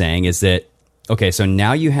is now saying is that, okay, so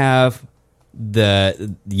now you have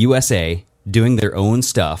the USA doing their own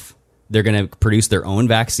stuff. They're going to produce their own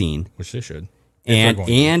vaccine. Which they should.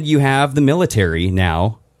 And you have the military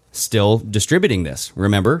now still distributing this.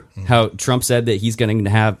 Remember how Trump said that he's going to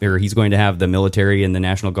have the military and the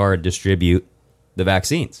National Guard distribute the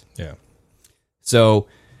vaccines. Yeah. So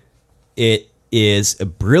it is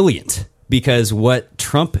brilliant because what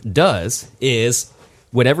Trump does is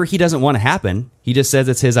whatever he doesn't want to happen, he just says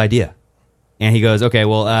it's his idea. And he goes, okay,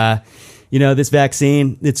 well, this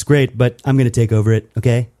vaccine, it's great, but I'm going to take over it,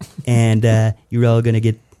 okay? And you're all going to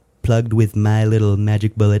get plugged with my little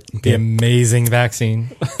magic bullet. Okay? The amazing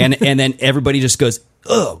vaccine. and then everybody just goes,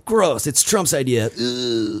 oh, gross, it's Trump's idea.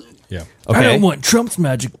 Ugh. Yeah. Okay. I don't want Trump's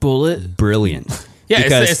magic bullet. Brilliant. Yeah,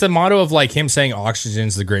 it's the motto of like him saying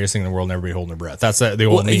oxygen's the greatest thing in the world and everybody holding their breath. That's the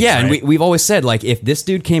old meme, yeah, right? and we've always said, like, if this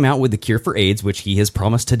dude came out with the cure for AIDS, which he has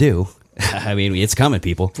promised to do, I mean, it's coming,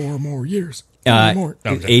 people. 4 more years.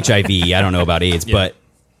 HIV, I don't know about AIDS, but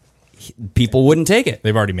people wouldn't take it.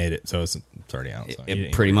 They've already made it, so it's already out. So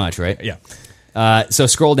pretty much, right? Yeah. So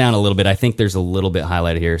scroll down a little bit. I think there's a little bit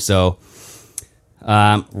highlighted here. So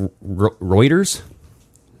Reuters,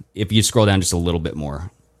 if you scroll down just a little bit more,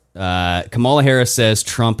 Kamala Harris says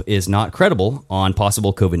Trump is not credible on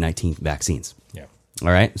possible COVID-19 vaccines. Yeah. All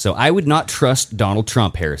right. So I would not trust Donald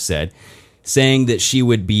Trump, Harris said, saying that she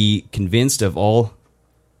would be convinced of all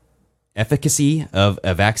efficacy of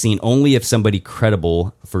a vaccine only if somebody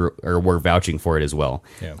credible were vouching for it as well.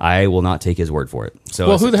 Yeah. I will not take his word for it. So,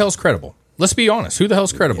 well, who the hell's credible? Let's be honest. Who the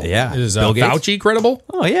hell's credible? Yeah. Is Bill Gates? Fauci credible?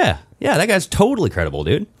 Oh, yeah. Yeah, that guy's totally credible,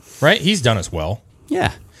 dude. Right? He's done us well.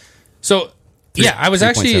 Yeah. So, I was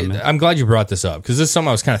actually, I'm glad you brought this up because this is something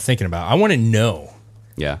I was kind of thinking about. I want to know.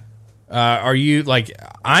 Yeah. Are you like,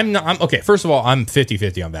 okay, first of all, I'm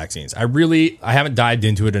 50-50 on vaccines. I haven't dived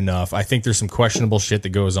into it enough. I think there's some questionable shit that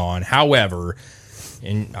goes on. However,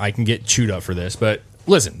 and I can get chewed up for this, but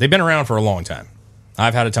listen, they've been around for a long time.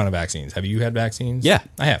 I've had a ton of vaccines. Have you had vaccines? Yeah.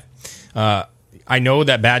 I have. I know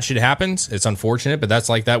that bad shit happens. It's unfortunate, but that's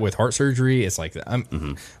like that with heart surgery. It's like that.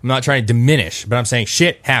 I'm not trying to diminish, but I'm saying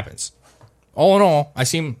shit happens. All in all, I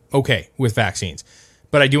seem okay with vaccines,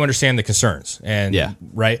 but I do understand the concerns. And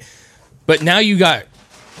right. But now you got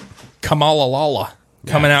Kamala Lala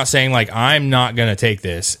coming out saying like, I'm not going to take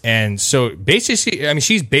this. And so basically, I mean,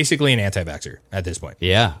 she's basically an anti-vaxxer at this point.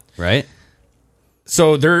 Yeah. Right.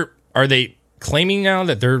 So are they claiming now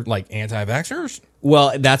that they're like anti-vaxxers?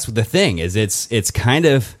 Well, that's the thing is it's kind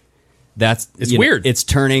of, it's weird. It's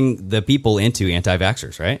turning the people into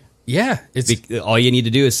anti-vaxxers, right? Yeah, all you need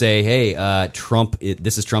to do is say, "Hey, Trump,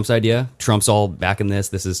 this is Trump's idea. Trump's all backing this.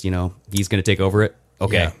 This is, he's going to take over it."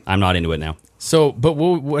 Okay, Yeah. I'm not into it now. So, but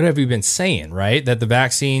what have you been saying, right? That the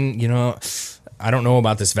vaccine, I don't know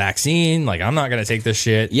about this vaccine. Like, I'm not going to take this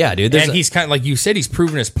shit. Yeah, dude. And he's kind of, like you said, he's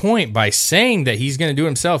proven his point by saying that he's going to do it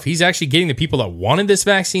himself. He's actually getting the people that wanted this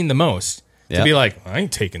vaccine the most to be like, I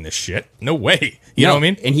ain't taking this shit. No way. You know what I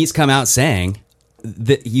mean? And he's come out saying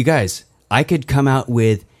that, you guys, I could come out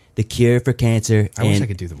with the cure for cancer. I wish I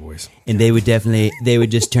could do the voice. And they would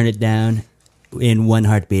just turn it down in one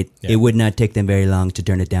heartbeat. Yeah. It would not take them very long to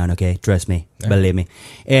turn it down. Okay, trust me, believe me.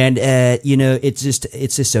 And it's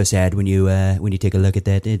just so sad when you take a look at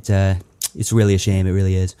that. It's really a shame. It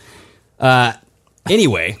really is.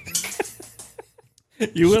 Anyway,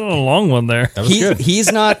 you went on a long one there. That was good.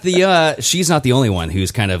 He's not the she's not the only one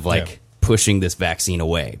who's kind of like pushing this vaccine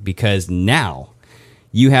away, because now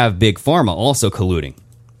you have Big Pharma also colluding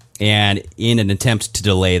and in an attempt to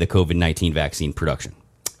delay the COVID-19 vaccine production.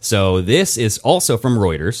 So this is also from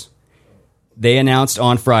Reuters. They announced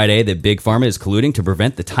on Friday that Big Pharma is colluding to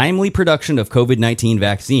prevent the timely production of COVID-19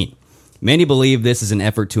 vaccine. Many believe this is an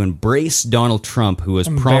effort to embrace Donald Trump, who has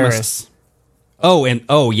promised...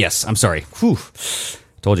 yes, I'm sorry. Whew.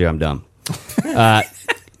 Told you I'm dumb.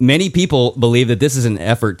 Many people believe that this is an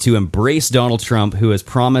effort to embrace Donald Trump, who has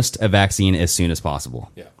promised a vaccine as soon as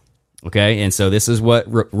possible. Yeah. Okay, and so this is what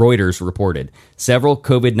Reuters reported. Several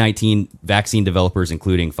COVID-19 vaccine developers,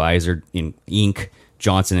 including Pfizer, Inc.,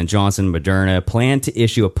 Johnson & Johnson, Moderna, plan to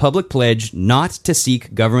issue a public pledge not to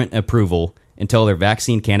seek government approval until their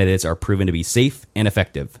vaccine candidates are proven to be safe and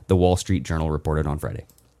effective, the Wall Street Journal reported on Friday.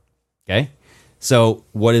 Okay? So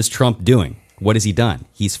what is Trump doing? What has he done?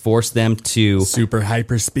 He's forced them to... super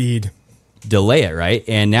hyper speed. Delay it, right?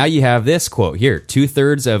 And now you have this quote here.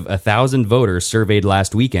 2/3 of 1,000 voters surveyed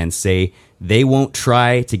last weekend say they won't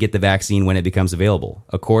try to get the vaccine when it becomes available.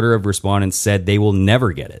 A quarter of respondents said they will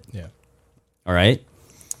never get it. Yeah. All right?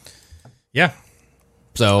 Yeah.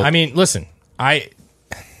 So... I mean, listen,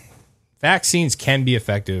 vaccines can be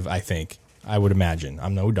effective, I think. I would imagine.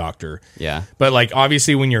 I'm no doctor. Yeah. But, like,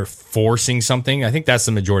 obviously when you're forcing something, I think that's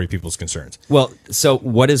the majority of people's concerns. Well, so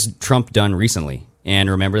what has Trump done recently?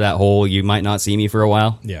 And remember that whole "you might not see me for a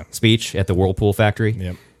while" speech at the Whirlpool factory?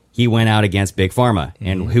 Yep. He went out against Big Pharma.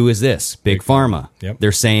 And who is this? Big Pharma. Yep.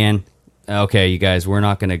 They're saying, okay, you guys, we're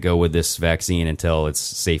not going to go with this vaccine until it's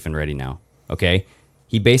safe and ready now. Okay?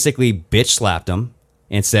 He basically bitch slapped them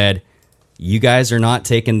and said, you guys are not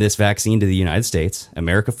taking this vaccine to the United States.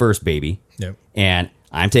 America first, baby. Yep. And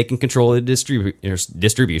I'm taking control of the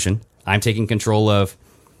distribution. I'm taking control of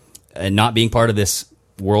not being part of this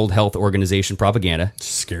World Health Organization propaganda.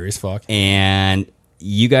 Scary as fuck. And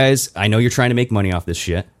you guys, I know you're trying to make money off this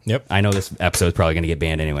shit. Yep. I know this episode's probably going to get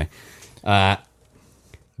banned anyway.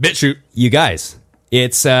 BitChute. You guys,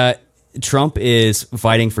 it's Trump is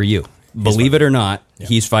fighting for you. Believe it or not,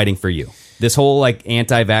 he's fighting for you. This whole like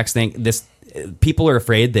anti-vax thing, people are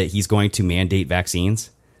afraid that he's going to mandate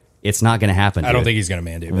vaccines. It's not going to happen. I don't think he's going to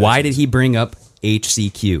mandate vaccines. Why did he bring up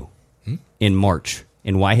HCQ in March?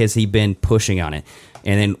 And why has he been pushing on it?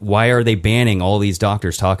 And then why are they banning all these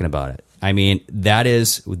doctors talking about it? I mean, that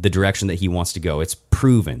is the direction that he wants to go. It's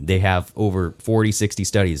proven. They have over 40, 60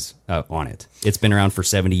 studies on it. It's been around for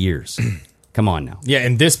 70 years. Come on now. Yeah,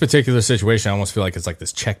 in this particular situation, I almost feel like it's like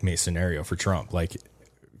this checkmate scenario for Trump, like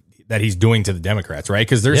that he's doing to the Democrats, right?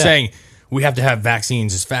 Because they're saying we have to have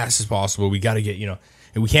vaccines as fast as possible. We got to get,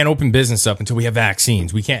 and we can't open business up until we have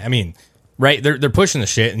vaccines. We can't, right? They're pushing the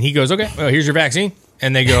shit, and he goes, okay, well, here's your vaccine.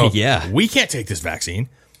 And they go, we can't take this vaccine.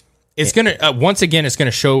 It's going to, once again, it's going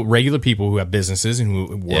to show regular people who have businesses and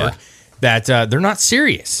who work that they're not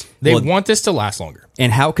serious. They want this to last longer.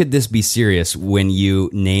 And how could this be serious when you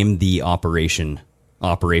name the Operation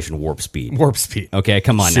Warp Speed? Warp Speed. Okay,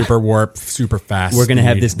 come on Super now. warp, super fast. We're going to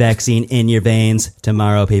have this vaccine in your veins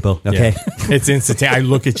tomorrow, people. Okay? Yeah. It's instantaneous. I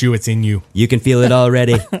look at you, it's in you. You can feel it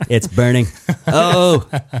already. It's burning. Oh,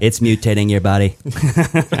 it's mutating your body.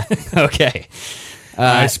 Okay.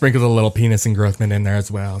 I sprinkled a little penis and growthman in there as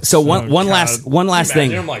well. So one last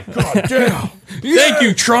thing. I'm like, God damn. Thank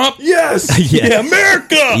you, Trump. Yes. Yeah.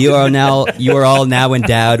 America. You are all now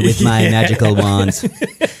endowed with my magical wands.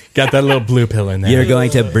 Got that little blue pill in there. You're going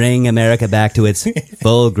to bring America back to its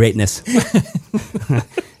full greatness.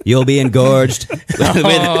 You'll be engorged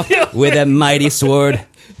with a mighty sword.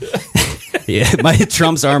 Yeah, my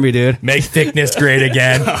Trump's army, dude. Make thickness great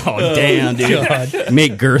again. Oh, damn, dude. God.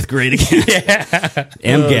 Make girth great again. Yeah.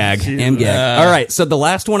 MGAG. All right, so the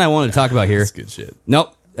last one I wanted to talk about here. That's good shit.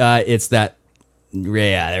 Nope. It's that.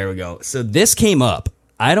 Yeah, there we go. So this came up.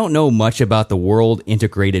 I don't know much about the World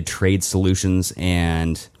Integrated Trade Solutions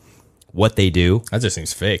and what they do. That just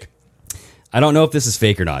seems fake. I don't know if this is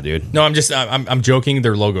fake or not, dude. No, I'm joking.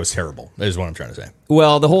 Their logo's terrible. That is what I'm trying to say.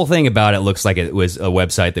 Well, the whole thing about it looks like it was a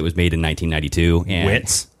website that was made in 1992.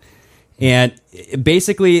 Wits. And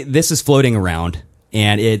basically, this is floating around,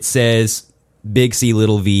 and it says Big C,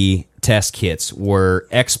 Little V test kits were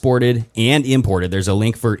exported and imported. There's a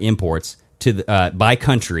link for imports to by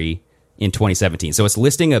country in 2017. So it's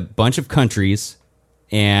listing a bunch of countries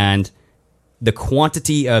and the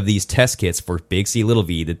quantity of these test kits for Big C, Little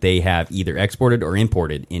V that they have either exported or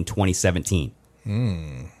imported in 2017.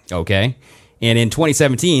 Okay? And in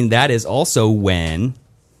 2017, that is also when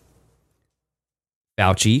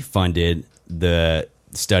Fauci funded the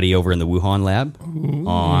study over in the Wuhan lab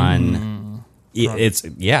on...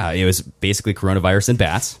 It was basically coronavirus in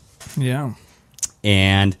bats. Yeah.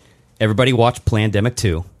 And everybody watched Plandemic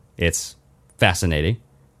 2. It's fascinating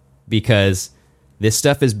because this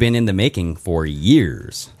stuff has been in the making for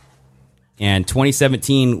years. And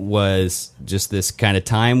 2017 was just this kind of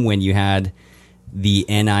time when you had the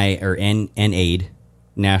NIAID,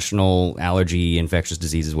 National Allergy Infectious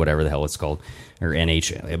Diseases, whatever the hell it's called, or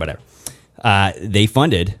NH, whatever. They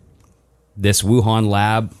funded this Wuhan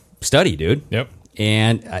lab study, dude. Yep.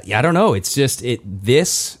 And I don't know. It's just I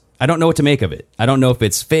don't know what to make of it. I don't know if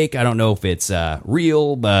it's fake. I don't know if it's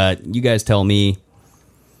real, but you guys tell me.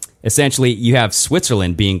 Essentially, you have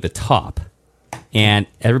Switzerland being the top, and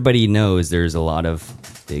everybody knows there's a lot of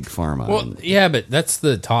big pharma. Well, yeah, but that's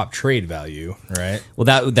the top trade value, right?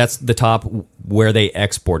 Well, that's the top where they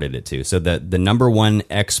exported it to. So the number one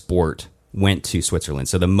export went to Switzerland.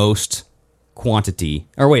 So the most quantity,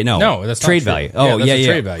 or wait, no, that's trade value. Oh, yeah.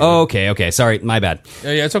 Trade value. Oh, okay. Sorry, my bad.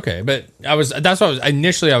 Yeah, it's okay. But that's what I was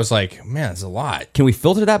initially. I was like, man, it's a lot. Can we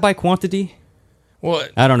filter that by quantity? Well,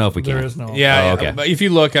 I don't know if we can. There is no. Yeah, okay. But if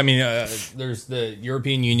you look, I mean, there's the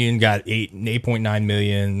European Union got 8.9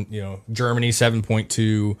 million. You know, Germany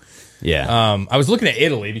 7.2. Yeah. I was looking at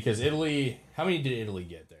Italy because Italy. How many did Italy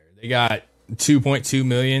get there? They got 2.2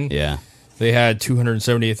 million. Yeah. They had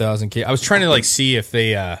 278,000 kids. I was trying to see if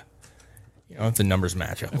they, if the numbers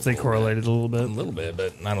match up. If they correlated a little bit,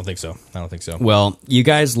 but I don't think so. Well, you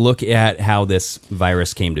guys look at how this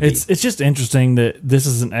virus came to be. It's just interesting that this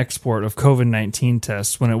is an export of COVID-19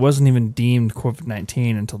 tests when it wasn't even deemed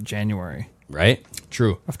COVID-19 until January. Right?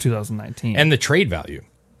 True. Of 2019. And the trade value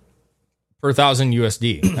per 1,000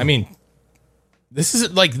 USD. I mean, there's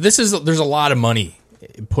a lot of money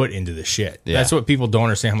put into this shit. Yeah. That's what people don't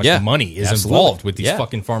understand, how much money is involved with these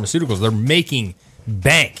fucking pharmaceuticals. They're making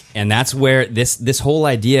bank. And that's where this whole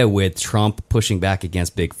idea with Trump pushing back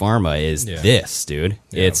against big pharma is this, dude.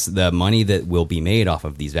 Yeah. It's the money that will be made off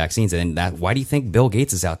of these vaccines. And why do you think Bill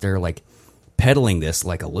Gates is out there like peddling this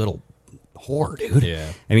like a little whore, dude?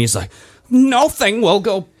 Yeah. I mean, he's like, nothing will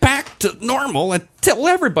go back to normal until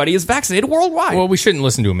everybody is vaccinated worldwide. Well, we shouldn't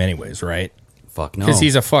listen to him anyways, right? Fuck no. Because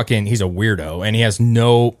he's a weirdo and he has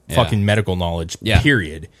no fucking medical knowledge,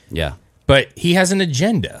 period. Yeah. But he has an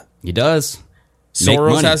agenda. He does.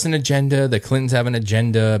 Soros has an agenda. The Clintons have an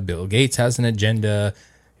agenda. Bill Gates has an agenda.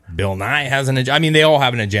 Bill Nye has an agenda. I mean, they all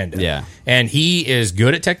have an agenda. Yeah. And he is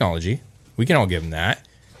good at technology. We can all give him that.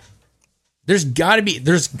 There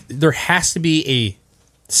has to be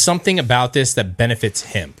something about this that benefits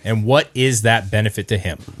him. And what is that benefit to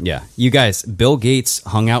him? Yeah. You guys, Bill Gates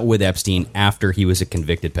hung out with Epstein after he was a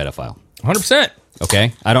convicted pedophile. 100%.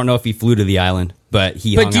 Okay? I don't know if he flew to the island, but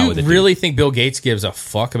he hung out with it. Do you really think Bill Gates gives a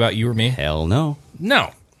fuck about you or me? Hell no.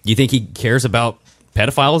 No. Do you think he cares about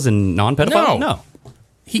pedophiles and non-pedophiles? No.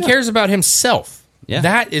 He cares about himself. Yeah.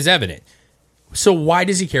 That is evident. So why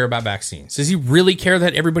does he care about vaccines? Does he really care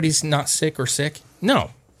that everybody's not sick or sick?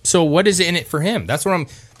 No. So what is in it for him? That's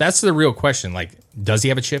the real question. Like, does he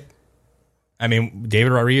have a chip? I mean,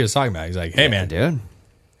 David Rodriguez is talking about it. He's like, hey, man, dude,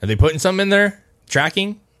 are they putting something in there?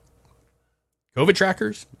 Tracking? COVID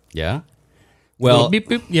trackers? Yeah. Well, beep,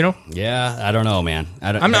 beep, you know? Yeah, I don't know, man.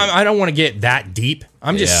 I don't want to get that deep.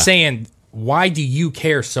 I'm just saying, why do you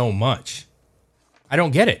care so much? I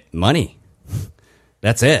don't get it. Money.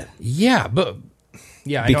 That's it. Yeah, but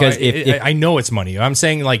because I know it's money. I'm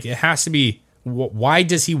saying, like, it has to be. Why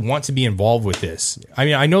does he want to be involved with this? I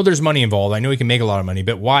mean, I know there's money involved. I know he can make a lot of money,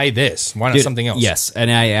 but why this? Why not something else? Yes,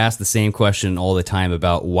 and I ask the same question all the time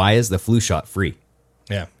about why is the flu shot free?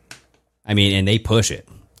 Yeah. I mean, and they push it.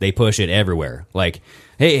 They push it everywhere. Like,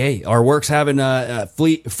 hey, our work's having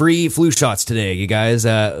free flu shots today, you guys.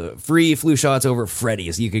 Free flu shots over at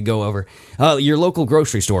Freddy's. You could go over your local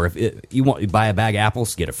grocery store. If you want to buy a bag of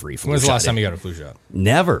apples, get a free flu shot. When's the last time you got a flu shot?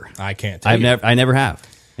 Never. I can't tell you. I never have,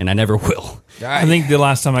 and I never will. I think the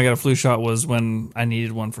last time I got a flu shot was when I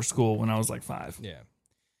needed one for school when I was like 5. Yeah.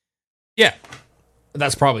 Yeah.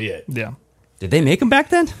 That's probably it. Yeah. Did they make them back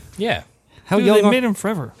then? Yeah. How Dude, young? they are, made them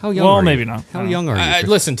forever. How young? Well, are maybe you? not. How young are you?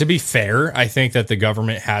 Listen, to be fair, I think that the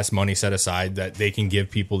government has money set aside that they can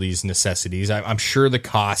give people these necessities. I'm sure the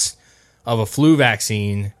cost of a flu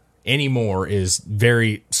vaccine anymore is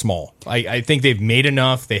very small. I think they've made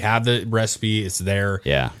enough. They have the recipe. It's there.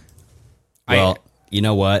 Yeah. Well, you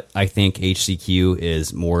know what? I think HCQ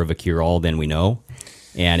is more of a cure-all than we know,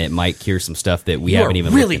 and it might cure some stuff that we haven't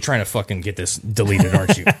even. Really trying to fucking get this deleted,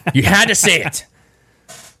 aren't you? You had to say it,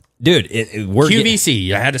 dude. We're QVC.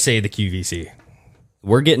 You had to say the QVC.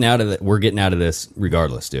 We're getting out of the, We're getting out of this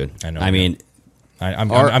regardless, dude. I know. I mean,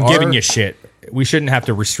 I'm giving you shit. We shouldn't have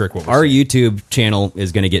to restrict what we're our saying. YouTube channel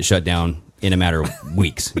is going to get shut down in a matter of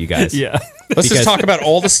weeks, you guys. Yeah. Let's just talk about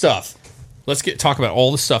all the stuff. Let's talk about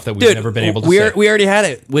all the stuff that we've never been able to say. We already had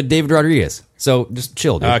it with David Rodriguez, so just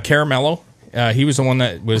chill, dude. Caramello. He was the one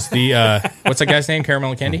that was the what's that guy's name?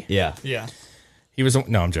 Caramello Candy. Yeah. He was.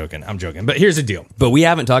 No, I'm joking. But here's the deal. But we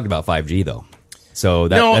haven't talked about 5G though, so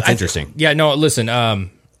that's interesting.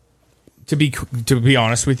 Listen. To be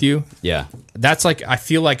honest with you, yeah, that's like I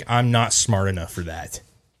feel like I'm not smart enough for that.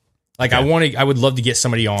 Like I would love to get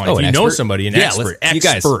somebody on. If you know somebody, an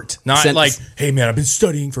expert, not like, hey man, I've been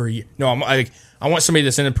studying for a year. No, I want somebody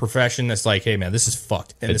that's in a profession that's like, hey man, this is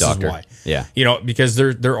fucked, and this doctor. is why. Yeah, because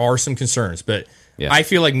there are some concerns, but I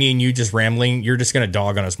feel like me and you just rambling, you're just gonna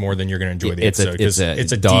dog on us more than you're gonna enjoy the episode.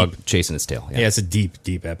 It's a dog chasing its tail. Yeah, it's a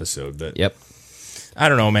deep episode. But yep. I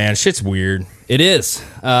don't know, man. Shit's weird. It is.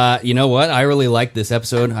 You know what? I really liked this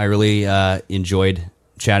episode. I really enjoyed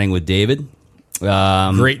chatting with David.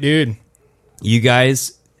 Great dude. You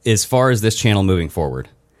guys, as far as this channel moving forward,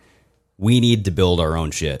 we need to build our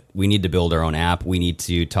own shit. We need to build our own app. We need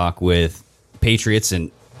to talk with patriots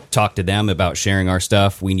and talk to them about sharing our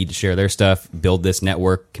stuff. We need to share their stuff, build this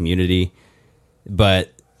network community.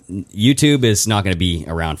 But YouTube is not going to be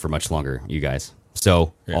around for much longer, you guys.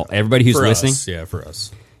 So everybody who's listening, for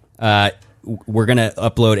us, we're going to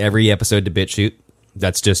upload every episode to BitChute.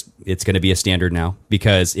 It's going to be a standard now,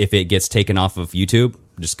 because if it gets taken off of YouTube,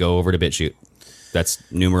 just go over to BitChute. That's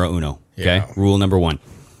numero uno. Okay. Yeah. Rule number 1.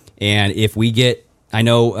 And if we get, I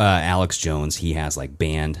know Alex Jones, he has like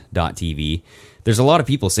band.tv. There's a lot of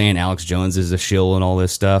people saying Alex Jones is a shill and all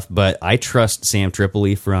this stuff, but I trust Sam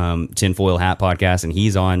Tripoli from Tinfoil Hat Podcast, and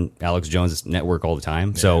he's on Alex Jones' network all the time.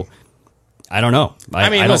 Yeah. So I don't know.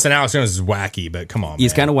 Listen, Alex Jones is wacky, but come on,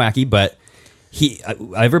 he's kind of wacky, but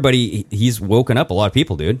he's woken up a lot of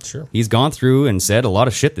people, dude. Sure. He's gone through and said a lot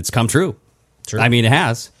of shit that's come true. Sure. I mean, it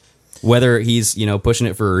has. Whether he's, pushing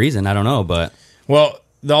it for a reason, I don't know, but well,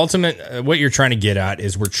 the ultimate what you're trying to get at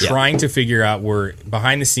is we're trying to figure out, we're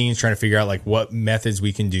behind the scenes trying to figure out like what methods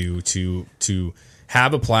we can do to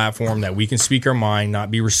have a platform that we can speak our mind, not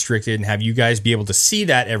be restricted, and have you guys be able to see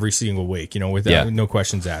that every single week, with no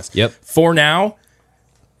questions asked. Yep. For now,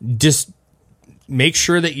 just make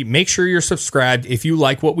sure you're subscribed. If you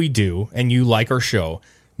like what we do and you like our show,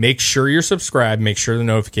 make sure you're subscribed, make sure the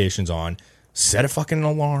notification's on. Set a fucking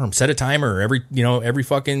alarm. Set a timer every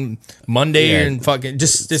fucking Monday and fucking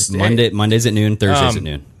just Mondays at noon, Thursdays at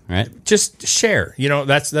noon, right? Just share.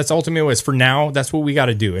 That's ultimately what it is. For now, that's what we got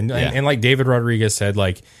to do. And like David Rodriguez said,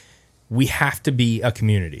 like we have to be a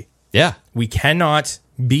community. Yeah, we cannot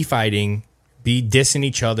be fighting, be dissing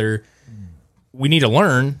each other. We need to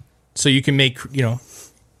learn so you can make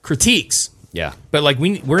critiques. Yeah, but like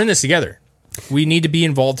we're in this together. We need to be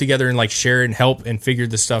involved together and like share and help and figure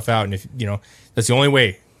this stuff out. And if that's the only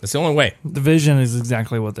way. That's the only way. The vision is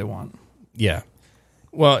exactly what they want. Yeah.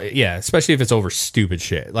 Well, yeah, especially if it's over stupid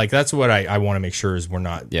shit. Like that's what I want to make sure is we're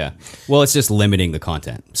not. Yeah. Well, it's just limiting the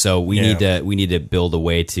content. So we need to build a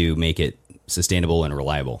way to make it sustainable and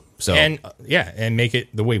reliable. So and make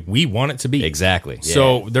it the way we want it to be. Exactly. Yeah.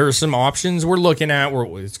 So there are some options we're looking at.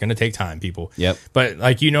 It's going to take time, people. Yep. But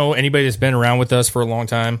like anybody that's been around with us for a long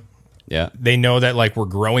time. Yeah, they know that like we're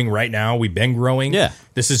growing right now. We've been growing. Yeah,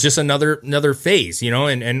 this is just another phase,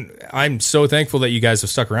 and I'm so thankful that you guys have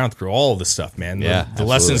stuck around through all of this stuff, man. Yeah, the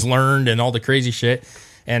lessons learned and all the crazy shit,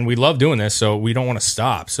 and we love doing this, so we don't want to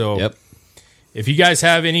stop. So, if you guys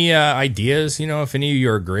have any ideas, if any of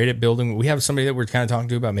you are great at building, we have somebody that we're kind of talking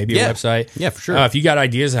to about maybe a website. Yeah, for sure. If you got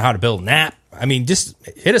ideas on how to build an app, I mean, just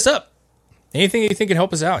hit us up. Anything you think can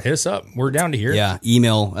help us out, hit us up. We're down to hear. Yeah,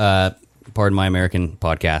 email. Pardon My American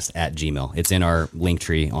Podcast at Gmail. It's in our link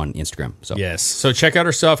tree on Instagram. So yes, so check out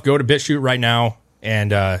our stuff. Go to BitChute right now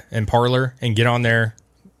and Parler and get on there.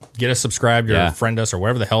 Get us subscribed or friend us or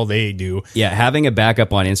whatever the hell they do. Yeah, having a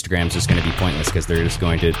backup on Instagram is just going to be pointless because they're just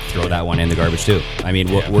going to throw that one in the garbage too. I mean,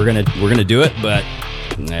 we're gonna do it, but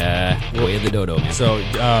way of the dodo, man. So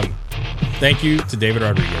thank you to David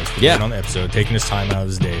Rodriguez for being on the episode, taking his time out of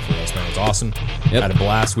his day for us, man. It's awesome. Had a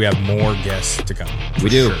blast. We have more guests to come. We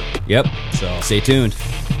do. Sure. Yep. So stay tuned.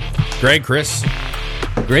 Greg, Chris.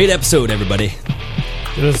 Great episode, everybody.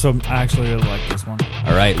 I actually really like this one.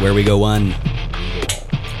 All right, where we go one.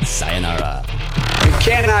 Sayonara. You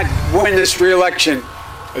cannot win this re-election.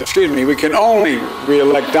 Excuse me, we can only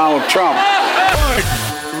re-elect Donald Trump.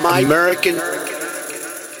 My American.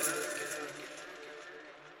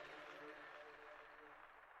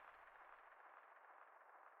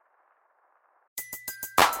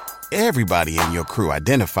 Everybody in your crew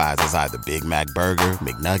identifies as either Big Mac Burger,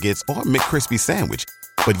 McNuggets, or McCrispy Sandwich.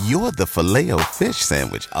 But you're the Filet-O-Fish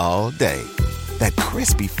Sandwich all day. That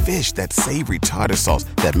crispy fish, that savory tartar sauce,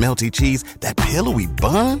 that melty cheese, that pillowy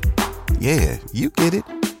bun. Yeah, you get it.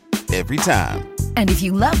 Every time. And if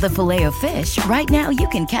you love the Filet-O-Fish, right now you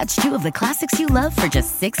can catch 2 of the classics you love for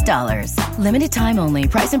just $6. Limited time only.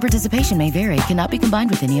 Price and participation may vary. Cannot be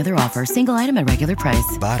combined with any other offer. Single item at regular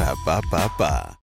price. Ba-da-ba-ba-ba.